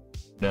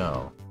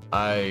 No,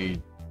 I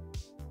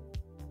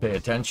pay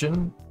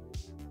attention.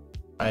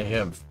 I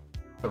have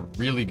a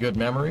really good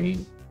memory,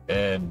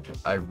 and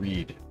I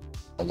read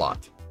a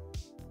lot.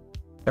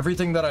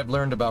 Everything that I've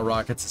learned about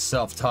rockets is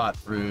self-taught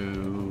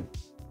through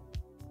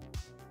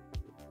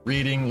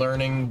reading,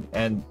 learning,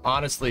 and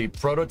honestly,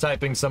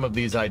 prototyping some of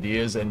these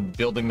ideas and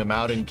building them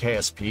out in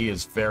KSP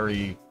is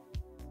very...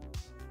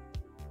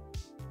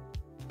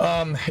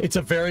 it's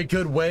a very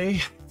good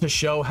way to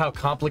show how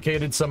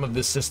complicated some of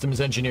this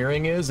systems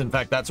engineering is. In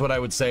fact, that's what I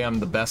would say I'm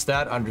the best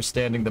at,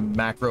 understanding the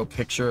macro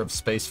picture of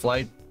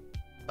spaceflight.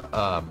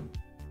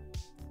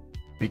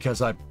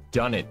 Because I've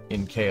done it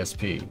in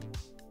KSP.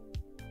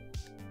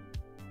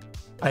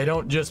 I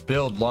don't just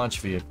build launch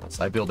vehicles,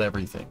 I build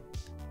everything.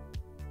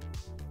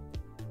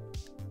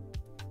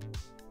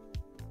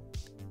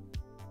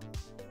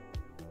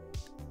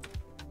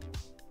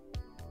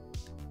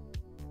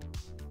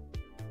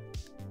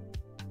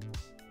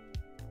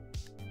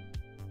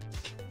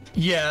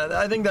 Yeah,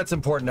 I think that's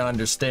important to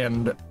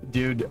understand,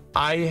 dude.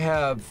 I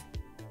have,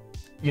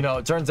 you know,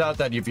 it turns out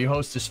that if you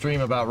host a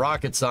stream about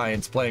rocket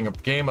science, playing a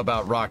game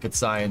about rocket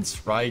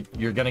science, right,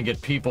 you're gonna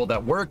get people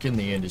that work in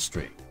the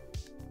industry.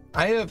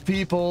 I have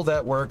people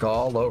that work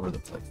all over the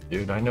place,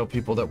 dude. I know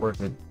people that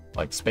work at,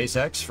 like,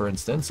 SpaceX, for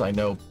instance. I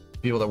know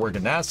people that work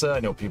at NASA.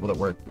 I know people that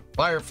work at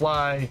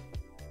Firefly,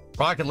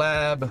 Rocket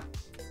Lab.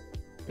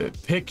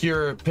 Pick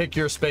your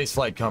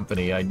spaceflight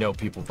company. I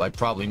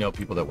probably know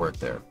people that work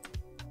there.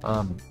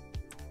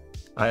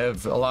 I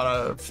have a lot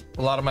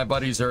of my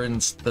buddies are in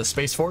the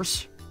Space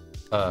Force.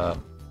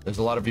 There's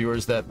a lot of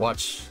viewers that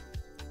watch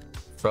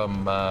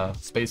from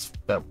space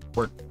that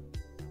work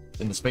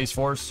in the Space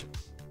Force.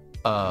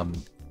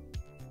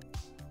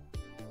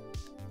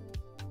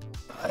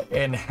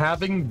 And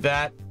having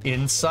that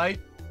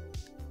insight,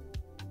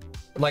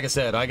 like I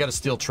said, I got a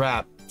steel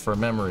trap for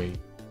memory.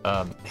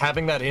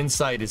 Having that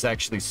insight is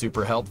actually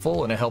super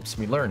helpful, and it helps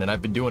me learn. And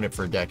I've been doing it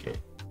for a decade.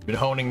 Been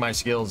honing my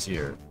skills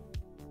here.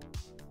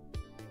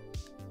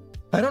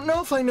 I don't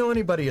know if I know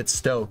anybody at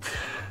Stoke.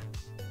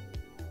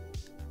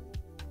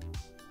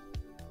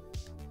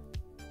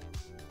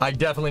 I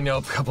definitely know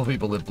a couple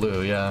people at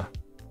Blue, yeah.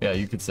 Yeah,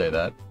 you could say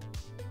that.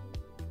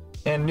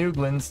 And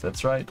Newglands,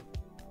 that's right.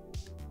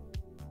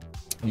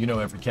 You know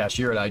every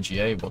cashier at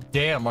IGA. Well,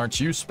 damn, aren't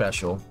you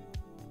special?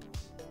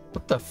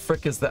 What the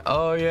frick is that?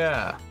 Oh,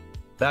 yeah.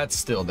 That's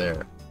still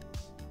there.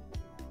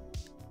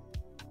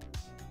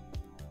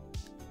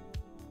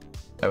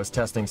 I was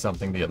testing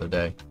something the other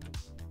day.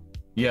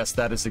 Yes,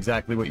 that is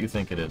exactly what you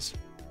think it is.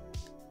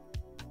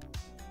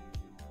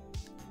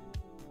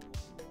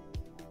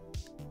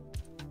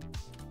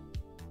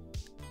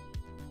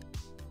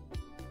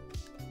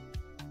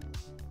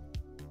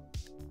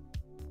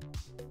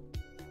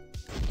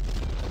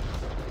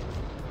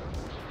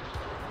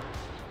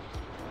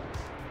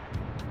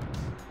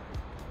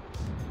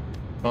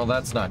 Well,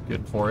 that's not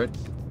good for it.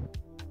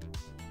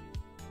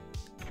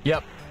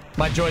 Yep,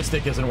 my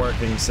joystick isn't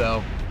working,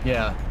 so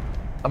yeah.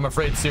 I'm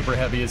afraid Super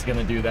Heavy is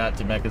gonna do that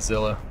to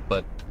Mechazilla,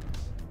 but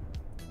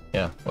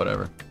yeah,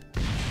 whatever.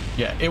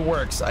 Yeah, it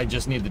works. I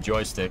just need the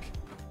joystick.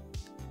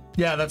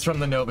 Yeah, that's from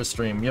the Nova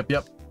stream. Yep.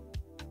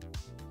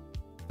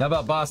 How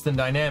about Boston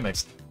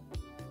Dynamics?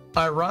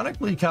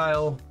 Ironically,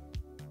 Kyle,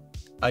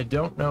 I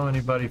don't know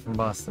anybody from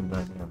Boston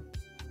Dynamics.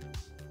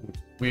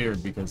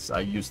 Weird, because I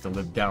used to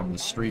live down the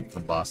street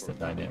from Boston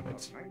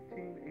Dynamics.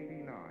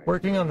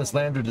 Working on this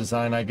lander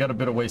design, I got a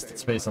bit of wasted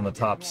space on the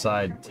top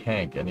side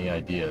tank. Any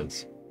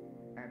ideas?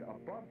 And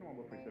above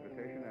normal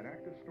precipitation, an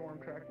active storm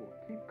track will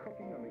keep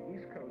cooking on the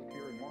east coast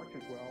here in March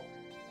as well.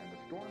 And the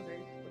storm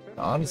dates...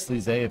 Honestly,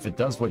 Zay, if it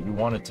does what you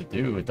want it to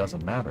do, it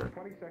doesn't matter.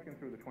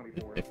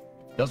 If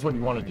it does what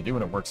you want it to do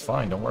and it works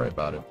fine, don't worry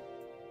about it.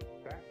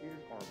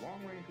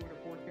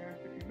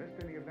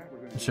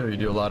 I'm sure you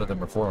do a lot of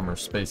them are former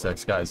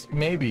SpaceX guys.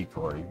 Maybe,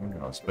 Corey, who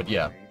knows? But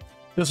yeah,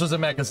 this was a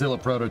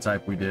Mechazilla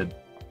prototype we did.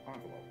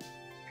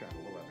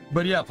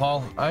 But yeah,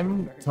 Paul,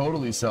 I'm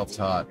totally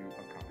self-taught,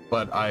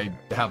 but I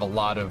have a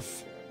lot of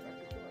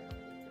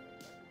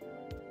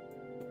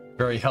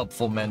very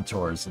helpful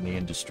mentors in the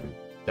industry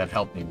that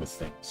help me with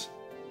things.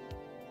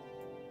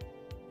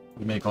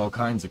 We make all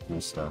kinds of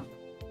cool stuff.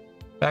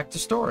 Back to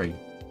story.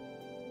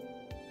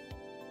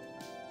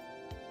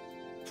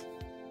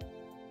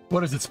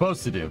 What is it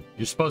supposed to do?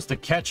 You're supposed to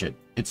catch it.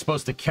 It's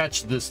supposed to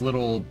catch this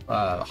little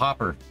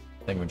hopper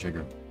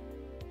thingamajigger.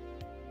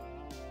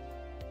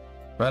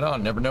 Right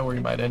on. Never know where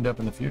you might end up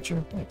in the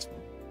future. Thanks.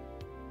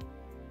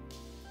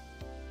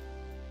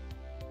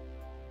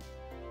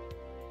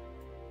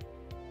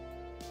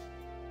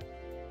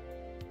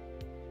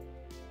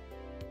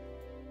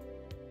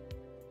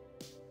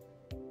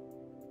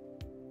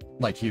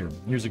 Like here.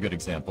 Here's a good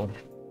example.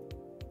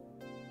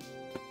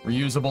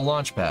 Reusable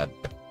launch pad.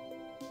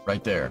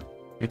 right there.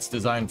 It's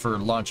designed for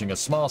launching a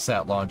small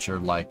sat launcher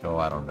like, oh,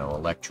 I don't know,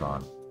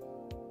 Electron.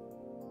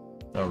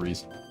 No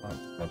reason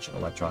to mention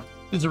Electron.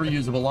 This is a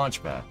reusable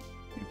launch pad.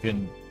 You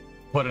can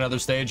put another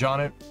stage on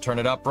it, turn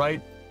it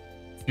upright,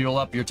 fuel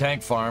up your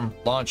tank farm,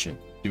 launch it,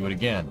 do it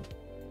again.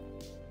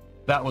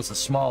 That was a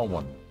small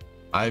one.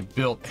 I've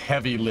built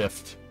heavy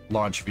lift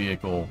launch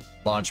vehicle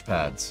launch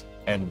pads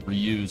and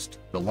reused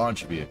the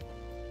launch vehicle.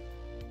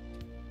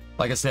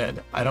 Like I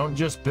said, I don't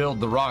just build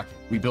the rocket,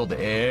 we build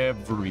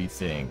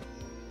everything.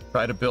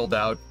 Try to build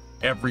out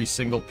every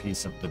single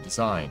piece of the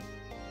design.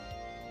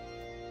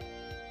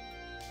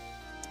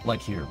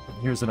 Like here.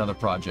 Here's another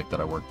project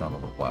that I worked on a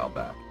little while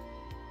back.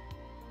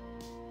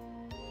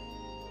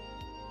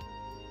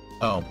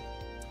 Oh.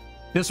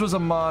 This was a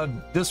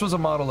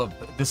model of,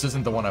 this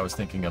isn't the one I was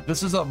thinking of.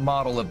 This is a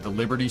model of the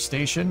Liberty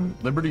Station.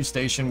 Liberty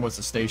Station was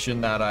a station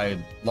that I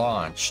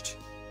launched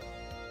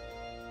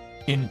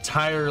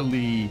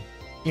entirely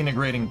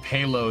integrating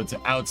payloads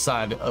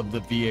outside of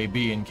the VAB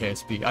in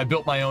KSP. I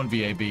built my own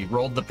VAB,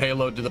 rolled the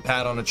payload to the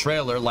pad on a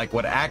trailer like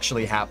what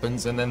actually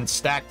happens, and then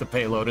stacked the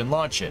payload and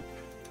launch it.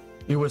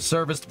 It was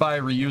serviced by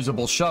a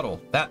reusable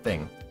shuttle, that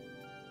thing.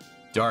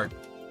 DART.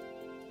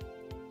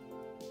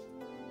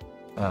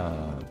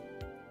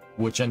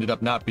 Which ended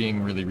up not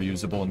being really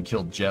reusable and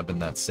killed Jeb in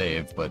that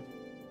save, but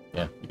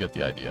yeah, you get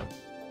the idea.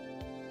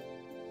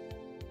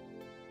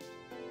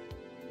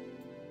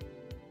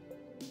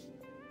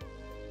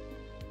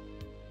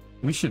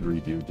 We should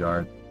redo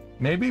DART.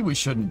 Maybe we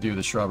shouldn't do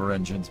the Shrubber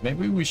engines.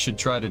 Maybe we should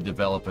try to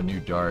develop a new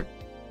DART.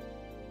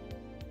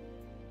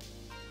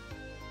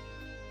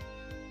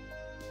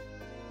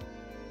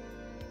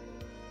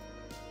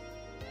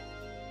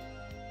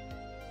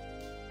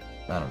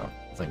 I don't know.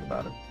 Think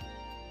about it.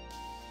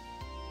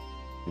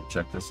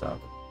 Check this out.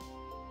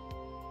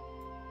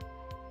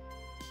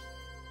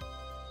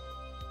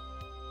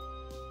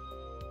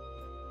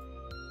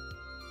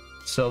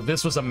 So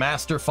this was a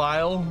master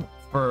file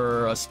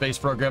for a space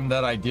program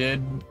that I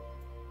did.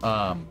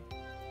 Keep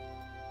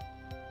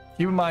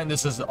in mind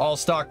this is all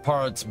stock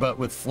parts, but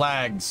with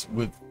flags,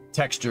 with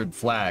textured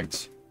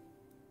flags.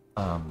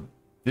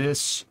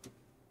 This,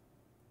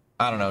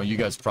 I don't know, you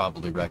guys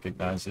probably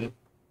recognize it.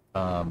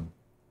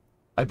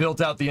 I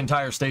built out the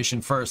entire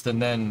station first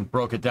and then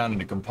broke it down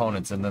into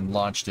components and then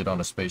launched it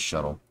on a space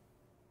shuttle.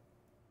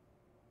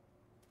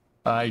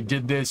 I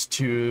did this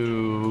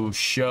to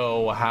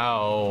show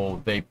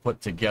how they put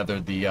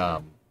together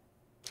the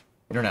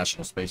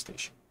International Space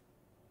Station.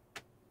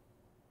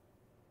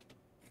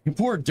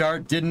 Poor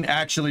DART didn't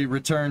actually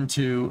return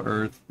to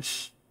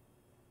Earth.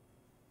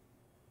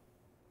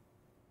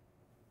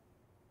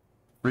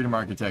 Freedom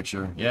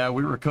architecture. Yeah,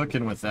 we were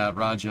cooking with that,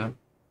 Raja.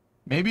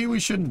 Maybe we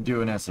shouldn't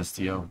do an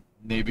SSTO.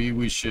 Maybe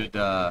we should,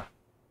 yeah,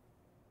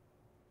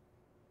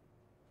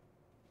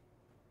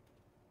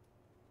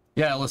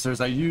 listeners,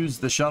 I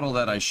used the shuttle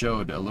that I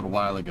showed a little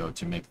while ago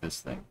to make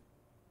this thing.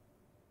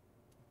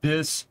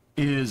 This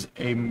is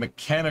a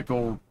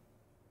mechanical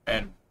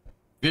and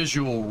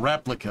visual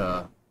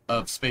replica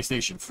of Space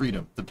Station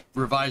Freedom, the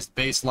revised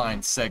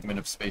baseline segment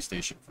of Space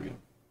Station Freedom.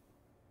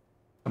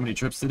 How many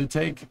trips did it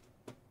take?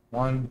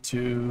 1,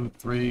 2,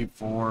 3,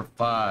 4,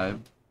 5,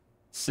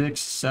 6,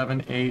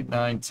 7, 8,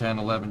 9, 10,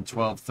 11,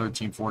 12,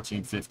 13,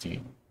 14,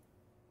 15.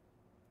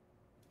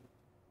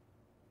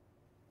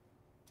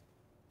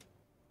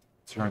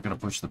 So you aren't going to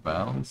push the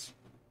bounds?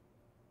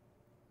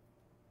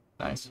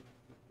 Nice.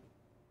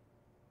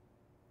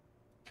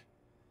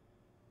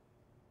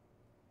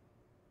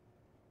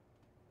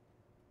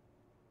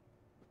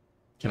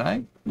 Can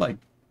I, like,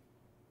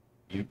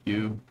 mute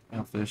you,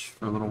 Hellfish,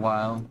 for a little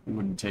while? You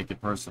wouldn't take it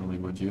personally,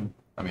 would you?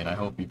 I mean, I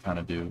hope you kind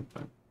of do,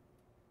 but...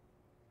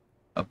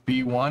 A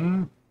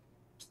B1?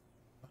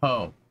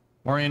 Oh,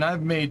 Maureen,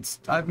 I've made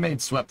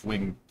swept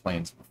wing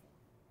planes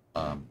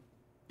before.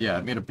 Yeah,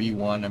 I made a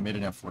B1. I made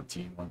an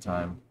F-14 one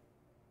time.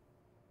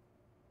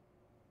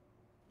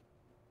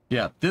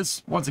 Yeah,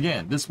 this, once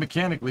again, this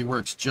mechanically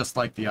works just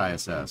like the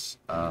ISS,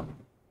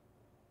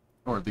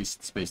 or at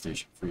least Space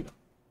Station Freedom.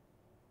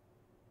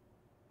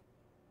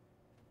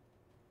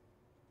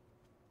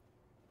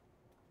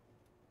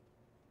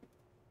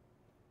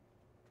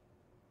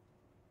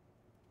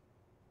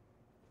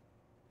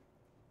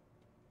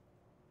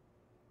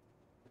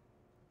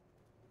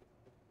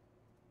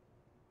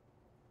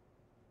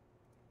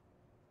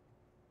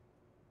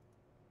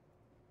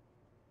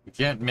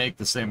 You can't make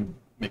the same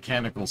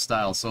mechanical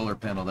style solar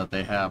panel that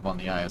they have on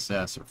the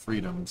ISS or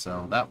Freedom,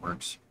 so that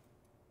works.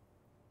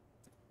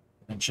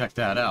 And check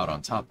that out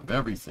on top of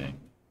everything.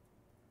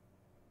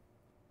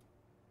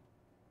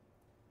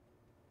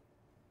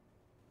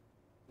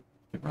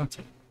 It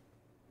rotates.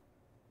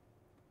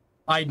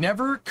 I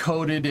never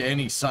coded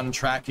any sun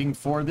tracking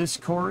for this,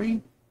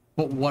 Corey,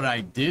 but what I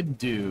did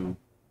do,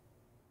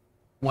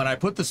 when I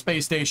put the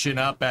space station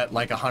up at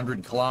like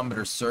 100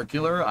 kilometers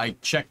circular, I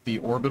checked the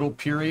orbital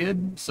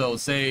period. So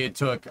say it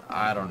took,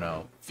 I don't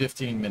know,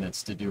 15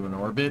 minutes to do an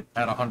orbit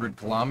at 100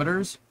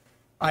 kilometers.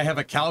 I have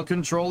a Cal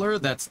controller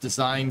that's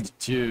designed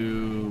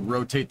to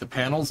rotate the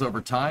panels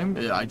over time.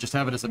 I just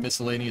have it as a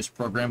miscellaneous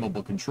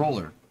programmable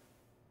controller.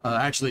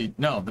 Actually,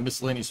 no, the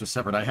miscellaneous was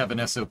separate. I have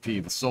an SOP,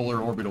 the solar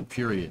orbital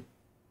period.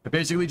 I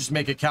basically just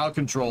make a Cal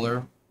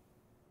controller.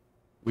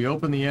 We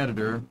open the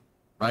editor,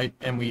 right?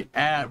 And we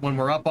add, when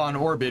we're up on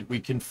orbit, we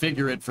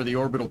configure it for the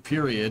orbital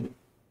period,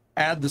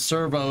 add the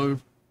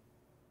servo,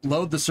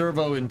 load the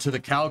servo into the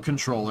Cal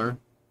controller,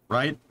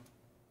 right?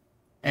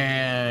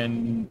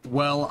 And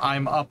while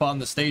I'm up on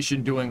the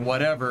station doing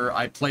whatever,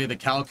 I play the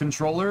Cal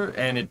controller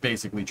and it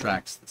basically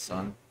tracks the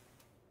sun.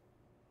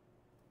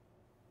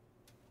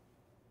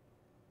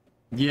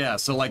 Yeah,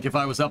 so like if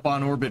I was up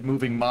on orbit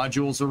moving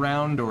modules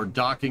around or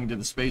docking to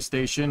the space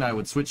station, I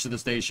would switch to the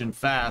station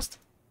fast,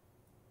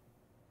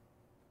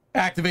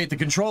 activate the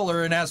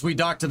controller, and as we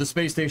dock to the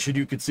space station,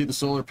 you could see the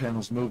solar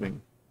panels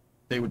moving.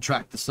 They would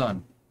track the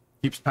sun.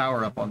 Keeps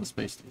power up on the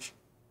space station.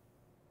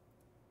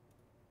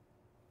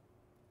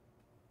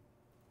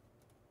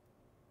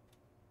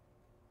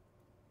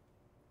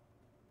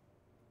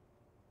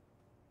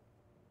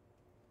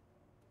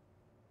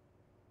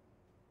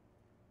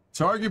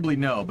 So arguably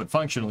no, but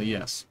functionally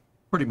yes.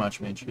 Pretty much,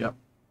 Mitch, yep.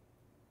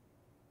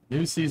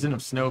 New season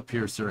of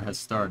Snowpiercer has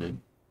started.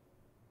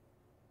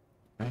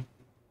 Okay.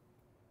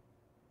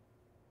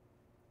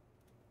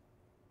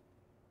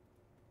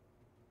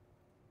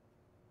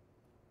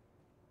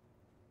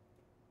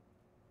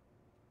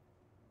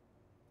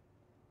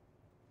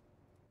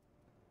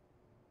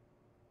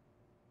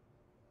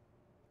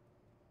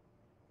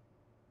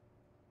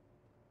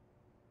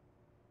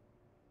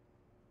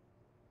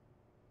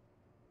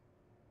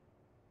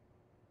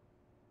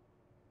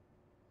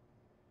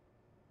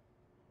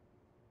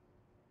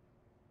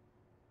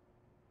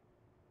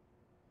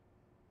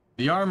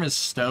 The arm is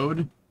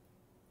stowed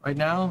right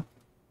now.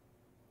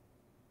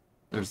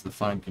 There's the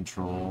fine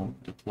control,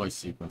 deploy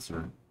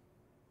sequencer.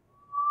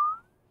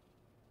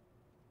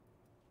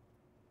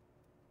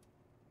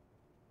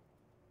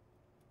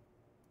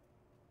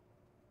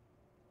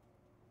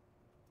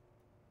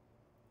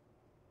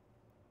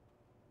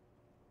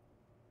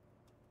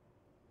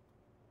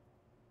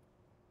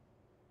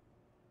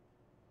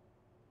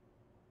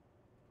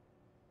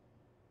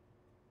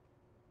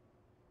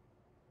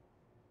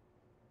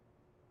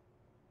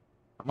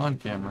 I'm on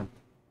camera.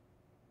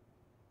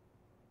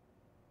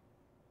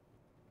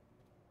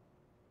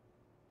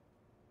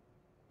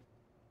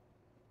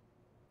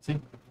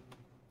 See?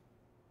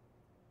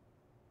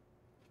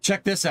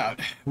 Check this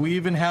out. We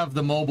even have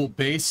the mobile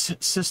base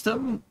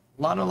system.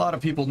 A lot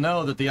of people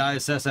know that the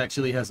ISS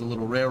actually has a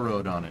little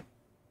railroad on it.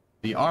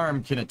 The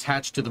arm can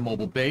attach to the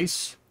mobile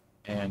base,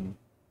 and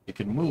it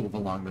can move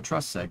along the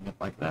truss segment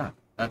like that.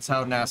 That's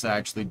how NASA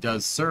actually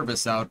does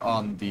service out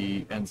on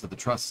the ends of the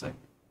truss segment.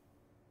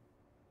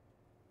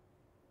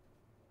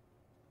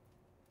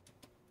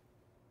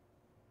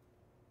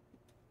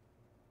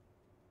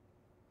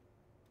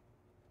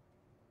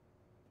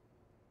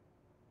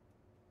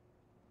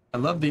 I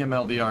love the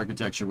MLV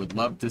architecture. Would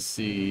love to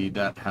see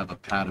that have a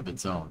pad of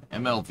its own.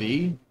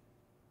 MLV?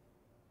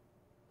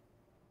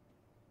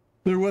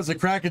 There was a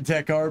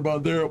Krakatech arm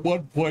on there at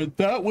one point.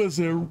 That was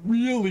a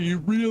really,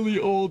 really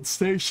old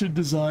station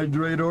design,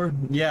 Draenor.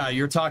 Yeah,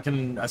 you're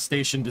talking a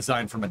station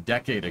design from a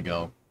decade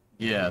ago.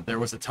 Yeah, there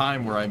was a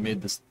time where I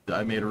made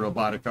a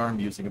robotic arm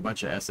using a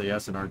bunch of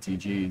SAS and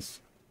RTGs.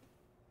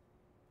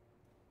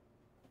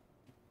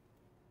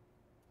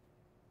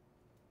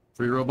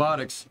 Free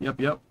robotics. Yep,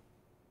 yep.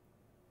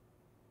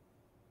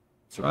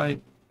 That's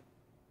right.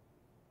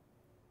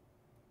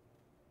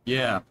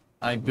 Yeah,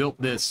 I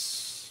built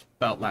this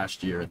about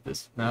last year at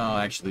this. No,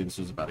 actually, this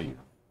was about a year.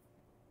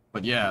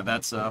 But yeah,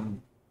 that's how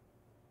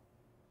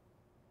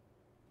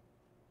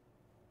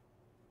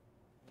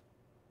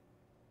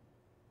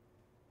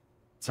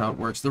it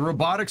works. The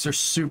robotics are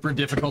super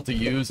difficult to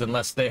use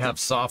unless they have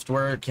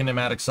software,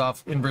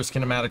 inverse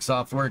kinematic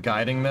software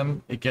guiding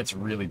them. It gets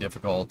really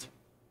difficult.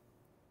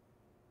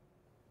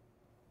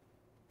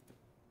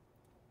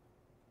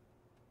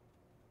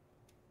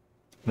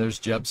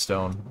 There's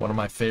Jebstone, one of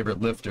my favorite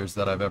lifters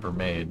that I've ever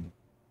made.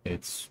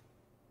 It's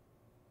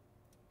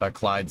a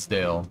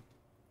Clydesdale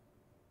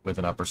with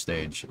an upper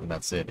stage, and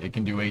that's it. It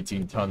can do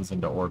 18 tons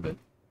into orbit.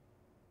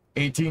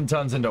 18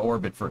 tons into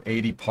orbit for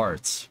 80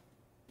 parts.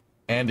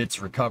 And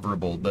it's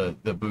recoverable.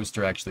 The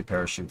booster actually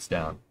parachutes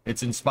down.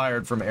 It's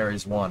inspired from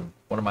Ares 1,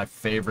 one of my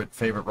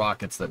favorite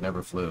rockets that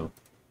never flew.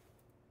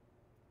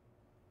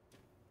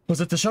 Was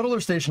it the shuttle or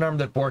station arm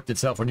that borked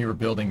itself when you were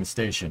building the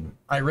station?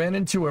 I ran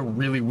into a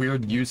really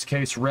weird use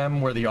case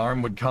REM where the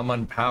arm would come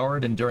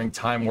unpowered and during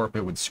time warp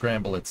it would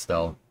scramble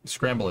itself. You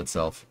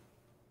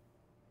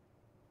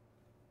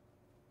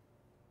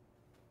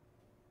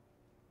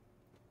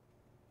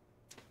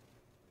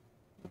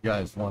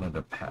guys wanted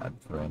a pad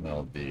for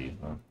MLB,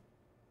 huh?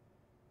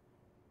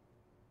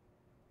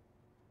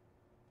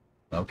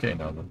 Okay,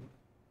 no then.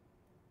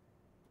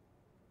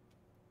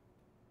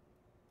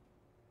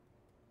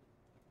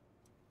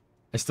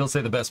 I still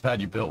say the best pad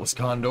you built was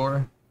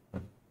Condor.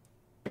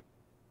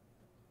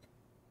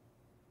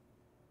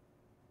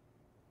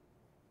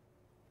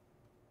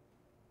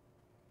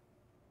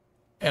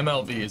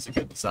 MLV is a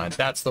good design.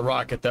 That's the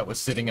rocket that was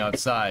sitting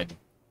outside,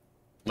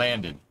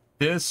 landed.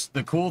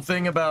 The cool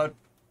thing about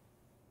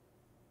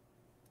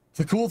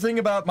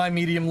my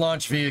medium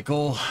launch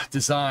vehicle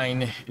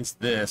design is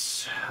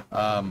this.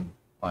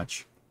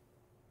 Watch.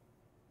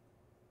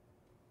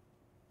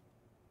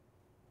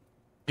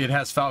 It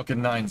has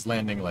Falcon 9's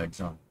landing legs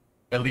on.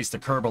 At least a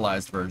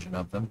Kerbalized version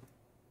of them.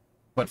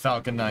 But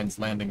Falcon 9's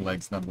landing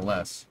legs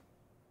nonetheless.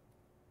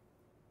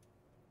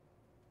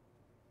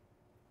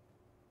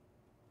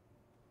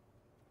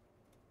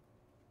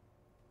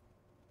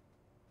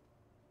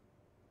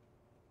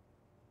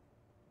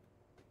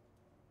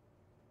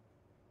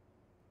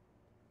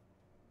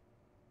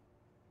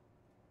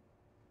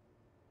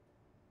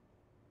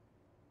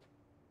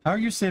 How are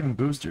you saving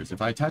boosters?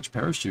 If I attach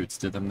parachutes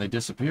to them, they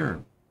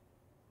disappear.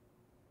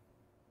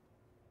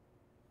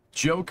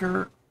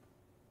 Joker.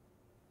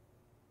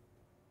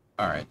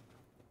 Alright.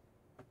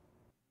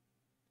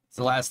 It's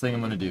the last thing I'm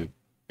going to do.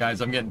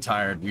 Guys, I'm getting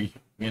tired. We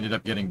ended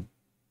up getting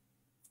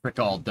frick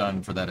all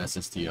done for that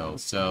SSTO.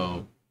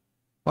 So,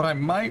 what I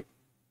might...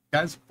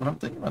 Guys, what I'm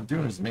thinking about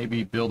doing is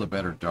maybe build a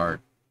better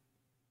dart.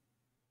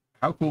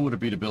 How cool would it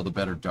be to build a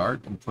better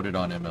dart and put it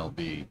on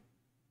MLB?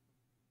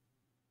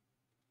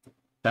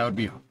 That would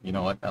be, you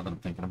know what, now that I'm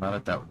thinking about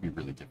it, that would be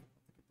really difficult.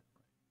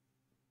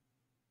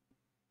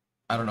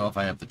 I don't know if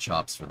I have the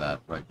chops for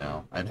that right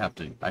now. I have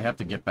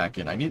to get back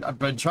in. I've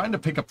been trying to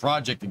pick a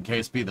project in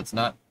KSP that's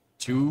not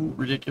too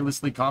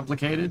ridiculously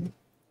complicated.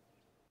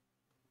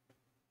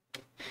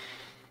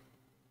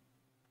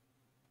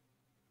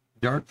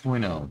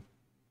 Dart.0.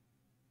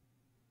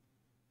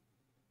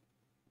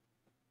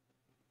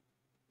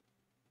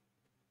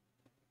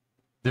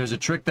 There's a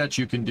trick that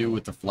you can do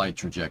with the flight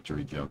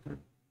trajectory, Joker.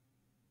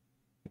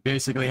 You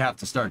basically have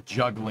to start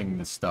juggling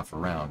this stuff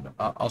around.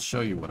 I'll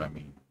show you what I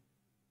mean.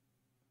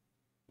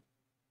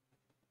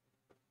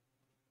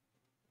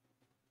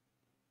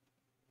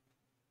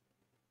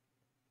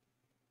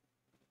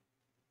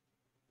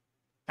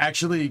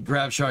 Actually,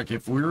 GrabShark,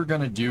 if we were going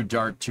to do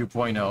Dart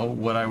 2.0,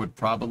 what I would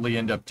probably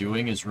end up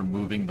doing is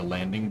removing the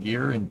landing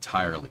gear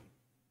entirely.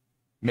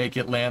 Make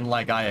it land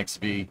like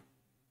IXV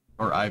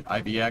or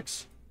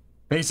IVX.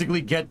 Basically,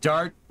 get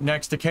Dart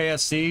next to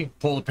KSC,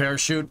 pull the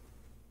parachute,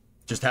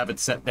 just have it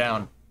set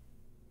down.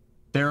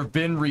 There have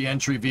been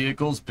re-entry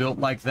vehicles built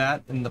like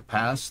that in the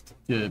past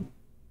to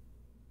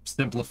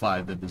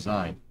simplify the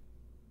design.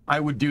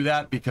 I would do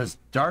that because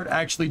Dart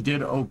actually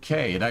did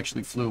okay. It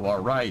actually flew all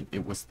right.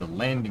 It was the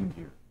landing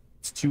gear.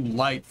 It's too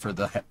light for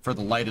the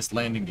lightest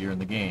landing gear in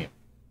the game,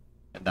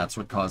 and that's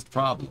what caused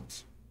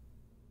problems.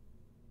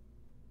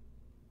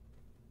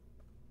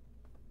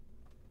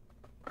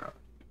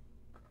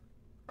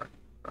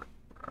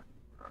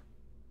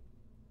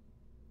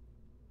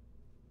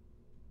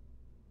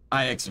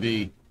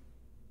 IXV.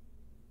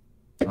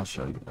 I'll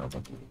show you.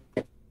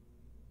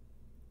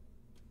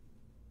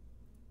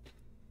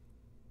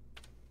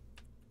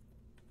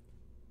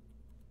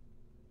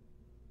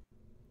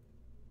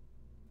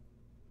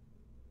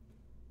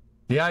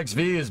 The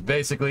IXV is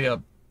basically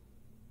a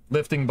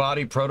lifting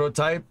body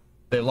prototype.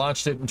 They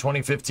launched it in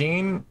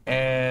 2015,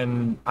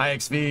 and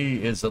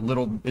IXV is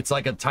it's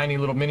like a tiny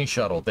little mini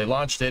shuttle. They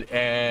launched it,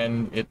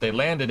 and they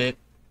landed it,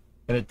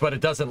 but it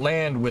doesn't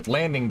land with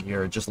landing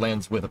gear. It just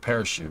lands with a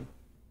parachute.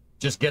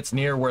 Just gets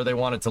near where they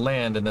want it to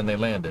land, and then they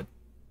land it.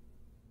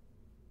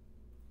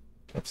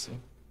 Let's see.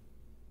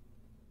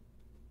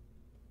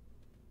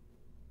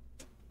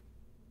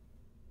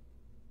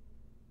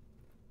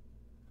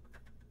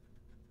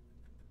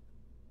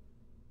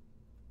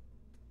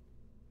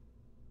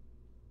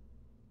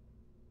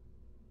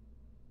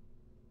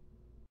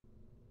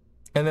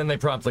 And then they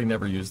promptly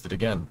never used it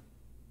again.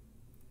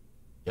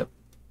 Yep.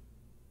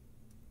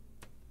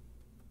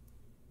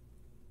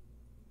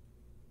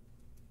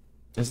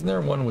 Isn't there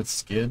one with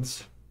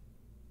skids?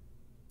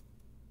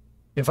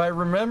 If I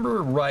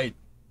remember right,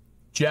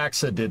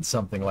 JAXA did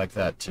something like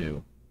that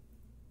too.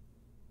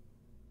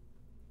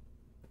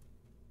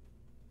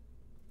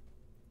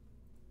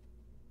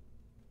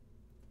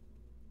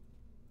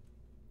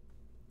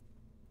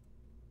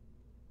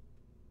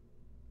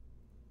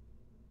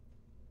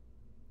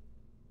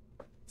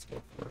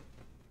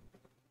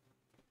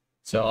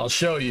 So I'll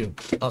show you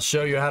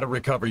how to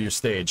recover your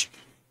stage.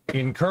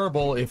 In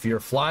Kerbal, if you're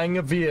flying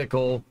a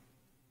vehicle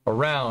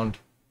around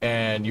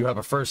and you have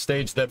a first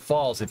stage that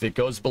falls, if it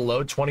goes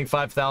below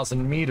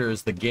 25,000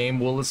 meters, the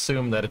game will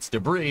assume that it's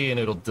debris and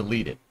it'll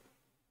delete it.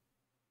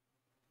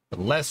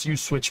 Unless you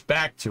switch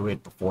back to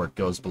it before it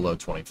goes below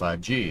 25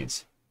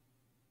 Gs.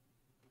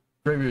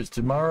 Graveyards,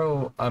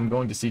 tomorrow I'm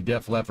going to see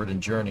Def Leppard and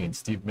Journey and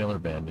Steve Miller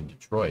Band in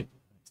Detroit.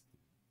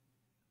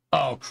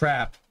 Oh,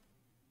 crap.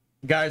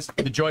 Guys,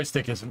 the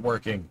joystick isn't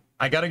working.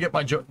 I gotta get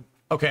my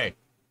Okay.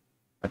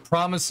 I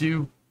promise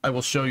you, I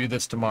will show you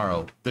this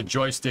tomorrow. The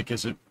joystick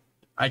isn't...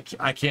 I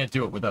can't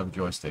do it without a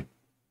joystick.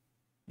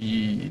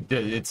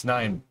 It's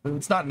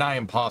not nigh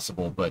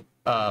impossible, but...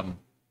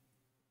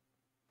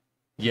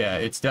 yeah,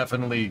 it's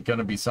definitely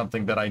gonna be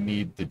something that I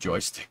need the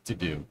joystick to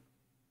do.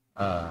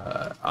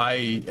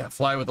 I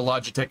fly with the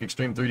Logitech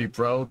Extreme 3D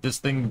Pro. This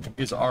thing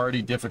is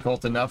already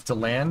difficult enough to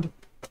land.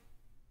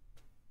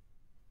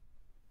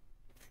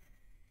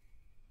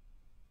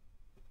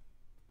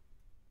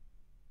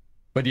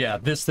 But yeah,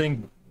 this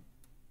thing,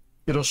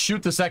 it'll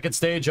shoot the second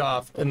stage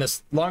off. And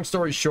this, long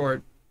story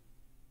short,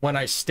 when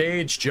I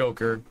stage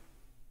Joker,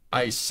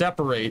 I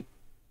separate,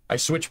 I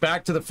switch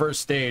back to the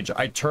first stage,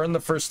 I turn the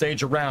first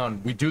stage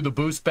around, we do the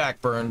boost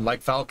back burn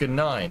like Falcon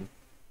 9,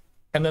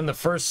 and then the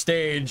first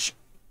stage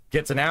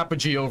gets an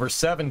apogee over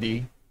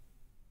 70,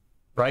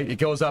 right? It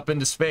goes up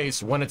into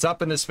space. When it's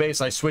up into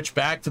space, I switch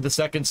back to the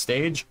second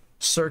stage,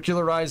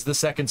 circularize the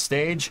second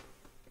stage,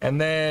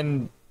 and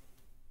then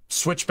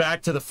switch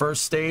back to the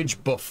first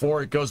stage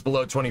before it goes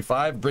below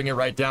 25, bring it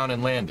right down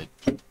and land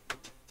it.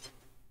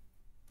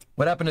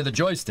 What happened to the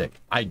joystick?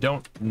 I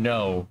don't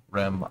know,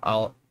 Rem.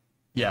 I'll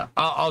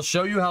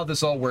show you how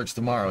this all works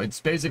tomorrow. It's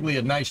basically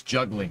a nice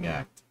juggling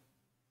act.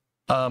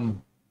 But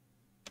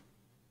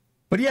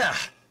yeah,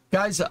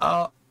 guys,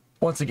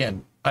 once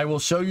again, I will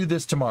show you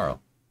this tomorrow.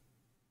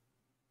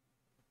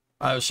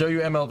 I'll show you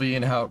MLB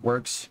and how it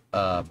works.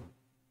 But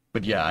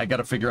yeah, I got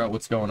to figure out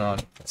what's going on.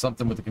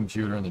 Something with the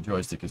computer and the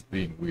joystick is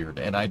being weird.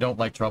 And I don't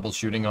like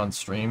troubleshooting on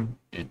stream.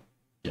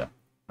 Yeah,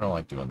 I don't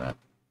like doing that.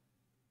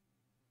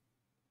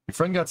 Your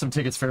friend got some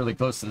tickets fairly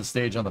close to the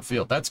stage on the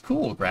field. That's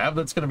cool, Grab.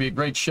 That's going to be a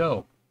great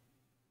show.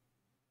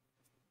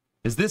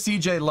 Is this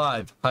EJ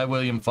live? Hi,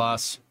 William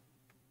Foss.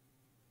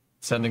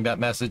 Sending that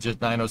message at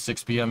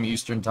 9:06 p.m.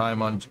 Eastern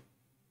Time on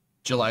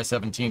July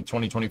 17th,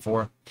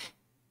 2024.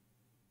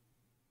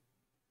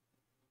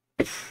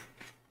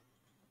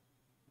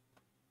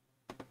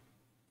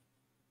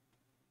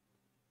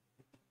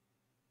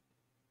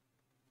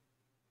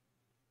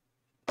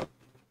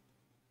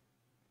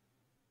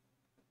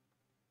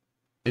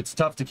 It's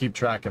tough to keep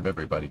track of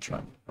everybody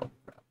trying. Oh,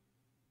 crap.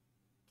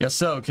 Guess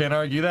so. Can't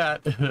argue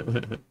that.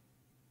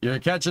 You're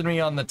catching me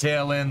on the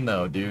tail end,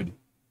 though, dude.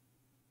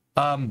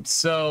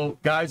 So,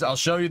 guys, I'll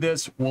show you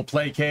this. We'll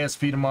play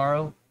KSP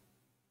tomorrow.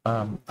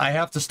 I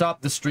have to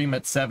stop the stream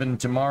at 7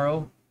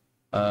 tomorrow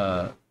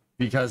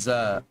because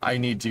I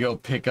need to go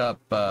pick up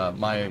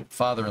my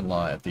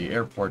father-in-law at the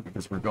airport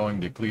because we're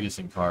going to Cletus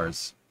and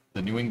Cars,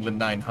 the New England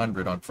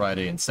 900 on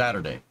Friday and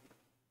Saturday.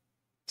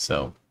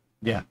 So...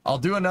 yeah, I'll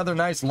do another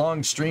nice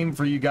long stream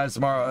for you guys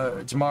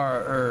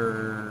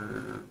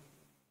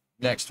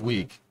next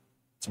week.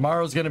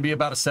 Tomorrow's going to be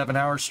about a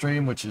 7-hour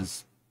stream, which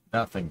is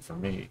nothing for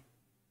me.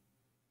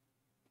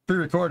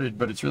 Pre-recorded,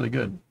 but it's really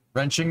good.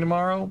 Wrenching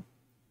tomorrow?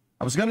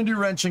 I was going to do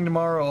wrenching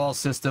tomorrow, all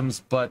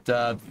systems, but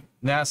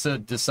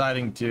NASA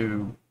deciding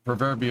to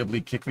proverbially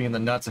kick me in the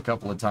nuts a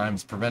couple of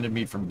times prevented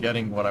me from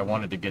getting what I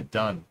wanted to get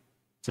done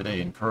today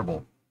in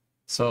Kerbal.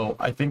 So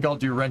I think I'll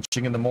do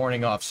wrenching in the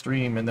morning off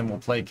stream, and then we'll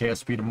play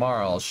KSP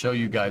tomorrow. I'll show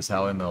you guys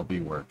how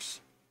MLB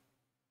works.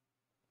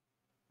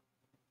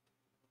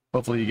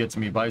 Hopefully you get to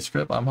meet Vice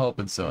Grip. I'm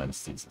hoping so,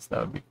 Anesthesis.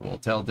 That would be cool.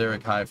 Tell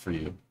Derek hi for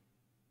you.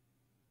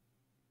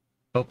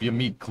 Hope you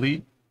meet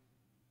Cleet.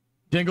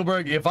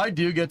 Dingleberg, if I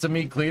do get to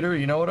meet Cleeter,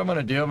 you know what I'm going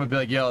to do? I'm going to be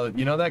like, yo,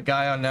 you know that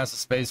guy on NASA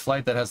space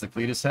flight that has the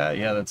Cletus hat?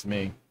 Yeah, that's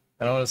me.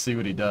 And I want to see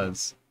what he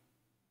does.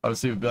 I want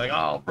to see if he'd be like,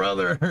 oh,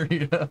 brother,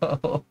 you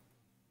know.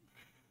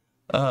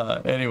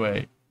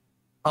 Anyway,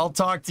 I'll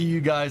talk to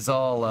you guys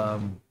all,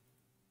 I'll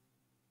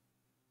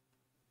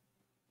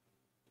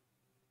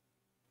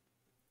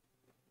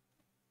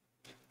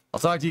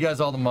talk to you guys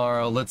all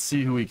tomorrow. Let's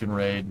see who we can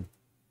raid.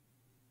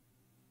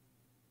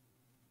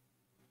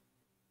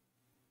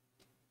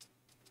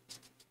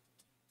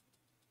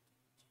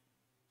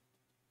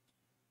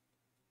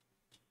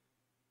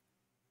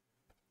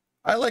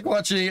 I like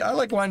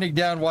winding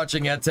down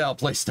watching Etal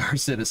play Star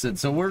Citizen,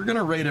 so we're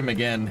gonna raid him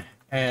again,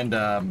 and,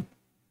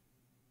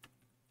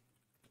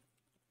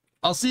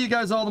 I'll see you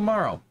guys all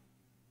tomorrow.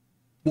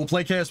 We'll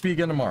play KSP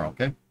again tomorrow,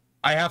 okay?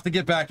 I have to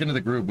get back into the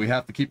group. We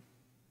have to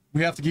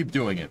keep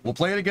doing it. We'll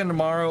play it again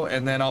tomorrow,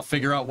 and then I'll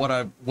figure out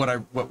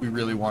what we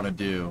really want to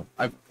do.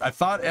 I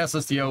thought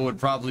SSTO would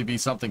probably be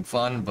something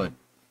fun, but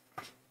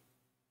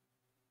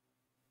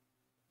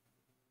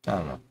I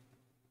don't know.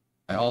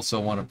 I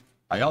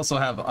also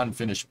have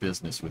unfinished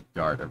business with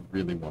Guard. I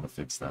really want to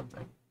fix that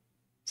thing.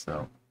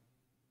 So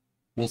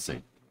we'll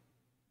see.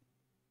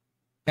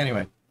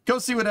 Anyway, go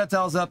see what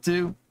Etal's up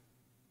to.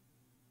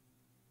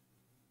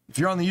 If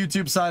you're on the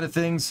YouTube side of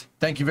things,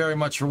 thank you very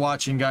much for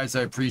watching, guys.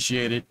 I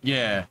appreciate it.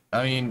 Yeah,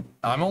 I mean,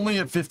 I'm only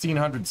at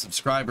 1,500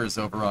 subscribers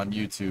over on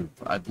YouTube.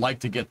 I'd like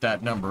to get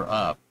that number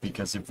up,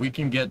 because if we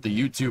can get the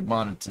YouTube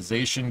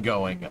monetization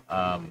going,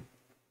 I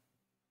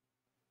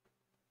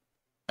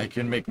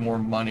can make more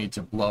money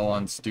to blow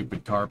on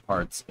stupid car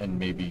parts and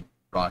maybe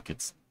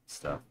rockets and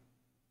stuff.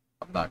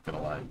 I'm not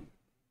gonna lie.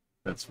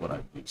 That's what I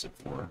use it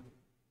for.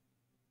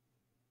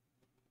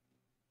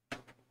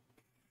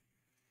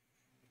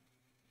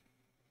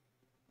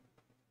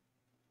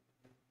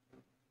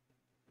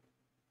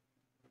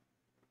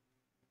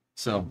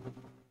 So,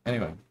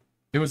 anyway,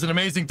 it was an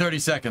amazing 30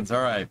 seconds.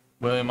 All right,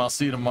 William, I'll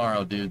see you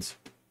tomorrow, dudes.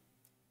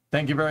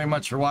 Thank you very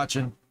much for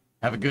watching.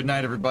 Have a good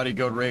night, everybody.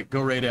 Go raid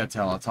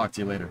Etal. I'll talk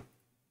to you later.